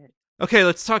like it. Okay,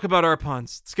 let's talk about our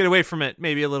puns. Let's get away from it,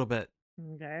 maybe a little bit.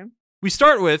 Okay. We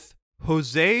start with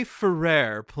Jose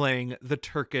Ferrer playing the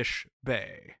Turkish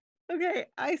Bey. Okay,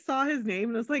 I saw his name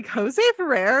and I was like, Jose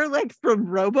Ferrer, like from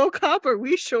RoboCop, are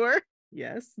we sure?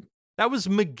 Yes. That was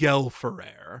Miguel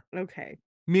Ferrer. Okay.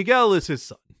 Miguel is his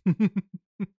son.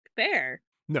 Fair.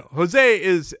 No, Jose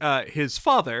is his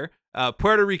father,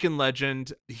 Puerto Rican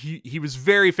legend. He was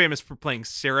very famous for playing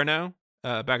Cyrano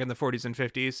back in the 40s and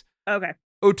 50s. Okay.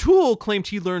 O'Toole claimed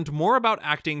he learned more about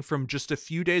acting from just a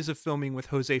few days of filming with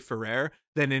Jose Ferrer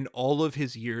than in all of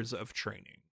his years of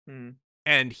training.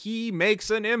 And he makes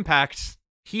an impact.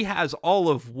 He has all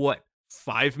of,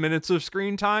 5 minutes of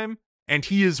screen time? And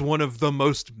he is one of the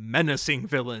most menacing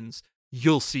villains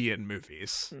you'll see in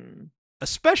movies.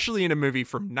 Especially in a movie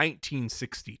from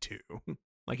 1962.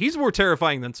 Like, he's more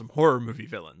terrifying than some horror movie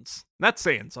villains. That's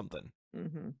saying something.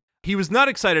 He was not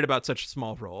excited about such a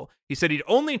small role. He said he'd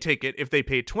only take it if they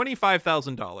paid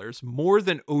 $25,000, more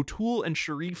than O'Toole and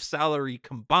Sharif's salary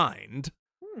combined,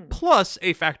 plus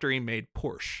a factory-made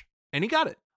Porsche. And he got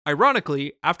it.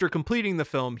 Ironically, after completing the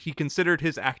film, he considered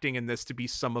his acting in this to be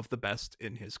some of the best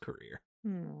in his career.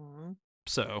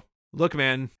 So, look,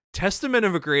 man, testament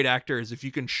of a great actor is if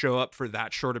you can show up for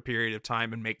that short a period of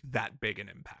time and make that big an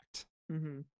impact.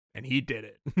 And he did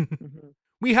it.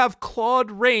 We have Claude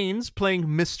Rains playing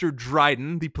Mr.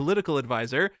 Dryden, the political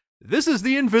advisor. This is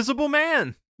the Invisible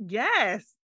Man.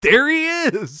 Yes. There he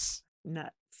is.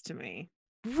 Nuts to me.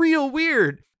 Real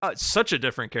weird. Such a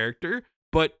different character,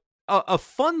 but a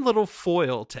fun little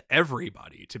foil to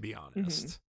everybody, to be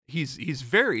honest. He's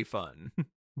very fun.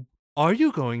 Are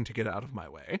you going to get out of my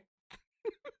way?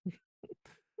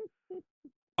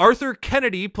 Arthur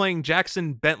Kennedy playing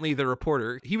Jackson Bentley, the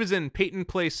reporter. He was in Peyton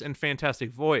Place and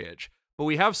Fantastic Voyage. But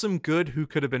we have some good who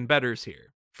could have been betters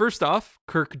here. First off,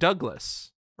 Kirk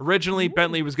Douglas. Originally,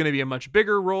 Bentley was going to be a much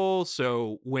bigger role,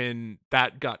 so when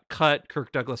that got cut,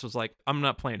 Kirk Douglas was like, I'm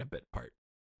not playing a bit part.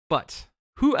 But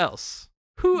who else?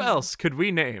 Who else could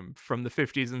we name from the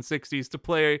 50s and 60s to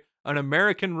play an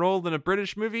American role in a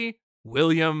British movie?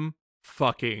 William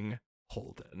fucking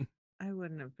Holden. I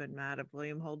wouldn't have been mad if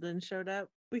William Holden showed up.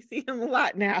 We see him a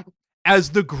lot now.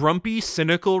 As the grumpy,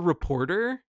 cynical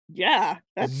reporter? Yeah.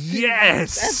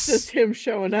 Yes! That's just him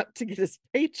showing up to get his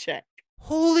paycheck.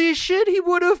 Holy shit, he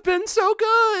would have been so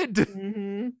good!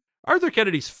 Mm-hmm. Arthur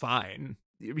Kennedy's fine.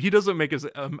 He doesn't make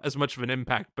as much of an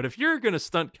impact, but if you're going to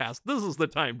stunt cast, this is the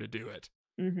time to do it.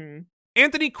 Mm-hmm.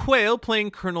 Anthony Quayle playing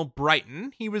Colonel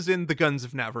Brighton. He was in The Guns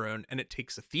of Navarone and It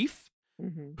Takes a Thief.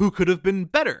 Mm-hmm. Who could have been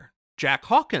better? Jack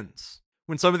Hawkins.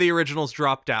 When some of the originals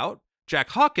dropped out, Jack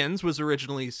Hawkins was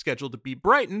originally scheduled to be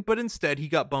Brighton, but instead he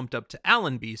got bumped up to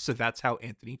Allenby, so that's how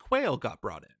Anthony Quayle got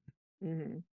brought in.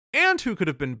 Mm-hmm. And who could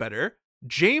have been better?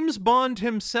 James Bond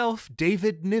himself,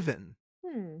 David Niven.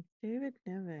 David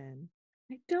Niven.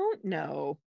 I don't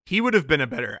know. He would have been a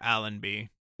better Allenby.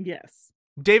 Yes.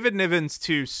 David Niven's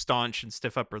too staunch and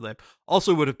stiff upper lip.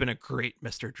 Also would have been a great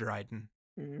Mr. Dryden.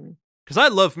 Because I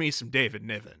love me some David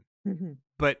Niven. Mm-hmm.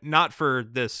 But not for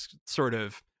this sort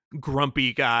of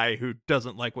grumpy guy who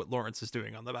doesn't like what Lawrence is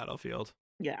doing on the battlefield.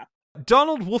 Yeah.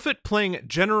 Donald Wolfett playing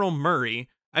General Murray.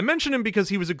 I mention him because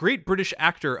he was a great British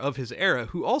actor of his era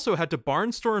who also had to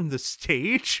barnstorm the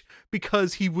stage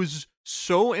because he was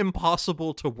so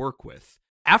impossible to work with.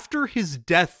 After his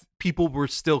death, people were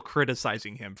still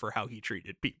criticizing him for how he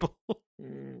treated people.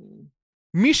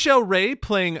 Michel Ray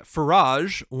playing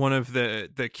Farage, one of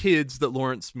the kids that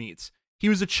Lawrence meets. He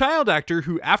was a child actor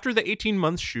who, after the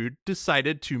 18-month shoot,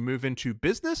 decided to move into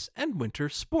business and winter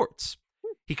sports.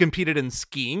 He competed in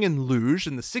skiing and luge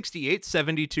in the 68,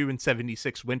 72, and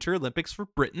 76 Winter Olympics for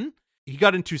Britain. He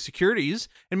got into securities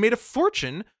and made a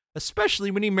fortune,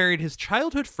 especially when he married his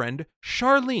childhood friend,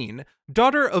 Charlene,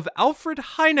 daughter of Alfred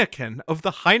Heineken of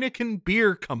the Heineken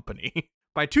Beer Company.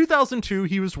 By 2002,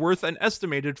 he was worth an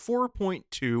estimated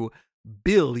 $4.2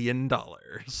 billion.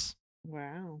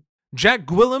 Wow. Jack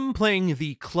Gwilym playing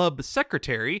the club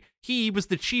secretary. He was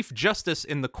the chief justice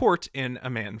in the court in A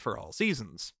Man for All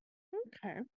Seasons.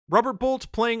 Okay. Robert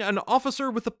Bolt playing an officer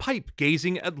with a pipe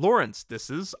gazing at Lawrence. This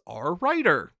is our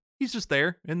writer. He's just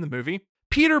there in the movie.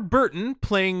 Peter Burton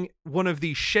playing one of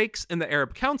the sheikhs in the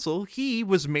Arab Council. He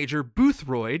was Major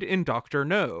Boothroyd in Dr.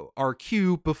 No, our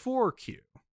Q before Q.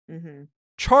 Mm-hmm.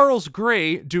 Charles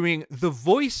Gray doing the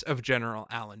voice of General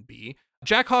Allenby.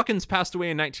 Jack Hawkins passed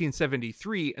away in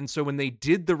 1973, and so when they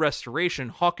did the restoration,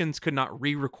 Hawkins could not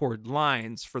re-record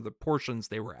lines for the portions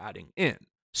they were adding in.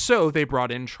 So they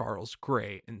brought in Charles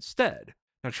Gray instead.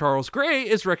 Now, Charles Gray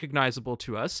is recognizable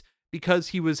to us because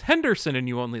he was Henderson in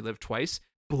You Only Live Twice,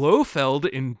 Blofeld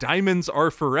in Diamonds Are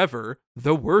Forever,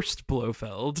 the worst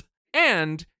Blofeld,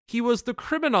 and he was the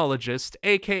criminologist,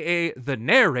 aka the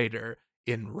narrator,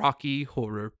 in Rocky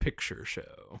Horror Picture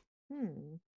Show.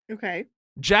 Okay.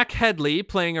 Jack Headley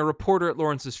playing a reporter at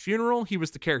Lawrence's funeral. He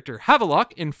was the character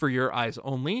Havelock in For Your Eyes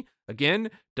Only. Again,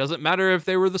 doesn't matter if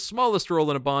they were the smallest role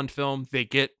in a Bond film, they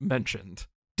get mentioned.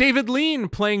 David Lean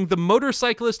playing the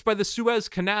motorcyclist by the Suez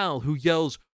Canal who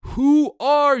yells, "Who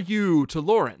are you?" to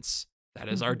Lawrence. That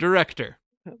is our director.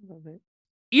 I love it.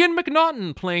 Ian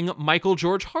McNaughton playing Michael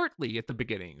George Hartley at the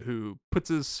beginning, who puts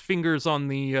his fingers on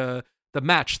the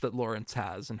match that Lawrence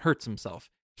has and hurts himself.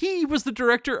 He was the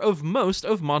director of most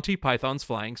of Monty Python's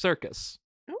Flying Circus.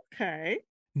 Okay.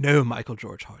 No Michael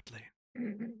George Hartley.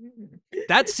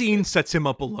 That scene sets him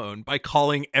up alone by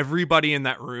calling everybody in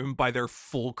that room by their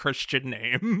full Christian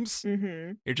names.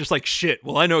 Mm-hmm. You're just like, shit,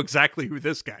 well, I know exactly who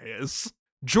this guy is.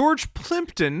 George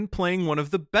Plimpton playing one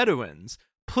of the Bedouins.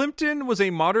 Plimpton was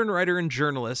a modern writer and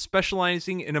journalist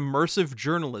specializing in immersive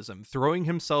journalism, throwing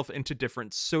himself into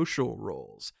different social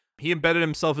roles. He embedded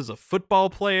himself as a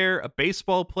football player, a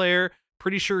baseball player.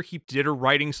 Pretty sure he did a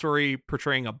writing story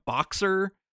portraying a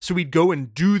boxer. So he'd go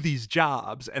and do these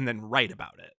jobs and then write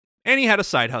about it. And he had a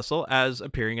side hustle as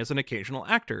appearing as an occasional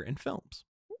actor in films.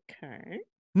 Okay.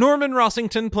 Norman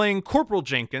Rossington playing Corporal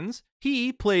Jenkins.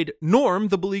 He played Norm,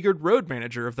 the beleaguered road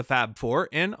manager of the Fab Four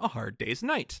in A Hard Day's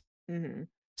Night. Mm-hmm.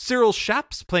 Cyril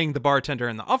Shaps playing the bartender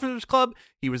in the Officers Club.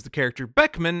 He was the character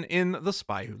Beckman in The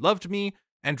Spy Who Loved Me.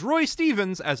 And Roy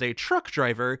Stevens as a truck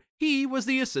driver. He was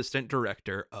the assistant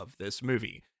director of this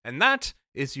movie. And that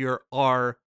is your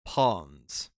R.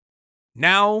 Pawns.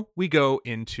 Now we go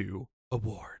into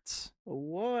awards.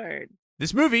 Award.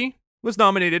 This movie was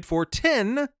nominated for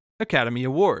 10 Academy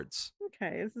Awards.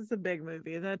 Okay, this is a big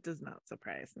movie. That does not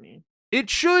surprise me. It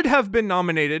should have been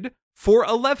nominated for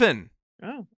 11.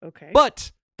 Oh, okay.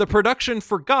 But the production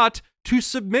forgot to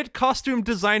submit costume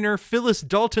designer Phyllis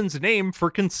Dalton's name for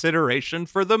consideration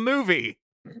for the movie.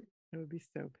 I would be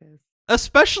so pissed.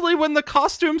 Especially when the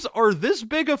costumes are this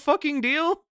big a fucking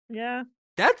deal. Yeah.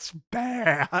 That's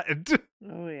bad.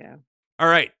 Oh, yeah. All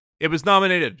right. It was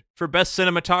nominated for Best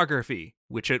Cinematography,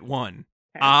 which it won.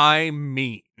 Okay. I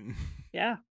mean,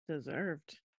 Yeah,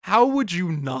 deserved. how would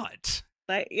you not?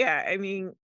 Yeah, I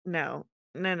mean, no.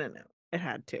 It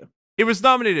had to. It was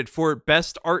nominated for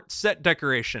Best Art Set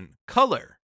Decoration,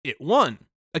 Color. It won.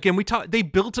 Again, they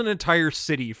built an entire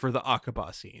city for the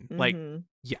Aqaba scene. Like,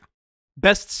 yeah.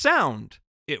 Best Sound.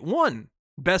 It won.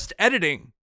 Best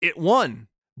Editing. It won.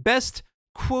 Best,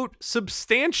 quote,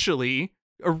 substantially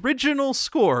original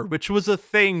score, which was a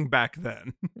thing back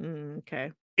then.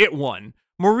 Okay. It won.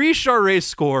 Maurice Jarre's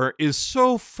score is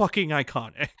so fucking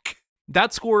iconic.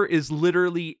 That score is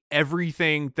literally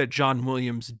everything that John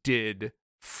Williams did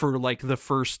for like the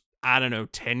first,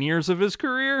 10 years of his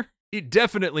career. It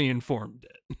definitely informed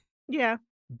it. Yeah.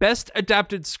 Best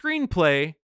Adapted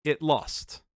Screenplay, it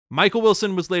lost. Michael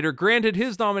Wilson was later granted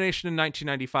his nomination in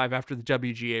 1995 after the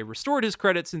WGA restored his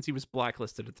credit since he was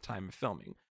blacklisted at the time of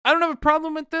filming. I don't have a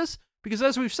problem with this because,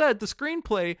 as we've said, the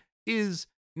screenplay is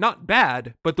not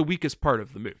bad, but the weakest part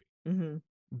of the movie.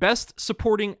 Best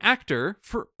Supporting Actor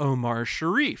for Omar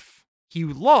Sharif. He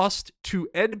lost to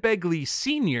Ed Begley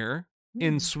Sr.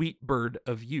 in Sweet Bird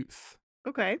of Youth.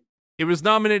 Okay. It was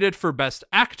nominated for Best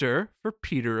Actor for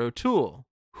Peter O'Toole,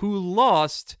 who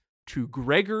lost to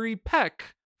Gregory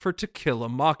Peck for To Kill a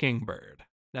Mockingbird.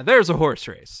 Now there's a horse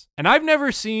race, and I've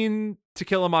never seen To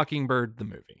Kill a Mockingbird, the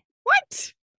movie.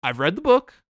 What? I've read the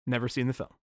book, never seen the film.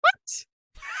 What?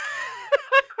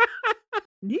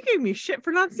 You gave me shit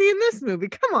for not seeing this movie.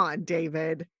 Come on,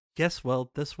 David. Yes,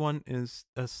 well, this one is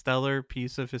a stellar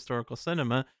piece of historical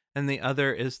cinema, and the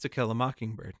other is To Kill a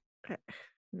Mockingbird.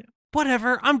 No.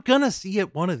 Whatever, I'm gonna see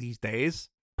it one of these days.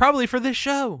 Probably for this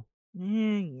show.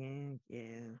 Yeah.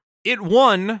 It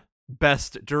won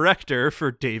Best Director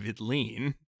for David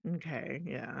Lean. Okay,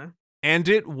 yeah. Of And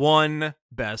it won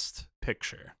Best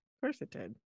Picture. course it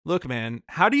did. Look, man,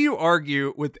 how do you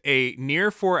argue with a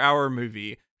near 4-hour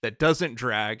movie that doesn't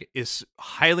drag, is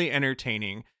highly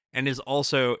entertaining, and is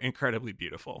also incredibly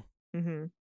beautiful?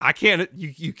 I can't,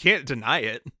 you can't deny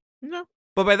it. No.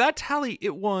 But by that tally,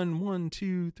 it won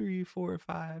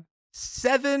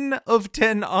 7 of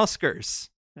 10 Oscars.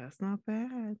 That's not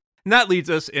bad. And that leads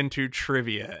us into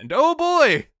trivia. And oh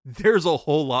boy, there's a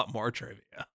whole lot more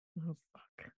trivia. Oh,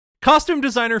 fuck. Costume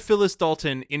designer Phyllis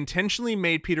Dalton intentionally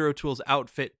made Peter O'Toole's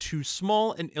outfit too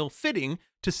small and ill-fitting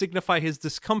to signify his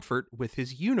discomfort with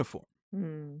his uniform.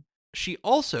 She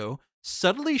also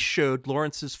subtly showed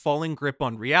Lawrence's falling grip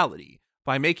on reality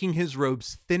by making his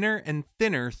robes thinner and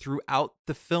thinner throughout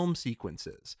the film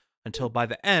sequences, until by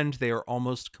the end they are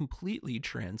almost completely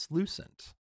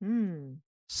translucent.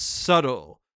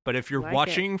 Subtle, but if you're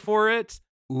watching for it,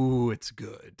 ooh, it's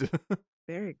good.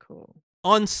 Very cool.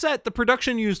 On set, the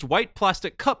production used white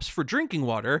plastic cups for drinking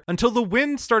water until the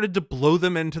wind started to blow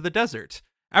them into the desert.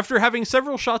 After having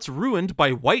several shots ruined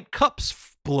by white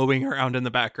cups blowing around in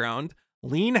the background,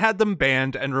 Lean had them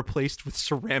banned and replaced with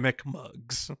ceramic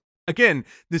mugs. Again,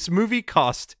 this movie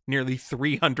cost nearly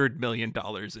 $300 million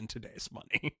in today's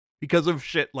money because of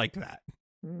shit like that.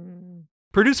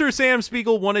 Producer Sam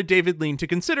Spiegel wanted David Lean to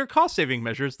consider cost-saving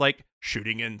measures like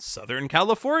shooting in Southern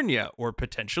California or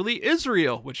potentially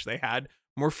Israel, which they had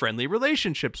more friendly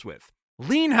relationships with.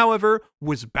 Lean, however,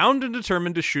 was bound and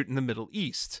determined to shoot in the Middle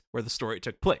East, where the story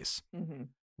took place.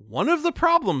 One of the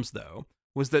problems, though,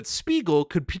 was that Spiegel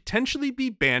could potentially be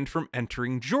banned from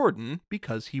entering Jordan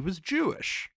because he was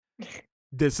Jewish.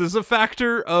 This is a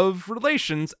factor of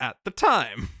relations at the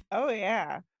time. Oh,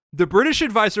 yeah. The British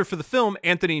advisor for the film,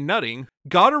 Anthony Nutting,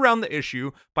 got around the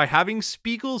issue by having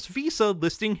Spiegel's visa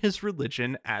listing his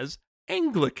religion as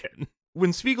Anglican.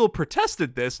 When Spiegel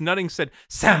protested this, Nutting said,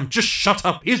 "Sam, just shut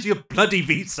up. Here's your bloody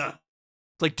visa."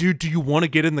 It's like, dude, do you want to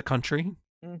get in the country?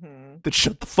 Then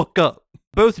shut the fuck up.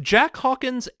 Both Jack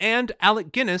Hawkins and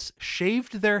Alec Guinness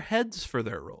shaved their heads for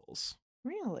their roles.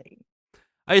 Really?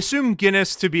 I assume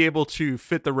Guinness to be able to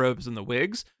fit the robes and the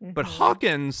wigs, but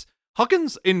Hawkins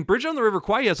in Bridge on the River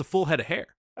Kwai has a full head of hair.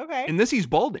 Okay. In this, he's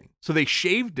balding. So they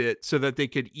shaved it so that they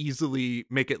could easily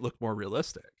make it look more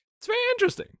realistic. It's very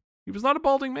interesting. He was not a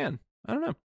balding man. I don't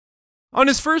know. On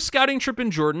his first scouting trip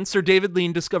in Jordan, Sir David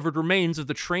Lean discovered remains of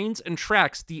the trains and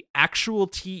tracks the actual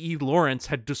T.E. Lawrence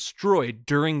had destroyed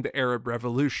during the Arab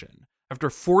Revolution. After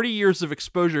 40 years of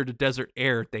exposure to desert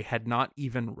air, they had not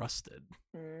even rusted.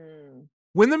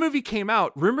 When the movie came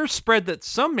out, rumors spread that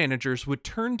some managers would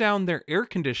turn down their air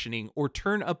conditioning or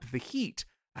turn up the heat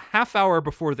a half hour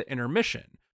before the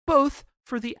intermission, both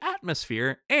for the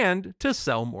atmosphere and to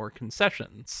sell more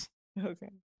concessions.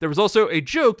 Okay. There was also a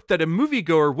joke that a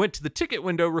moviegoer went to the ticket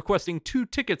window requesting 2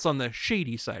 tickets on the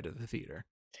shady side of the theater.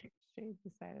 Shady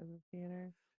side of the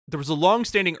theater. There was a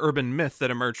long-standing urban myth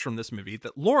that emerged from this movie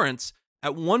that Lawrence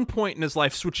at one point in his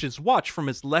life switched his watch from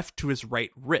his left to his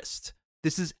right wrist.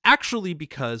 This is actually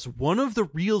because one of the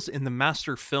reels in the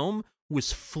master film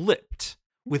was flipped,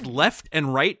 with left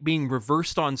and right being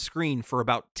reversed on screen for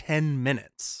about 10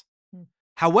 minutes.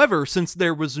 However, since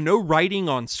there was no writing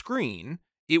on screen,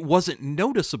 it wasn't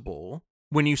noticeable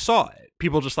when you saw it.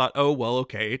 People just thought, oh, well,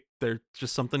 okay, there's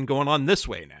just something going on this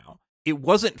way now. It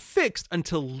wasn't fixed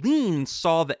until Lean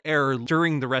saw the error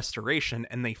during the restoration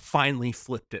and they finally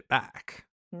flipped it back.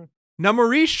 Now,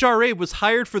 Maurice Jarre was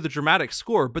hired for the dramatic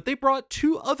score, but they brought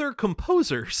 2 other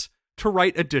composers to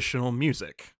write additional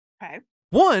music. Okay.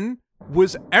 One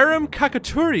was Aram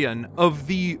Khachaturian of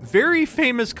the very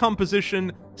famous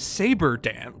composition Saber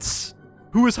Dance,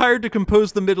 who was hired to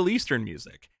compose the Middle Eastern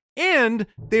music. And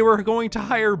they were going to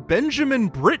hire Benjamin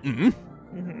Britten,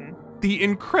 the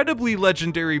incredibly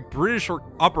legendary British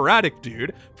operatic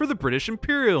dude, for the British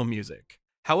Imperial music.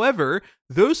 However,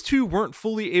 those 2 weren't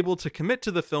fully able to commit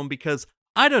to the film because,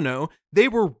 I don't know, they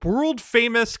were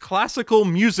world-famous classical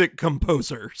music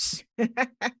composers.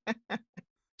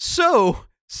 So,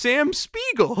 Sam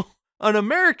Spiegel, an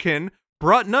American,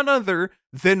 brought none other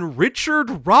than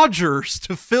Richard Rodgers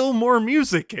to fill more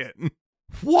music in.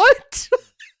 What?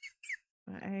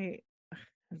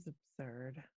 That's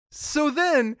absurd. So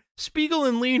then, Spiegel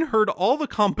and Lean heard all the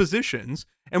compositions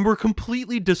and were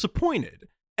completely disappointed.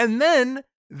 And then,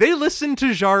 they listened to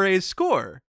Jarre's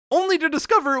score, only to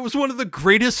discover it was one of the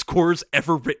greatest scores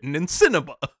ever written in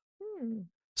cinema.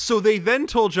 So they then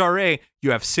told Jarre,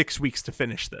 you have 6 weeks to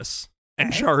finish this.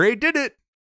 And Jarre did it.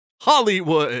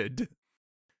 Hollywood.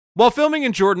 While filming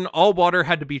in Jordan, all water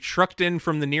had to be trucked in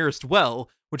from the nearest well,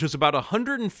 which was about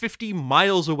 150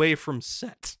 miles away from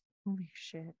set. Holy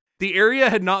shit. The area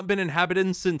had not been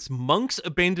inhabited since monks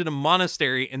abandoned a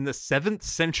monastery in the 7th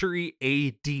century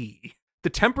AD. The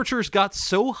temperatures got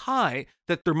so high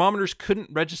that thermometers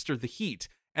couldn't register the heat,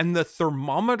 and the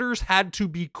thermometers had to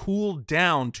be cooled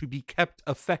down to be kept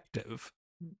effective.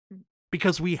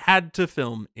 Because we had to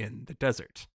film in the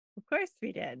desert. Of course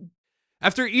we did.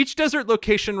 After each desert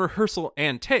location rehearsal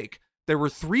and take, there were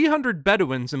 300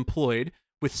 Bedouins employed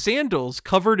with sandals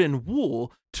covered in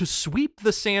wool to sweep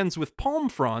the sands with palm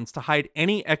fronds to hide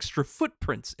any extra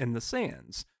footprints in the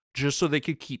sands, just so they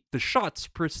could keep the shots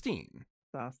pristine.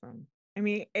 That's awesome. I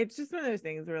mean, it's just one of those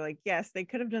things where, like, yes, they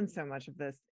could have done so much of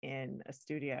this in a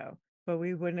studio, but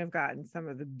we wouldn't have gotten some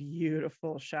of the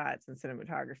beautiful shots and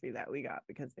cinematography that we got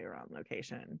because they were on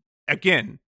location.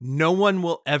 Again, no one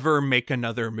will ever make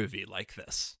another movie like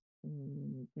this.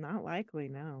 Not likely,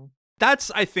 no.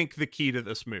 That's, I think, the key to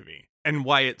this movie and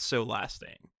why it's so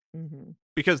lasting.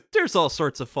 Because there's all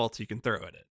sorts of faults you can throw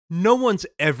at it. No one's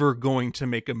ever going to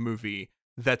make a movie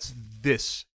that's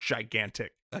this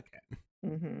gigantic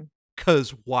again.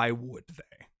 Because why would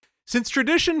they? Since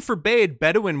tradition forbade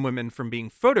Bedouin women from being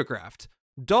photographed,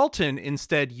 Dalton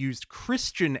instead used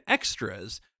Christian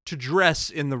extras to dress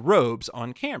in the robes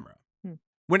on camera.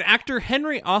 When actor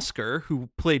Henry Oscar, who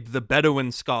played the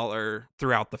Bedouin scholar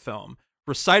throughout the film,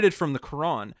 recited from the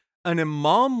Quran, an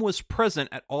imam was present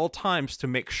at all times to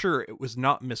make sure it was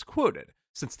not misquoted,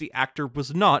 since the actor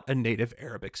was not a native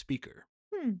Arabic speaker.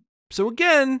 So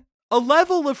again, a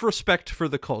level of respect for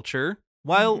the culture,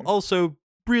 while also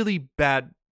really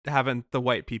bad having the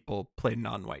white people play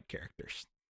non-white characters.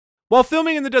 While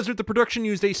filming in the desert, the production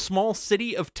used a small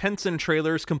city of tents and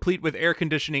trailers, complete with air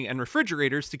conditioning and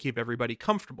refrigerators to keep everybody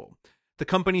comfortable. The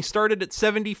company started at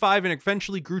 75 and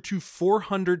eventually grew to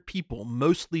 400 people,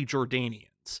 mostly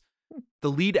Jordanians.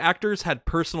 The lead actors had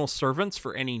personal servants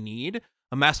for any need.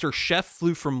 A master chef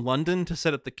flew from London to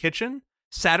set up the kitchen.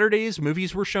 Saturdays,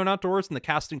 movies were shown outdoors, and the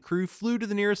cast and crew flew to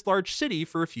the nearest large city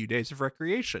for a few days of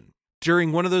recreation.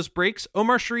 During one of those breaks,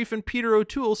 Omar Sharif and Peter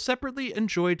O'Toole separately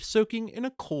enjoyed soaking in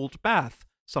a cold bath,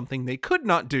 something they could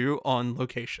not do on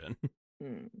location.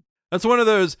 That's one of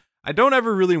those, I don't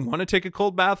ever really want to take a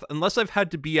cold bath unless I've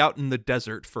had to be out in the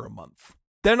desert for a month.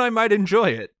 Then I might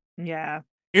enjoy it. Yeah.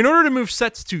 In order to move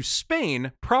sets to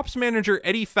Spain, props manager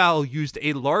Eddie Fowle used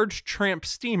a large tramp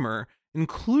steamer,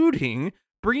 including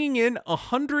bringing in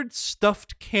 100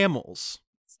 stuffed camels.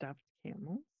 Stuffed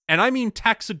camels? And I mean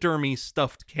taxidermy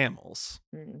stuffed camels.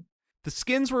 The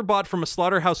skins were bought from a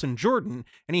slaughterhouse in Jordan,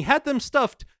 and he had them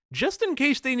stuffed just in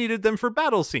case they needed them for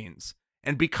battle scenes.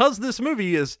 And because this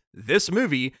movie is this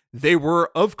movie, they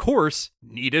were, of course,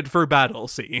 needed for battle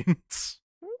scenes.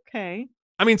 Okay.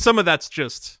 I mean, some of that's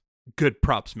just good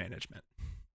props management.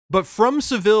 But from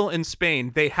Seville in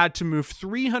Spain, they had to move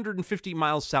 350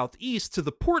 miles southeast to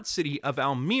the port city of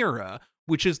Almeria,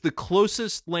 which is the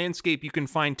closest landscape you can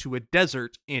find to a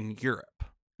desert in Europe.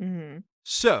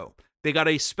 So, they got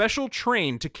a special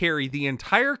train to carry the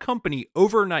entire company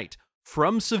overnight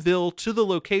from Seville to the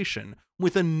location,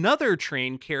 with another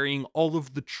train carrying all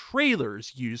of the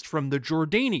trailers used from the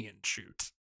Jordanian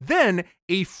shoot. Then,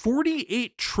 a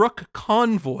 48-truck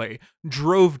convoy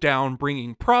drove down,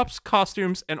 bringing props,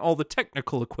 costumes, and all the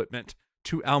technical equipment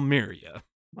to Almeria.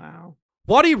 Wow.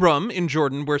 Wadi Rum in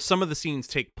Jordan, where some of the scenes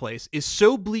take place, is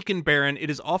so bleak and barren it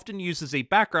is often used as a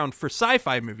background for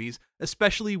sci-fi movies,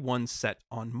 especially ones set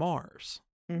on Mars.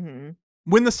 Mm-hmm.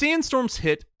 When the sandstorms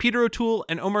hit, Peter O'Toole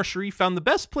and Omar Sharif found the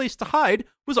best place to hide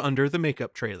was under the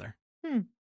makeup trailer.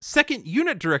 Second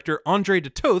unit director Andre de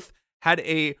Toth had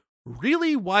a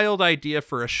really wild idea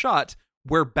for a shot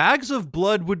where bags of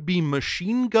blood would be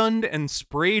machine gunned and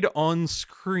sprayed on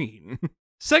screen.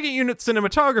 Second unit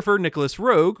cinematographer Nicholas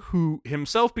Roeg, who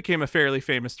himself became a fairly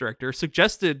famous director,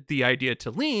 suggested the idea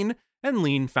to Lean, and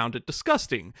Lean found it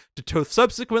disgusting. De Toth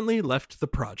subsequently left the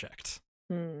project.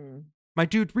 My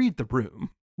dude, read the room.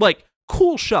 Like,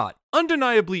 cool shot,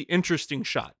 undeniably interesting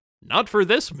shot. Not for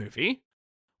this movie.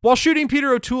 While shooting,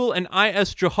 Peter O'Toole and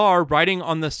I.S. Johar riding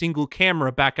on the single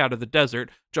camera back out of the desert.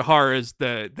 Johar is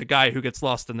the guy who gets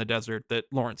lost in the desert that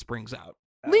Lawrence brings out.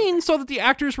 Lean saw that the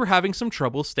actors were having some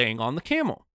trouble staying on the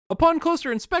camel. Upon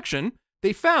closer inspection,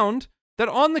 they found that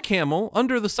on the camel,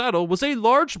 under the saddle, was a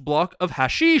large block of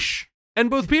hashish,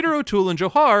 and both Peter O'Toole and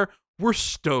Johar were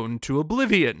stoned to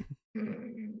oblivion.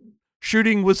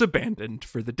 Shooting was abandoned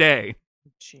for the day.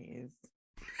 Jeez.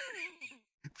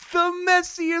 The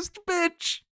messiest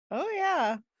bitch! Oh,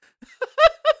 yeah.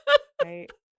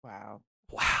 Wow.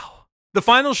 Wow. The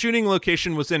final shooting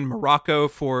location was in Morocco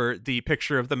for the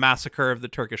picture of the massacre of the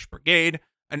Turkish brigade.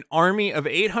 An army of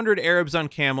 800 Arabs on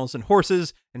camels and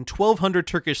horses and 1,200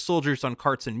 Turkish soldiers on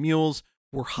carts and mules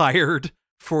were hired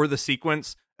for the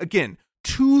sequence. Again,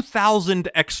 2,000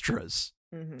 extras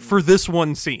for this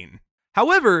one scene.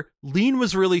 However, Lean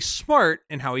was really smart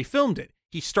in how he filmed it.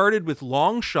 He started with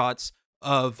long shots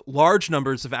of large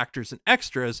numbers of actors and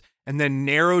extras, and then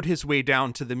narrowed his way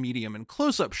down to the medium and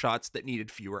close-up shots that needed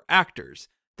fewer actors.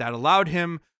 That allowed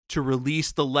him to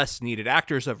release the less needed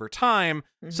actors over time,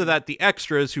 so that the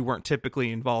extras who weren't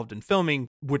typically involved in filming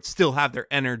would still have their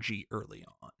energy early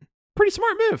on. Pretty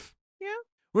smart move. Yeah.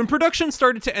 When production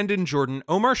started to end in Jordan,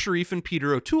 Omar Sharif and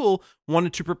Peter O'Toole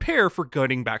wanted to prepare for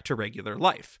getting back to regular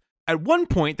life. At one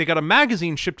point, they got a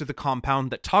magazine shipped to the compound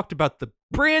that talked about the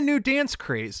brand new dance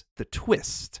craze, the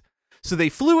twist. So they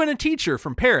flew in a teacher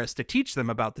from Paris to teach them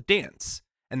about the dance,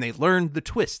 and they learned the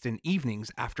twist in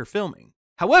evenings after filming.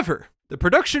 However, the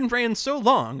production ran so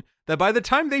long that by the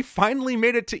time they finally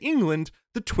made it to England,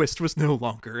 the twist was no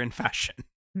longer in fashion.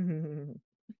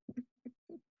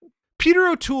 Peter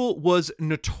O'Toole was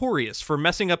notorious for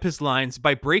messing up his lines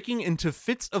by breaking into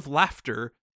fits of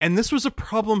laughter, and this was a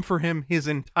problem for him his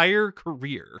entire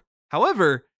career.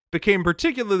 However, became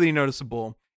particularly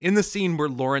noticeable in the scene where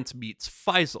Lawrence meets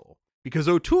Faisal, because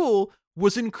O'Toole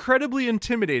was incredibly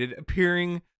intimidated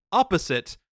appearing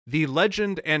opposite the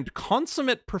legend and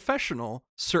consummate professional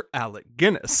Sir Alec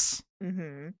Guinness.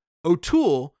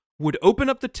 O'Toole would open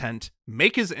up the tent,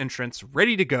 make his entrance,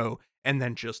 ready to go, and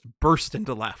then just burst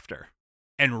into laughter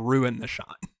and ruin the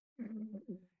shot.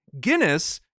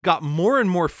 Guinness got more and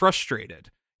more frustrated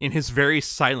in his very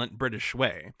silent British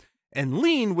way, and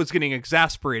Lean was getting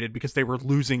exasperated because they were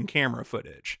losing camera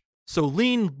footage. So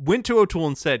Lean went to O'Toole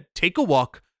and said, "Take a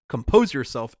walk, compose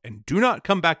yourself, and do not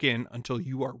come back in until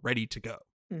you are ready to go."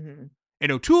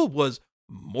 And O'Toole was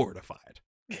mortified.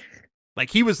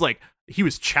 He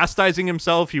was chastising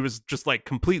himself. He was just like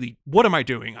completely, what am I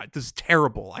doing? This is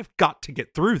terrible. I've got to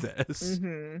get through this.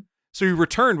 So he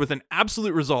returned with an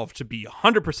absolute resolve to be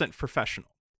 100% professional.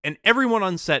 And everyone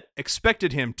on set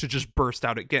expected him to just burst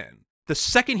out again. The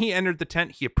second he entered the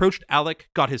tent, he approached Alec,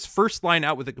 got his first line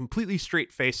out with a completely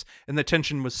straight face, and the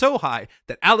tension was so high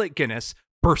that Alec Guinness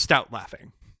burst out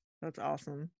laughing. That's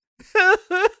awesome.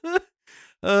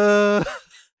 God,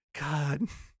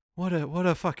 what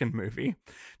a fucking movie.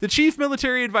 The chief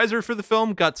military advisor for the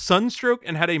film got sunstroke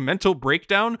and had a mental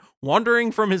breakdown,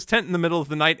 wandering from his tent in the middle of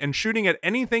the night and shooting at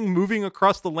anything moving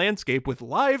across the landscape with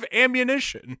live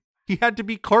ammunition. He had to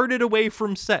be carted away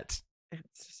from set.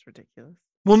 It's just ridiculous.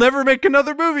 We'll never make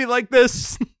another movie like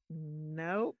this.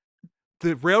 Nope.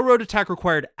 The railroad attack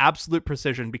required absolute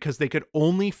precision because they could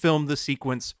only film the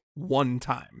sequence one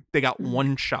time. They got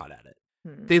one shot at it.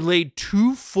 They laid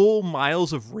 2 full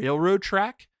miles of railroad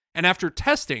track, and after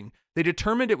testing, they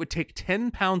determined it would take 10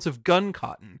 pounds of gun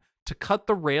cotton to cut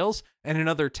the rails and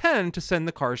another 10 to send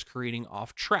the cars careening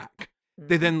off track.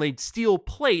 They then laid steel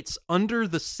plates under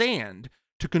the sand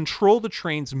to control the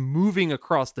trains moving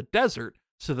across the desert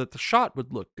so that the shot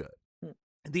would look good.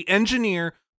 The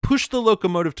engineer pushed the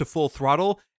locomotive to full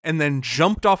throttle, and then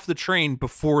jumped off the train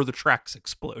before the tracks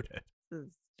exploded. This is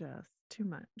just too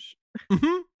much.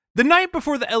 Mm-hmm. The night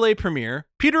before the LA premiere,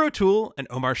 Peter O'Toole and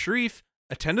Omar Sharif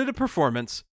attended a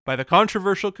performance by the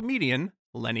controversial comedian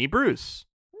Lenny Bruce.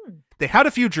 They had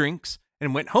a few drinks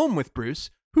and went home with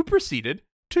Bruce, who proceeded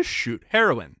to shoot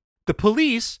heroin. The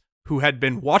police, who had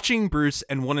been watching Bruce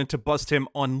and wanted to bust him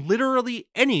on literally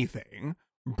anything,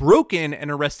 broke in and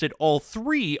arrested all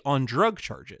three on drug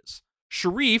charges.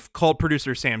 Sharif called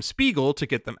producer Sam Spiegel to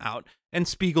get them out, and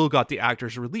Spiegel got the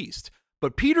actors released.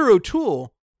 But Peter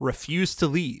O'Toole refused to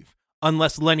leave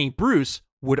unless Lenny Bruce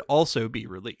would also be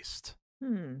released.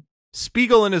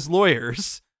 Spiegel and his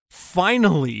lawyers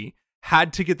finally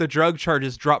had to get the drug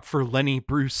charges dropped for Lenny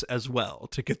Bruce as well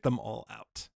to get them all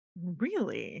out.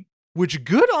 Really? Which,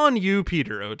 good on you,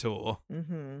 Peter O'Toole.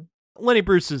 Mm-hmm. Lenny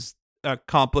Bruce is a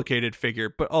complicated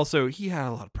figure, but also he had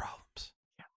a lot of problems.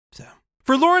 Yeah. So,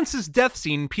 for Lawrence's death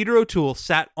scene, Peter O'Toole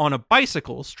sat on a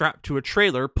bicycle strapped to a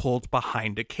trailer pulled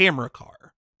behind a camera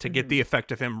car to get the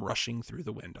effect of him rushing through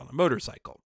the wind on a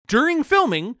motorcycle. During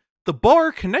filming, the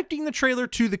bar connecting the trailer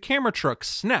to the camera truck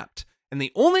snapped, and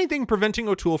the only thing preventing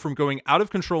O'Toole from going out of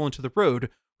control into the road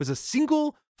was a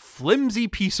single, flimsy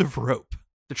piece of rope.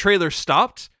 The trailer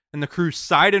stopped, and the crew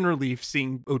sighed in relief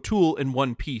seeing O'Toole in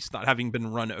one piece, not having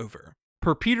been run over.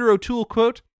 Per Peter O'Toole,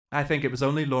 quote, "I think it was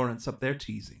only Lawrence up there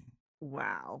teasing."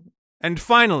 Wow. And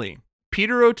finally,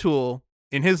 Peter O'Toole,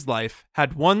 in his life,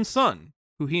 had one son,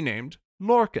 who he named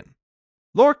Lorcan.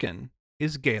 Lorcan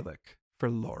is Gaelic for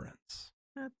Lawrence.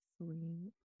 That's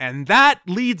sweet. And that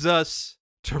leads us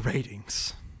to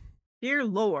ratings. Dear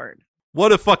Lord.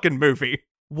 What a fucking movie.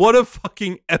 What a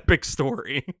fucking epic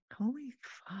story. Holy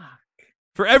fuck.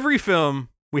 For every film,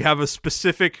 we have a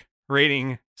specific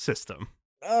rating system.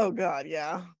 Oh, God,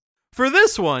 yeah. For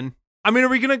this one, I mean, are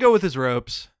we going to go with his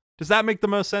ropes? Does that make the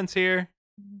most sense here?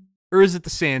 Or is it the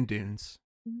sand dunes?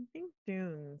 I think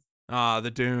dunes. Ah,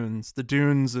 the dunes. The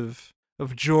dunes of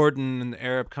Jordan and the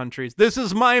Arab countries. This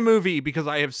is my movie because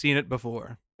I have seen it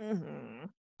before. Mm-hmm.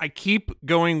 I keep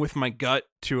going with my gut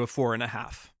to a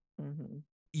 4.5. Mm-hmm.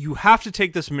 You have to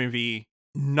take this movie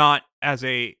not as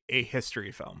a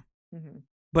history film,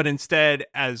 but instead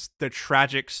as the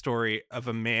tragic story of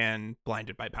a man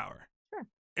blinded by power. Sure.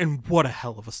 And what a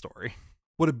hell of a story.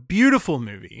 What a beautiful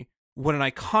movie. What an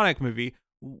iconic movie.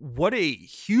 What a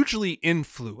hugely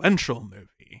influential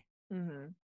movie.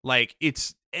 Like,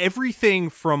 it's everything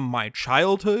from my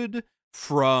childhood,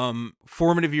 from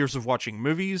formative years of watching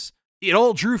movies. It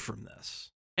all drew from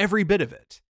this. Every bit of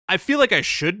it. I feel like I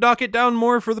should knock it down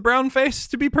more for the brown face,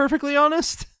 to be perfectly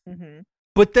honest.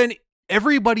 But then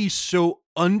everybody's so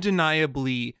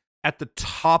undeniably at the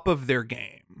top of their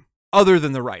game, other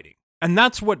than the writing. And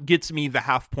that's what gets me the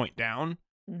half point down,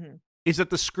 is that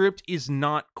the script is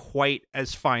not quite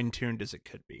as fine-tuned as it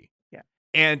could be. Yeah.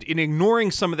 And in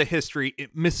ignoring some of the history,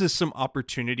 it misses some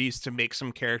opportunities to make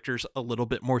some characters a little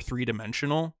bit more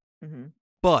three-dimensional.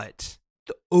 But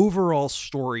the overall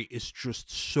story is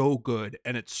just so good,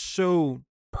 and it's so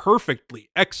perfectly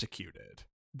executed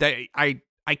that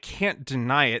I can't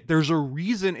deny it. There's a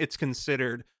reason it's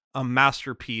considered a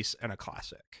masterpiece and a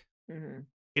classic.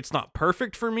 It's not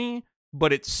perfect for me,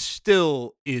 but it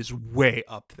still is way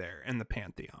up there in the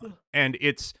pantheon. And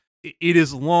it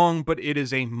is long, but it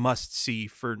is a must-see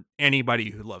for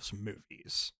anybody who loves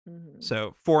movies.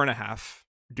 So 4.5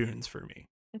 Dunes for me.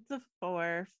 It's a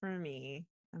 4 for me.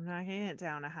 I'm knocking it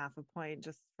down a half a point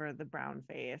just for the brown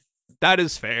face. That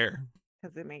is fair.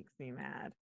 Because it makes me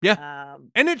mad. Yeah.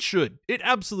 And it should. It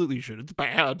absolutely should. It's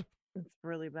bad. It's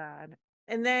really bad.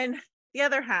 And then the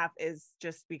other half is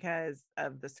just because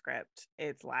of the script.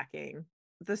 It's lacking.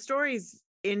 The story's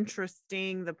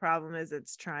interesting. The problem is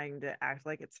it's trying to act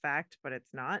like it's fact, but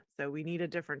it's not. So we need a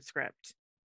different script.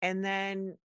 And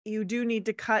then you do need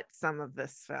to cut some of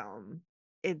this film.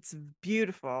 It's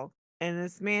beautiful. And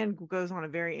this man goes on a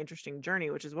very interesting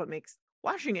journey, which is what makes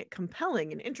watching it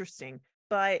compelling and interesting.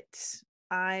 But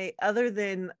other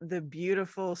than the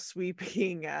beautiful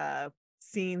sweeping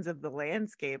scenes of the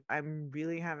landscape, I'm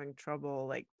really having trouble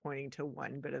like pointing to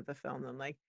one bit of the film. I'm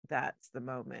like, that's the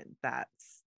moment.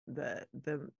 That's the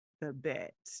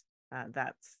bit.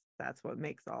 That's what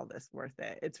makes all this worth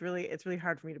it. It's really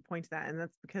hard for me to point to that, and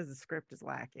that's because the script is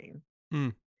lacking.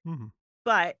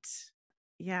 But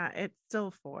yeah, it's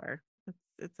still 4.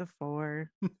 It's a 4.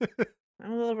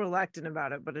 I'm a little reluctant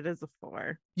about it, but it is a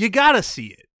 4. You gotta see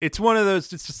it. It's one of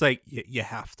those, it's just like, you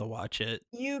have to watch it.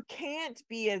 You can't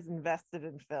be as invested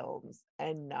in films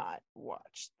and not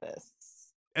watch this.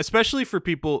 Especially for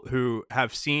people who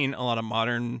have seen a lot of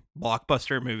modern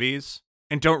blockbuster movies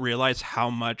and don't realize how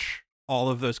much all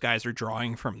of those guys are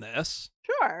drawing from this.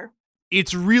 Sure.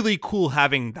 It's really cool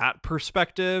having that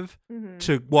perspective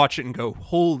to watch it and go,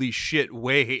 holy shit,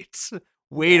 wait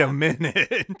a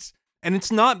minute. And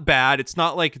it's not bad. It's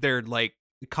not like they're like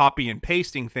copy and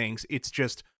pasting things. It's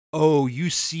just, oh, you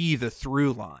see the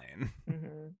through line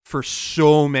for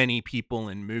so many people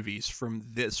in movies from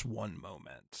this one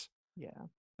moment. Yeah.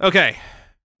 Okay.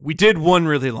 We did one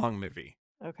really long movie.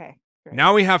 Okay. Great.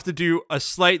 Now we have to do a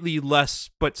slightly less,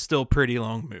 but still pretty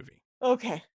long movie.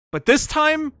 Okay. But this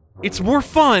time, it's more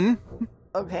fun.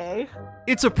 Okay.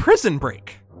 It's a Prison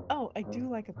Break. Oh, I do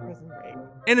like a Prison Break.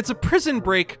 And it's a prison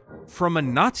break from a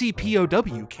Nazi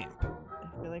POW camp.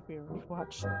 I feel like we already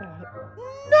watched that.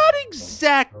 Not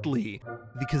exactly.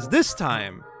 Because this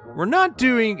time, we're not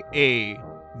doing a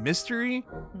mystery.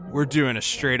 We're doing a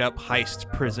straight up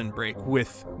heist prison break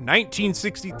with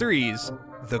 1963's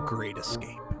The Great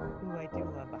Escape. Ooh, I do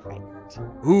love a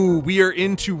heist. Ooh, we are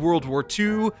into World War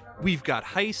II. We've got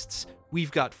heists.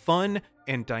 We've got fun.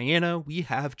 And Diana, we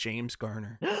have James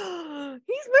Garner. He's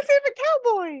my favorite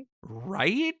cowboy.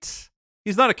 Right?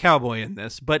 He's not a cowboy in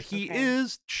this, but he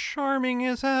is charming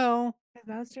as hell.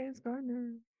 That's James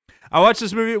Garner. I watched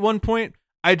this movie at one point.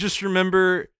 I just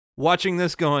remember watching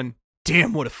this going,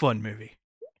 damn, what a fun movie.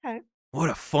 Okay. What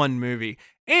a fun movie.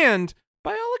 And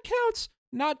by all accounts,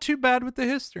 not too bad with the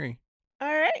history. All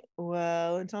right.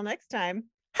 Well, until next time.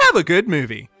 Have a good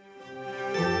movie.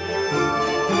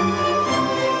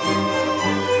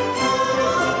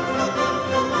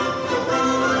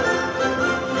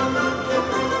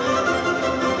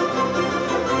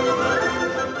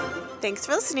 Thanks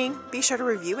for listening. Be sure to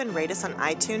review and rate us on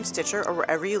iTunes, Stitcher, or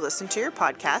wherever you listen to your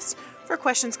podcast. For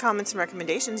questions, comments, and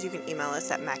recommendations, you can email us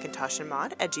at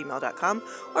macintoshandmod@gmail.com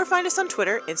or find us on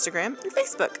Twitter, Instagram, and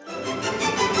Facebook.